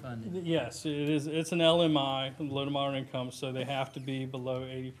HUD funding. Yes, it is. It's an LMI, low to moderate income, so they have to be below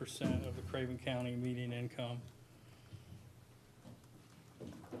 80% of the Craven County median income.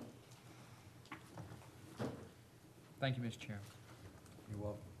 Thank you, Mr. Chairman. You're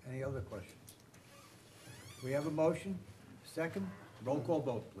welcome. Any other questions? We have a motion, second, roll call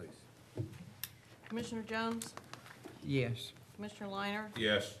vote, please. Commissioner Jones? Yes. Commissioner Liner?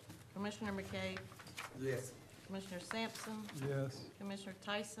 Yes. Commissioner McCabe? Yes. Commissioner Sampson? Yes. Commissioner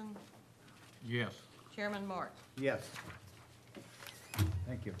Tyson? Yes. Chairman Martin? Yes.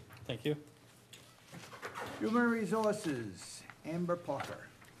 Thank you. Thank you. Human Resources, Amber Parker.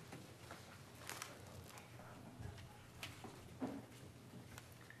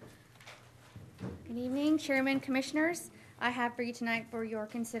 Good evening, Chairman, Commissioners. I have for you tonight for your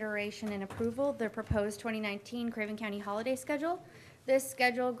consideration and approval the proposed 2019 Craven County holiday schedule. This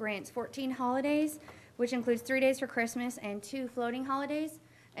schedule grants 14 holidays, which includes 3 days for Christmas and 2 floating holidays.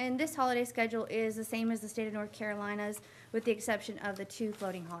 And this holiday schedule is the same as the state of North Carolina's, with the exception of the 2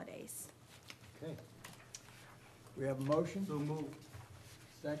 floating holidays. Okay. We have a motion? So move.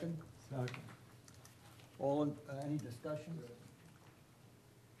 Second? Second. Any discussion?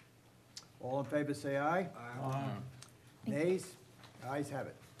 All in favor, say aye. Aye. Nays? Ayes have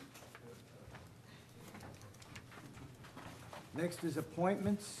it. Next is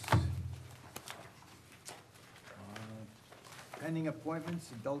appointments. Pending appointments,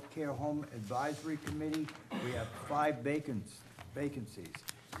 Adult Care Home Advisory Committee, we have 5 vacancies.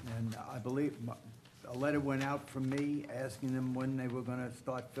 And I believe a letter went out from me asking them when they were gonna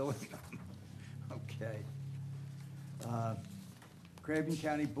start filling them. Okay. Craven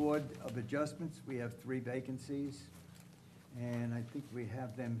County Board of Adjustments, we have 3 vacancies, and I think we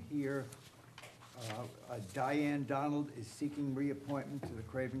have them here. Diane Donald is seeking reappointment to the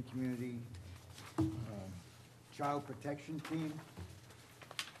Craven Community Child Protection Team.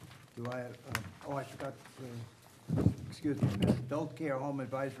 Do I, I forgot, excuse me, Adult Care Home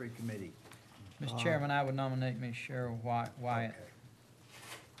Advisory Committee. Mr. Chairman, I would nominate Ms. Cheryl Wyatt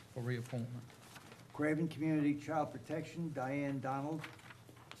for reappointment. Craven Community Child Protection, Diane Donald,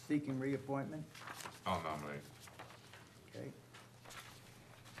 seeking reappointment. I'll nominate. Okay.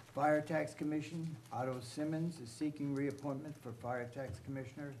 Fire Tax Commission, Otto Simmons is seeking reappointment for Fire Tax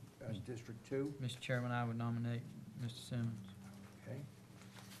Commissioner, District 2. Mr. Chairman, I would nominate Mr. Simmons. Okay.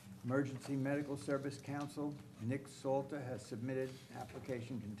 Emergency Medical Service Council, Nick Salter has submitted an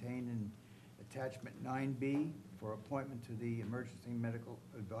application contained in Attachment 9B for appointment to the Emergency Medical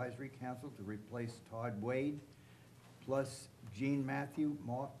Advisory Council to replace Todd Wade, plus Gene Matthew,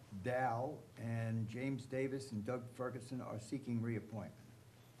 Mark Dow, and James Davis and Doug Ferguson are seeking reappointment.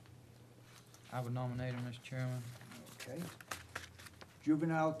 I would nominate him, Mr. Chairman. Okay.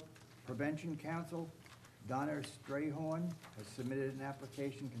 Juvenile Prevention Council, Donna Strayhorn has submitted an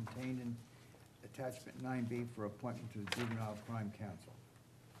application contained in Attachment 9B for appointment to the Juvenile Crime Council.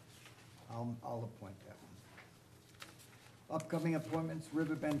 I'll appoint that one. Upcoming appointments,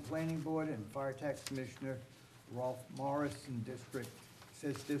 Riverbend Planning Board and Fire Tax Commissioner Rolf Morris in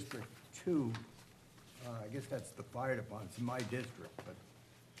says District 2. I guess that's the fire department, it's my district, but,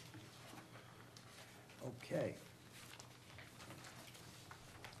 okay.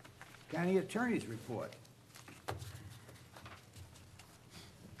 County Attorney's Report.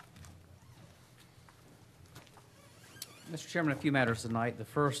 Mr. Chairman, a few matters tonight. The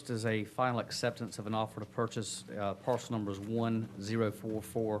first is a final acceptance of an offer to purchase parcel numbers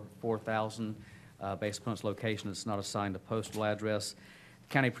 10444000 based upon its location. It's not assigned a postal address.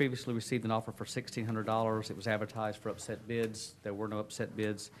 The county previously received an offer for $1,600. It was advertised for upset bids. There were no upset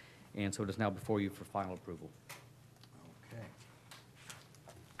bids, and so it is now before you for final approval. Okay.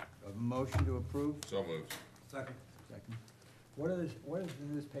 A motion to approve? So moved. Second. What is the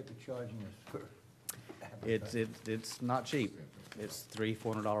newspaper charging us for? It's not cheap. It's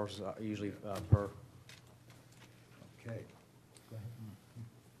 $300-400 usually per. Okay. Go ahead.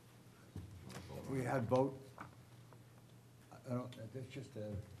 We had vote. I don't, that's just a.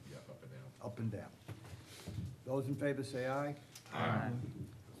 Yeah, up and down. Up and down. Those in favor say aye. Aye.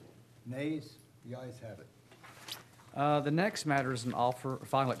 Nays? The ayes have it. The next matter is an offer,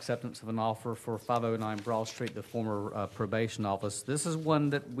 final acceptance of an offer for 509 Broad Street, the former probation office. This is one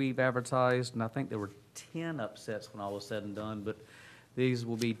that we've advertised, and I think there were 10 upsets when all was said and done, but these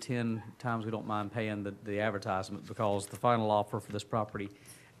will be 10 times we don't mind paying the advertisement, because the final offer for this property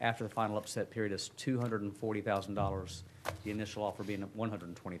after the final upset period is $240,000, the initial offer being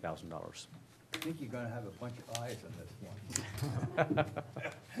 $120,000. I think you're gonna have a bunch of ayes on this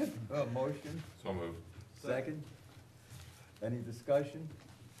one. Motion? So moved. Second? Any discussion?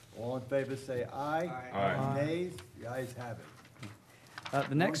 All in favor say aye. Aye. Nays? The ayes have it.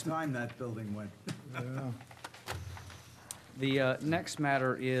 The next Long time that building went. The next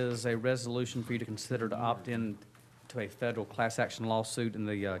matter is a resolution for you to consider to opt in to a federal class action lawsuit in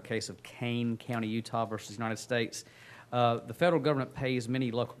the case of Kane County, Utah versus United States. The federal government pays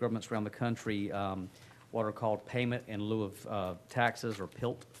many local governments around the country what are called payment in lieu of taxes or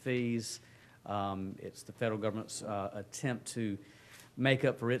PILT fees. It's the federal government's attempt to make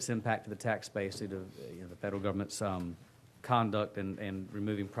up for its impact to the tax base due to the federal government's conduct and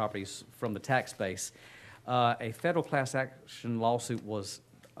removing properties from the tax base. A federal class action lawsuit was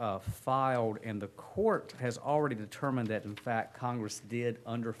filed, and the court has already determined that, in fact, Congress did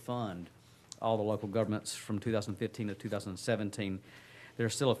underfund all the local governments from 2015 to 2017. There are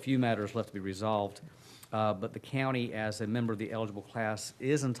still a few matters left to be resolved, but the county, as a member of the eligible class,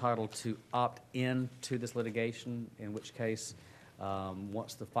 is entitled to opt in to this litigation, in which case,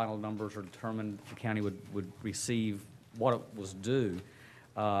 once the final numbers are determined, the county would receive what it was due.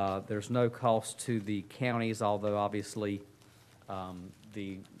 There's no cost to the counties, although obviously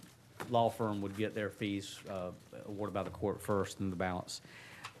the law firm would get their fees awarded by the court first and the balance.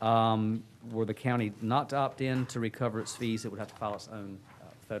 Were the county not to opt in to recover its fees, it would have to file its own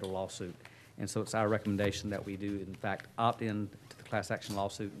federal lawsuit. And so it's our recommendation that we do, in fact, opt in to the class action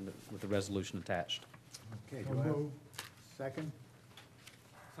lawsuit with the resolution attached. Okay, do I have a second?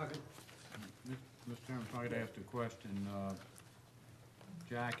 Second. Mr. Chairman, if I could ask a question,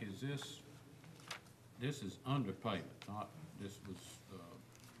 Jack, is this is underpayment, not, this was,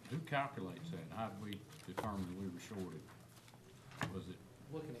 who calculates that? How did we determine we were shorted? Was it?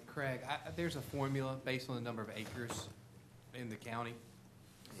 Looking at Craig, there's a formula based on the number of acres in the county,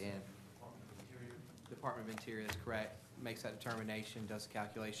 and Department of Interior, that's correct, makes that determination, does the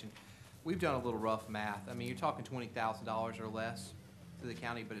calculation. We've done a little rough math. I mean, you're talking $20,000 or less to the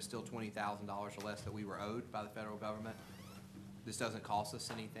county, but it's still $20,000 or less that we were owed by the federal government. This doesn't cost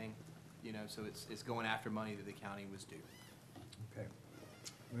us anything, you know, so it's going after money that the county was due. Okay.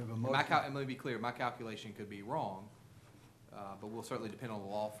 We have a motion. And let me be clear, my calculation could be wrong, but we'll certainly depend on the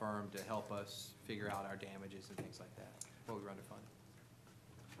law firm to help us figure out our damages and things like that, what we were underfunded.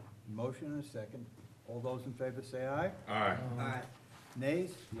 Motion and a second. All those in favor say aye. Aye. Aye.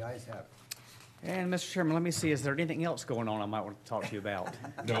 Nays? The ayes have it. And Mr. Chairman, let me see, is there anything else going on I might want to talk to you about?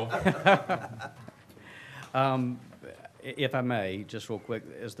 No. If I may, just real quick,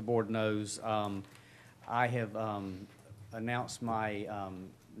 as the board knows, I have announced my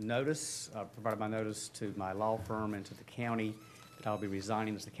provided my notice to my law firm and to the county that I'll be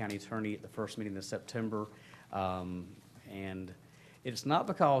resigning as the county attorney at the first meeting in September. And it's not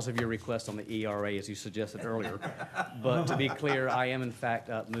because of your request on the ERA, as you suggested earlier, but to be clear, I am in fact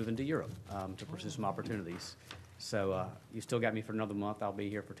moving to Europe to pursue some opportunities. So you still got me for another month. I'll be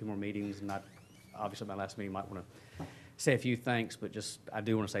here for 2 more meetings, and obviously my last meeting might want to say a few thanks, but I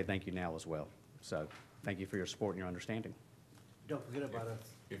do want to say thank you now as well. So thank you for your support and your understanding. Don't forget about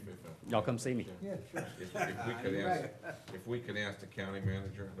us. Y'all come see me. Yeah, sure. If we could ask the county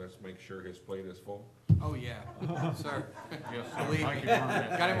manager, let's make sure his plate is full. Oh, yeah, sir. Yes, sir. Believe Thank me. you very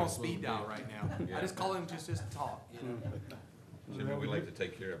much. Got him on speed dial right now. Yeah. I just call him just to talk. Jimmy, we'd like to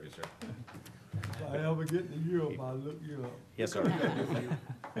take care of you, sir. If I ever get to Europe, I'll look you up. Yes, sir.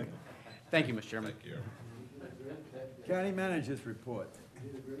 Thank you, Mr. Chairman. Thank you. County managers report.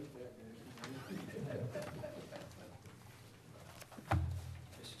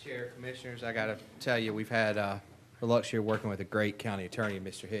 Mr. Chair, Commissioners, I got to tell you, we've had the luxury of working with a great county attorney,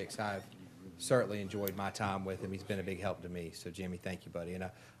 Mr. Hicks. I've certainly enjoyed my time with him. He's been a big help to me. So, Jimmy, thank you, buddy. And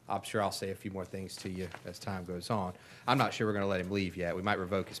I'm sure I'll say a few more things to you as time goes on. I'm not sure we're going to let him leave yet. We might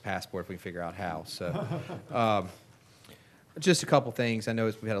revoke his passport if we can figure out how. So, just a couple things. I know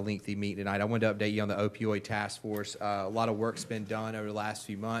we've had a lengthy meeting tonight. I wanted to update you on the opioid task force. A lot of work's been done over the last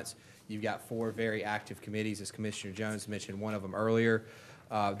few months. You've got 4 very active committees, as Commissioner Jones mentioned one of them earlier.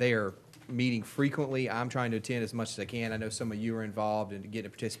 They are meeting frequently. I'm trying to attend as much as I can. I know some of you are involved and getting to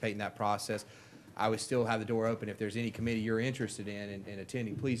participate in that process. I would still have the door open. If there's any committee you're interested in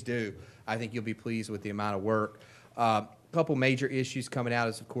attending, please do. I think you'll be pleased with the amount of work. A couple major issues coming out,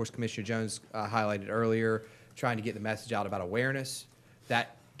 as of course Commissioner Jones highlighted earlier, trying to get the message out about awareness.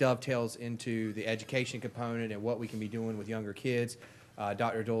 That dovetails into the education component and what we can be doing with younger kids.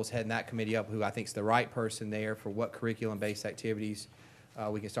 Dr. Dole's heading that committee up, who I think is the right person there for what curriculum-based activities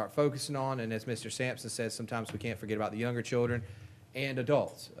we can start focusing on. And as Mr. Sampson says, sometimes we can't forget about the younger children and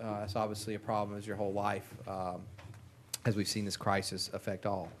adults. That's obviously a problem as your whole life, as we've seen this crisis affect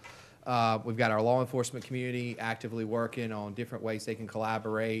all. We've got our law enforcement community actively working on different ways they can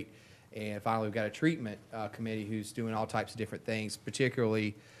collaborate. And finally, we've got a treatment committee who's doing all types of different things,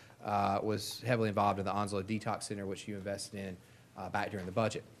 particularly was heavily involved in the Onslow Detox Center, which you invested in back during the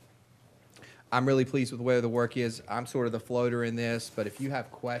budget. I'm really pleased with where the work is. I'm sort of the floater in this, but if you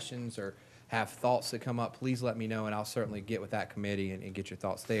have questions or have thoughts that come up, please let me know, and I'll certainly get with that committee and get your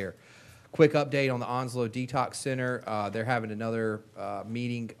thoughts there. Quick update on the Onslow Detox Center. They're having another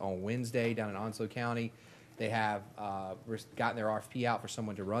meeting on Wednesday down in Onslow County. They have gotten their RFP out for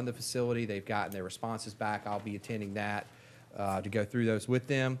someone to run the facility. They've gotten their responses back. I'll be attending that to go through those with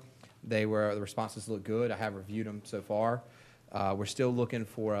them. The responses look good. I have reviewed them so far. We're still looking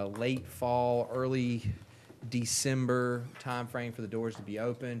for a late fall, early December timeframe for the doors to be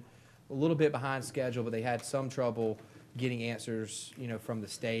open. A little bit behind schedule, but they had some trouble getting answers, from the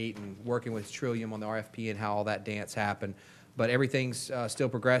state and working with Trillium on the RFP and how all that dance happened. But everything's still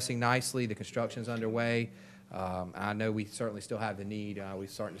progressing nicely. The construction's underway. I know we certainly still have the need. We're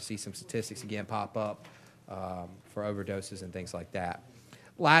starting to see some statistics again pop up for overdoses and things like that.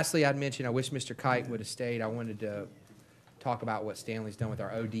 Lastly, I'd mention, I wish Mr. Kite would have stayed. I wanted to talk about what Stanley's done with our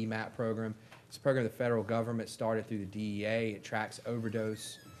ODMAP program. It's a program the federal government started through the DEA. It tracks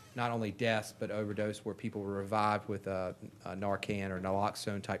overdose, not only deaths, but overdose where people were revived with a Narcan or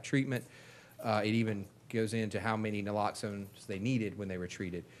naloxone type treatment. It even goes into how many naloxones they needed when they were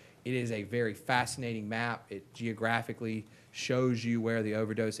treated. It is a very fascinating map. It geographically shows you where the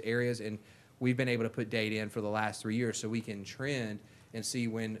overdose areas, and we've been able to put data in for the last 3 years so we can trend and see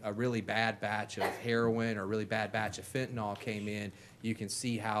when a really bad batch of heroin or a really bad batch of fentanyl came in. You can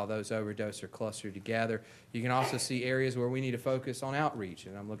see how those overdoses are clustered together. You can also see areas where we need to focus on outreach,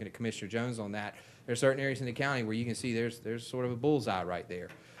 and I'm looking at Commissioner Jones on that. There are certain areas in the county where you can see there's sort of a bullseye right there.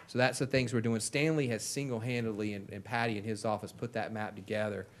 So that's the things we're doing. Stanley has single-handedly, and Patty in his office, put that map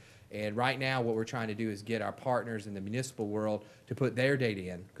together. And right now, what we're trying to do is get our partners in the municipal world to put their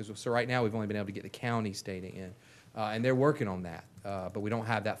data in. Because so right now, we've only been able to get the county's data in. And they're working on that. But we don't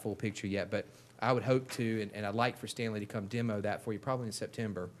have that full picture yet. But I would hope to, and I'd like for Stanley to come demo that for you probably in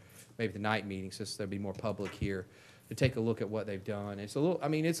September, maybe the night meeting, so there'll be more public here, to take a look at what they've done. It's a little, I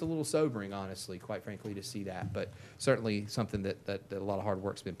mean, it's a little sobering, honestly, quite frankly, to see that. But certainly something that a lot of hard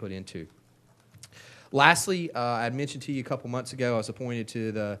work's been put into. Lastly, I had mentioned to you a couple months ago, I was appointed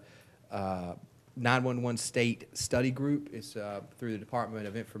to the 911 State Study Group. It's through the Department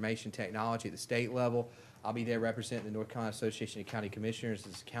of Information Technology at the state level. I'll be there representing the North Carolina Association of County Commissioners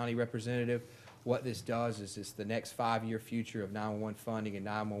as a county representative. What this does is it's the next 5-year future of 911 funding and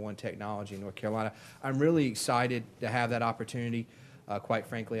 911 technology in North Carolina. I'm really excited to have that opportunity. Quite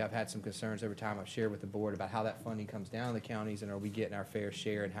frankly, I've had some concerns every time I've shared with the board about how that funding comes down to the counties and are we getting our fair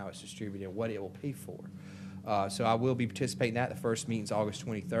share and how it's distributed and what it will pay for. So I will be participating in that. The first meeting's August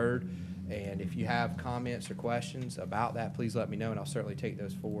 23rd. And if you have comments or questions about that, please let me know, and I'll certainly take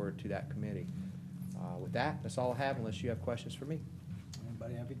those forward to that committee. With that, that's all I have, unless you have questions for me.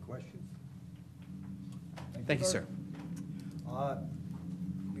 Anybody have any questions? Thank you, sir.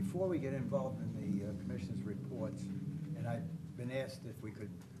 Before we get involved in the commission's reports, and I've been asked if we could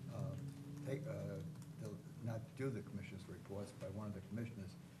not do the commission's reports by one of the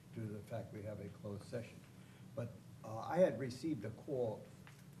commissioners due to the fact we have a closed session. But I had received a call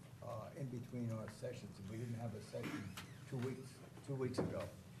in between our sessions, and we didn't have a session 2 weeks ago,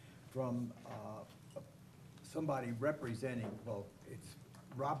 from somebody representing, well, it's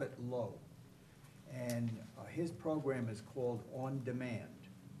Robert Lowe, and his program is called On Demand.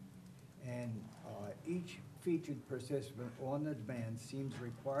 And each featured participant on the demand seems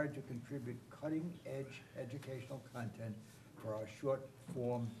required to contribute cutting-edge educational content for our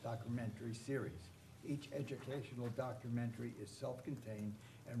short-form documentary series. Each educational documentary is self-contained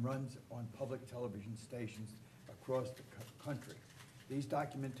and runs on public television stations across the country. These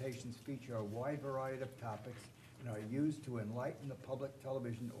documentations feature a wide variety of topics and are used to enlighten the public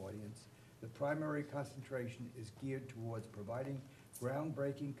television audience. The primary concentration is geared towards providing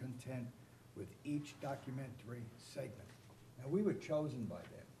groundbreaking content with each documentary segment. Now, we were chosen by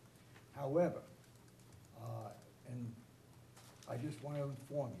them. However, and I just want to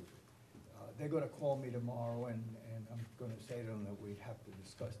inform you, they're going to call me tomorrow, and I'm going to say to them that we'd have to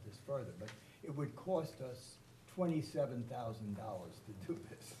discuss this further, but it would cost us $27,000 to do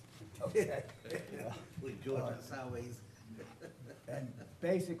this, okay? We do it sideways. And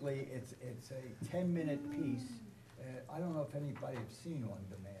basically, it's a 10-minute piece. I don't know if anybody has seen On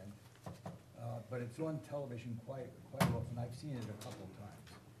Demand, but it's on television quite often. I've seen it a couple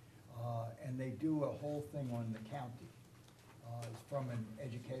times. And they do a whole thing on the county. From an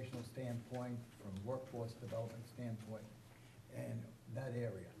educational standpoint, from workforce development standpoint, and that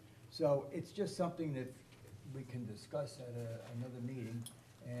area. So it's just something that we can discuss at another meeting,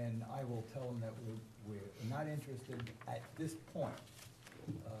 and I will tell them that we're not interested at this point,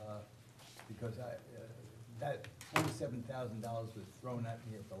 because that $27,000 was thrown at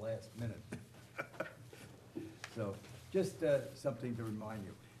me at the last minute. So just something to remind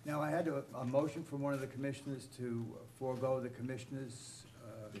you. Now, I had a motion from one of the commissioners to forego the commissioners.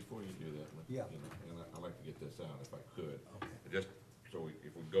 Before you do that, Yeah. and I'd like to get this out if I could. Okay. Just so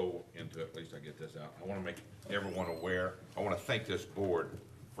if we go into it, at least I get this out. I want to make everyone aware. I want to thank this board,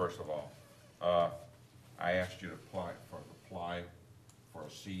 first of all. I asked you to apply for a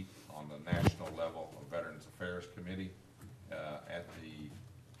seat on the national level of Veterans Affairs Committee at the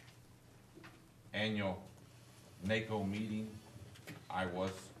annual NACO meeting. I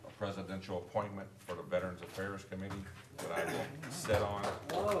was a presidential appointment for the Veterans Affairs Committee that I will sit on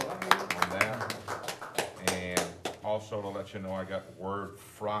that. And also to let you know, I got word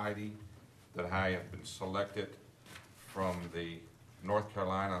Friday that I have been selected from the North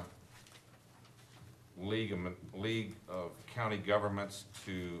Carolina League of County Governments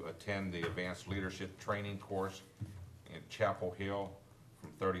to attend the Advanced Leadership Training course in Chapel Hill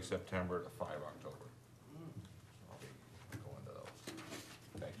from 30 September to 5 October.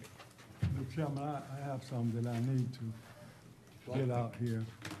 Mr. Chairman, I have something that I need to get out here.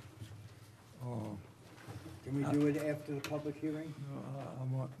 Can we do it after the public hearing?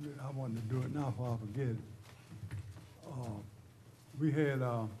 No, I want to do it now before I forget it. We had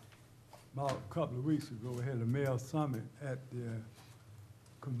about a couple of weeks ago, we had a mayor summit at the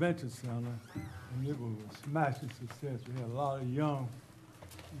convention center, and it was a smashing success. We had a lot of young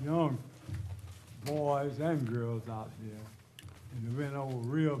boys and girls out there, and it went over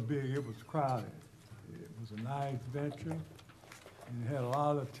real big. It was crowded. It was a nice venture, and it had a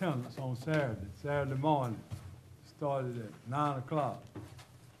lot of attendance on Saturday morning. Started at 9 o'clock.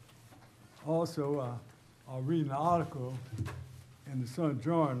 Also, I was reading an article in the Sun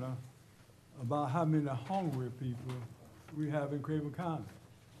Journal about how many hungry people we have in Craven County.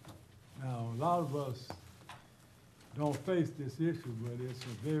 Now, a lot of us don't face this issue, but it's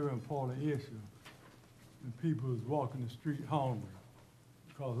a very important issue. And people is walking the street hungry,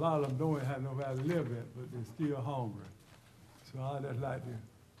 because a lot of them don't have nowhere to live at, but they're still hungry. So I'd just like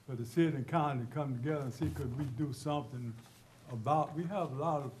for the city and county to come together and see could we do something about, we have a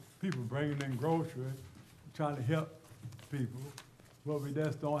lot of people bringing in groceries, trying to help people, but we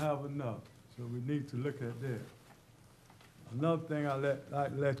just don't have enough. So we need to look at that. Another thing I'd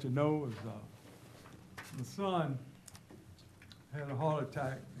like to let you know is my son had a heart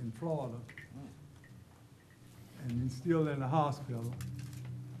attack in Florida, and he's still in the hospital.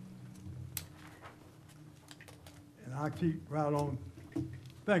 And I keep right on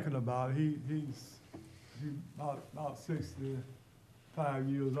thinking about it. He's about 65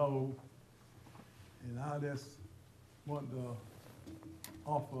 years old, and I just want to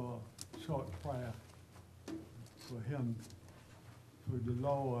offer a short prayer for him, for the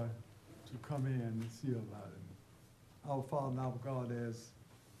Lord to come in and see about him. Our Father and our God, as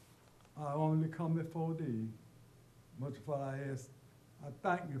I only come before thee, much of what I ask, I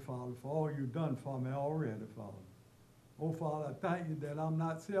thank you, Father, for all you've done for me already, Father. Oh, Father, I thank you that I'm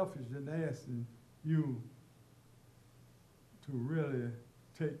not selfish in asking you to really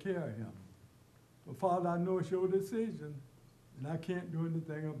take care of him. But Father, I know it's your decision, and I can't do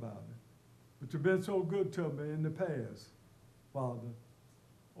anything about it. But you've been so good to me in the past, Father.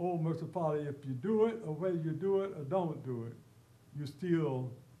 Oh, merciful Father, if you do it, or whether you do it or don't do it, you're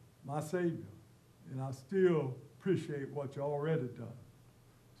still my Savior. And I still appreciate what you already done.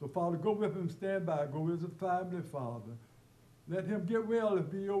 So, Father, go with him, stand by, go with his family, Father. Let him get well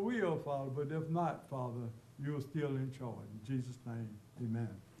if be your will, Father, but if not, Father, you're still in charge. In Jesus' name, amen.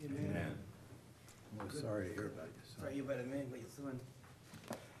 Amen. Well, sorry to hear about this. Sorry you about a man, but your son.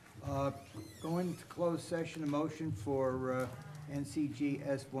 Going to closed session, a motion for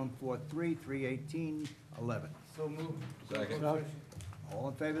NCGS 143-318-11. So moved. Second. All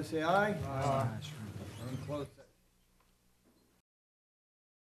in favor, say aye. Aye. We're in closed session.